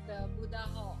build the Buddha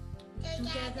Hall.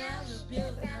 Together we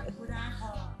build the Buddha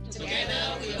Hall.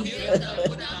 Together we build the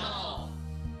Buddha Hall.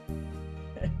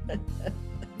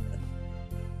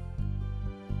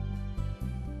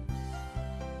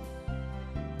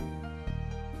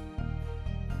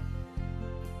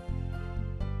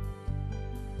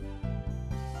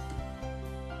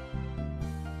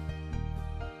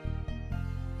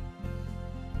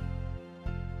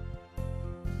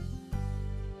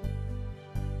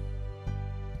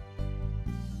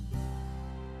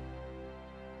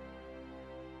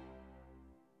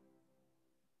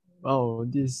 Wow,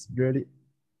 this is really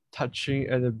touching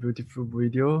and a beautiful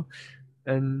video.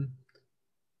 And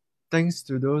thanks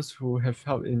to those who have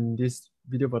helped in this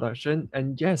video production.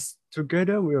 And yes,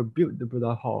 together we will build the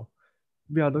Buddha Hall.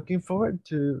 We are looking forward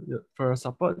for your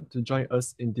support to join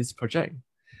us in this project.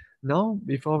 Now,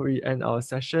 before we end our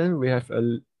session, we have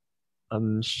a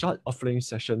short offering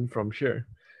session from here.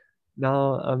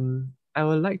 Now, I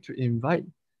would like to invite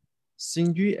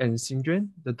Xingyu and Xingjuan,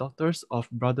 the daughters of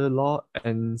brother-in-law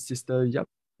and sister Yap,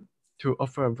 to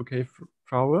offer a bouquet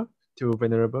flower to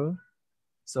Venerable.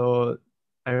 So,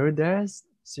 are you there,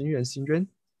 Xingyu and Xingjuan?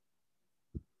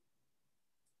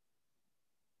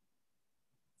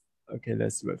 Okay,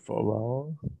 let's wait for a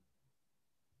while.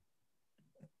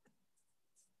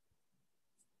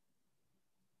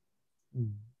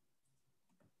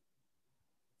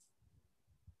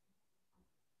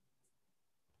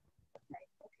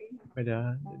 Wait,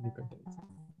 let me contact.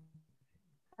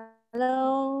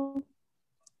 Hello.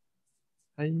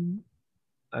 Hi,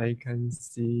 I can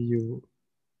see you.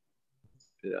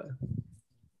 Yeah.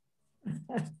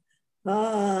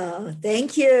 Oh,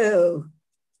 thank you.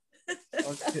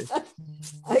 Okay.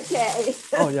 Okay.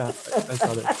 Oh yeah, I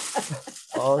saw that.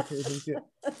 Okay, thank you.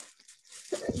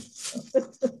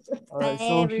 All right, Hi,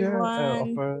 so here I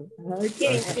everyone. offer.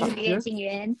 Okay.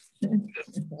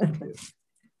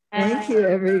 Thank you,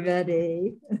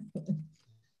 everybody.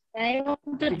 1,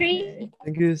 2, 3.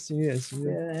 Thank you, see you, and see you.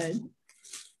 Good.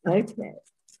 Okay.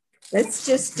 Let's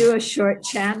just do a short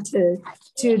chant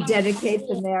to dedicate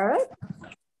the merit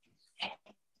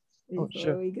before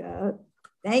sure. we go.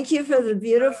 Thank you for the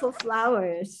beautiful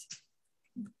flowers.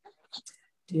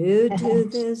 Due to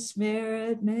this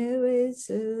merit, may we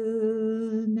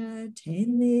soon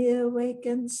attain the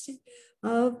awakened state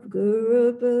of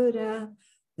Guru Buddha,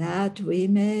 that we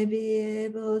may be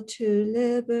able to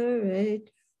liberate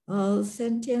all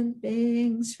sentient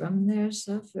beings from their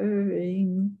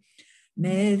suffering.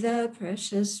 May the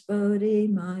precious Bodhi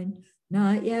mind,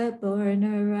 not yet born,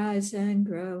 arise and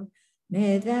grow.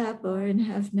 May that born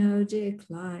have no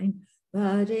decline,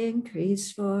 but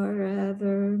increase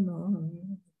forevermore.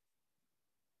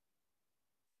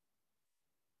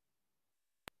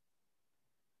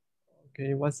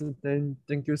 Okay, once again,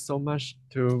 thank you so much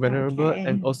to Venerable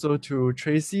and also to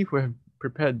Tracy, who have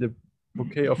prepared the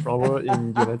bouquet of flower in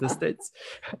United States.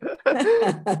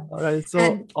 All right,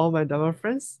 so all my Dharma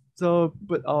friends, so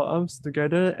put our arms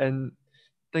together and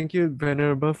thank you,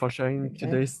 Venerable, for sharing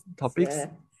today's topics.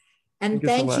 And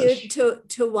thank you to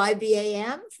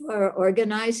YBAM for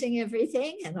organizing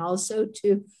everything, and also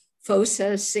to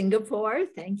FOSA Singapore.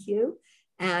 Thank you.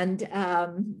 And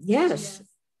yes,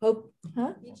 hope,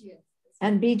 huh?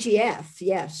 And BGF,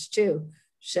 yes, too.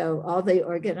 So all the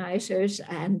organizers,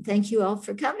 and thank you all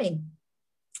for coming.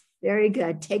 Very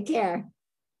good. Take care.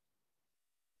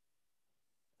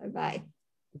 Bye-bye.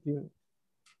 Thank you.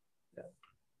 Yeah.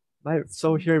 Right,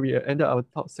 so here we ended our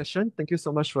talk session. Thank you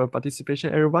so much for your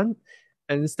participation, everyone.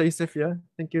 And stay safe here.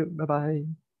 Thank you. Bye-bye.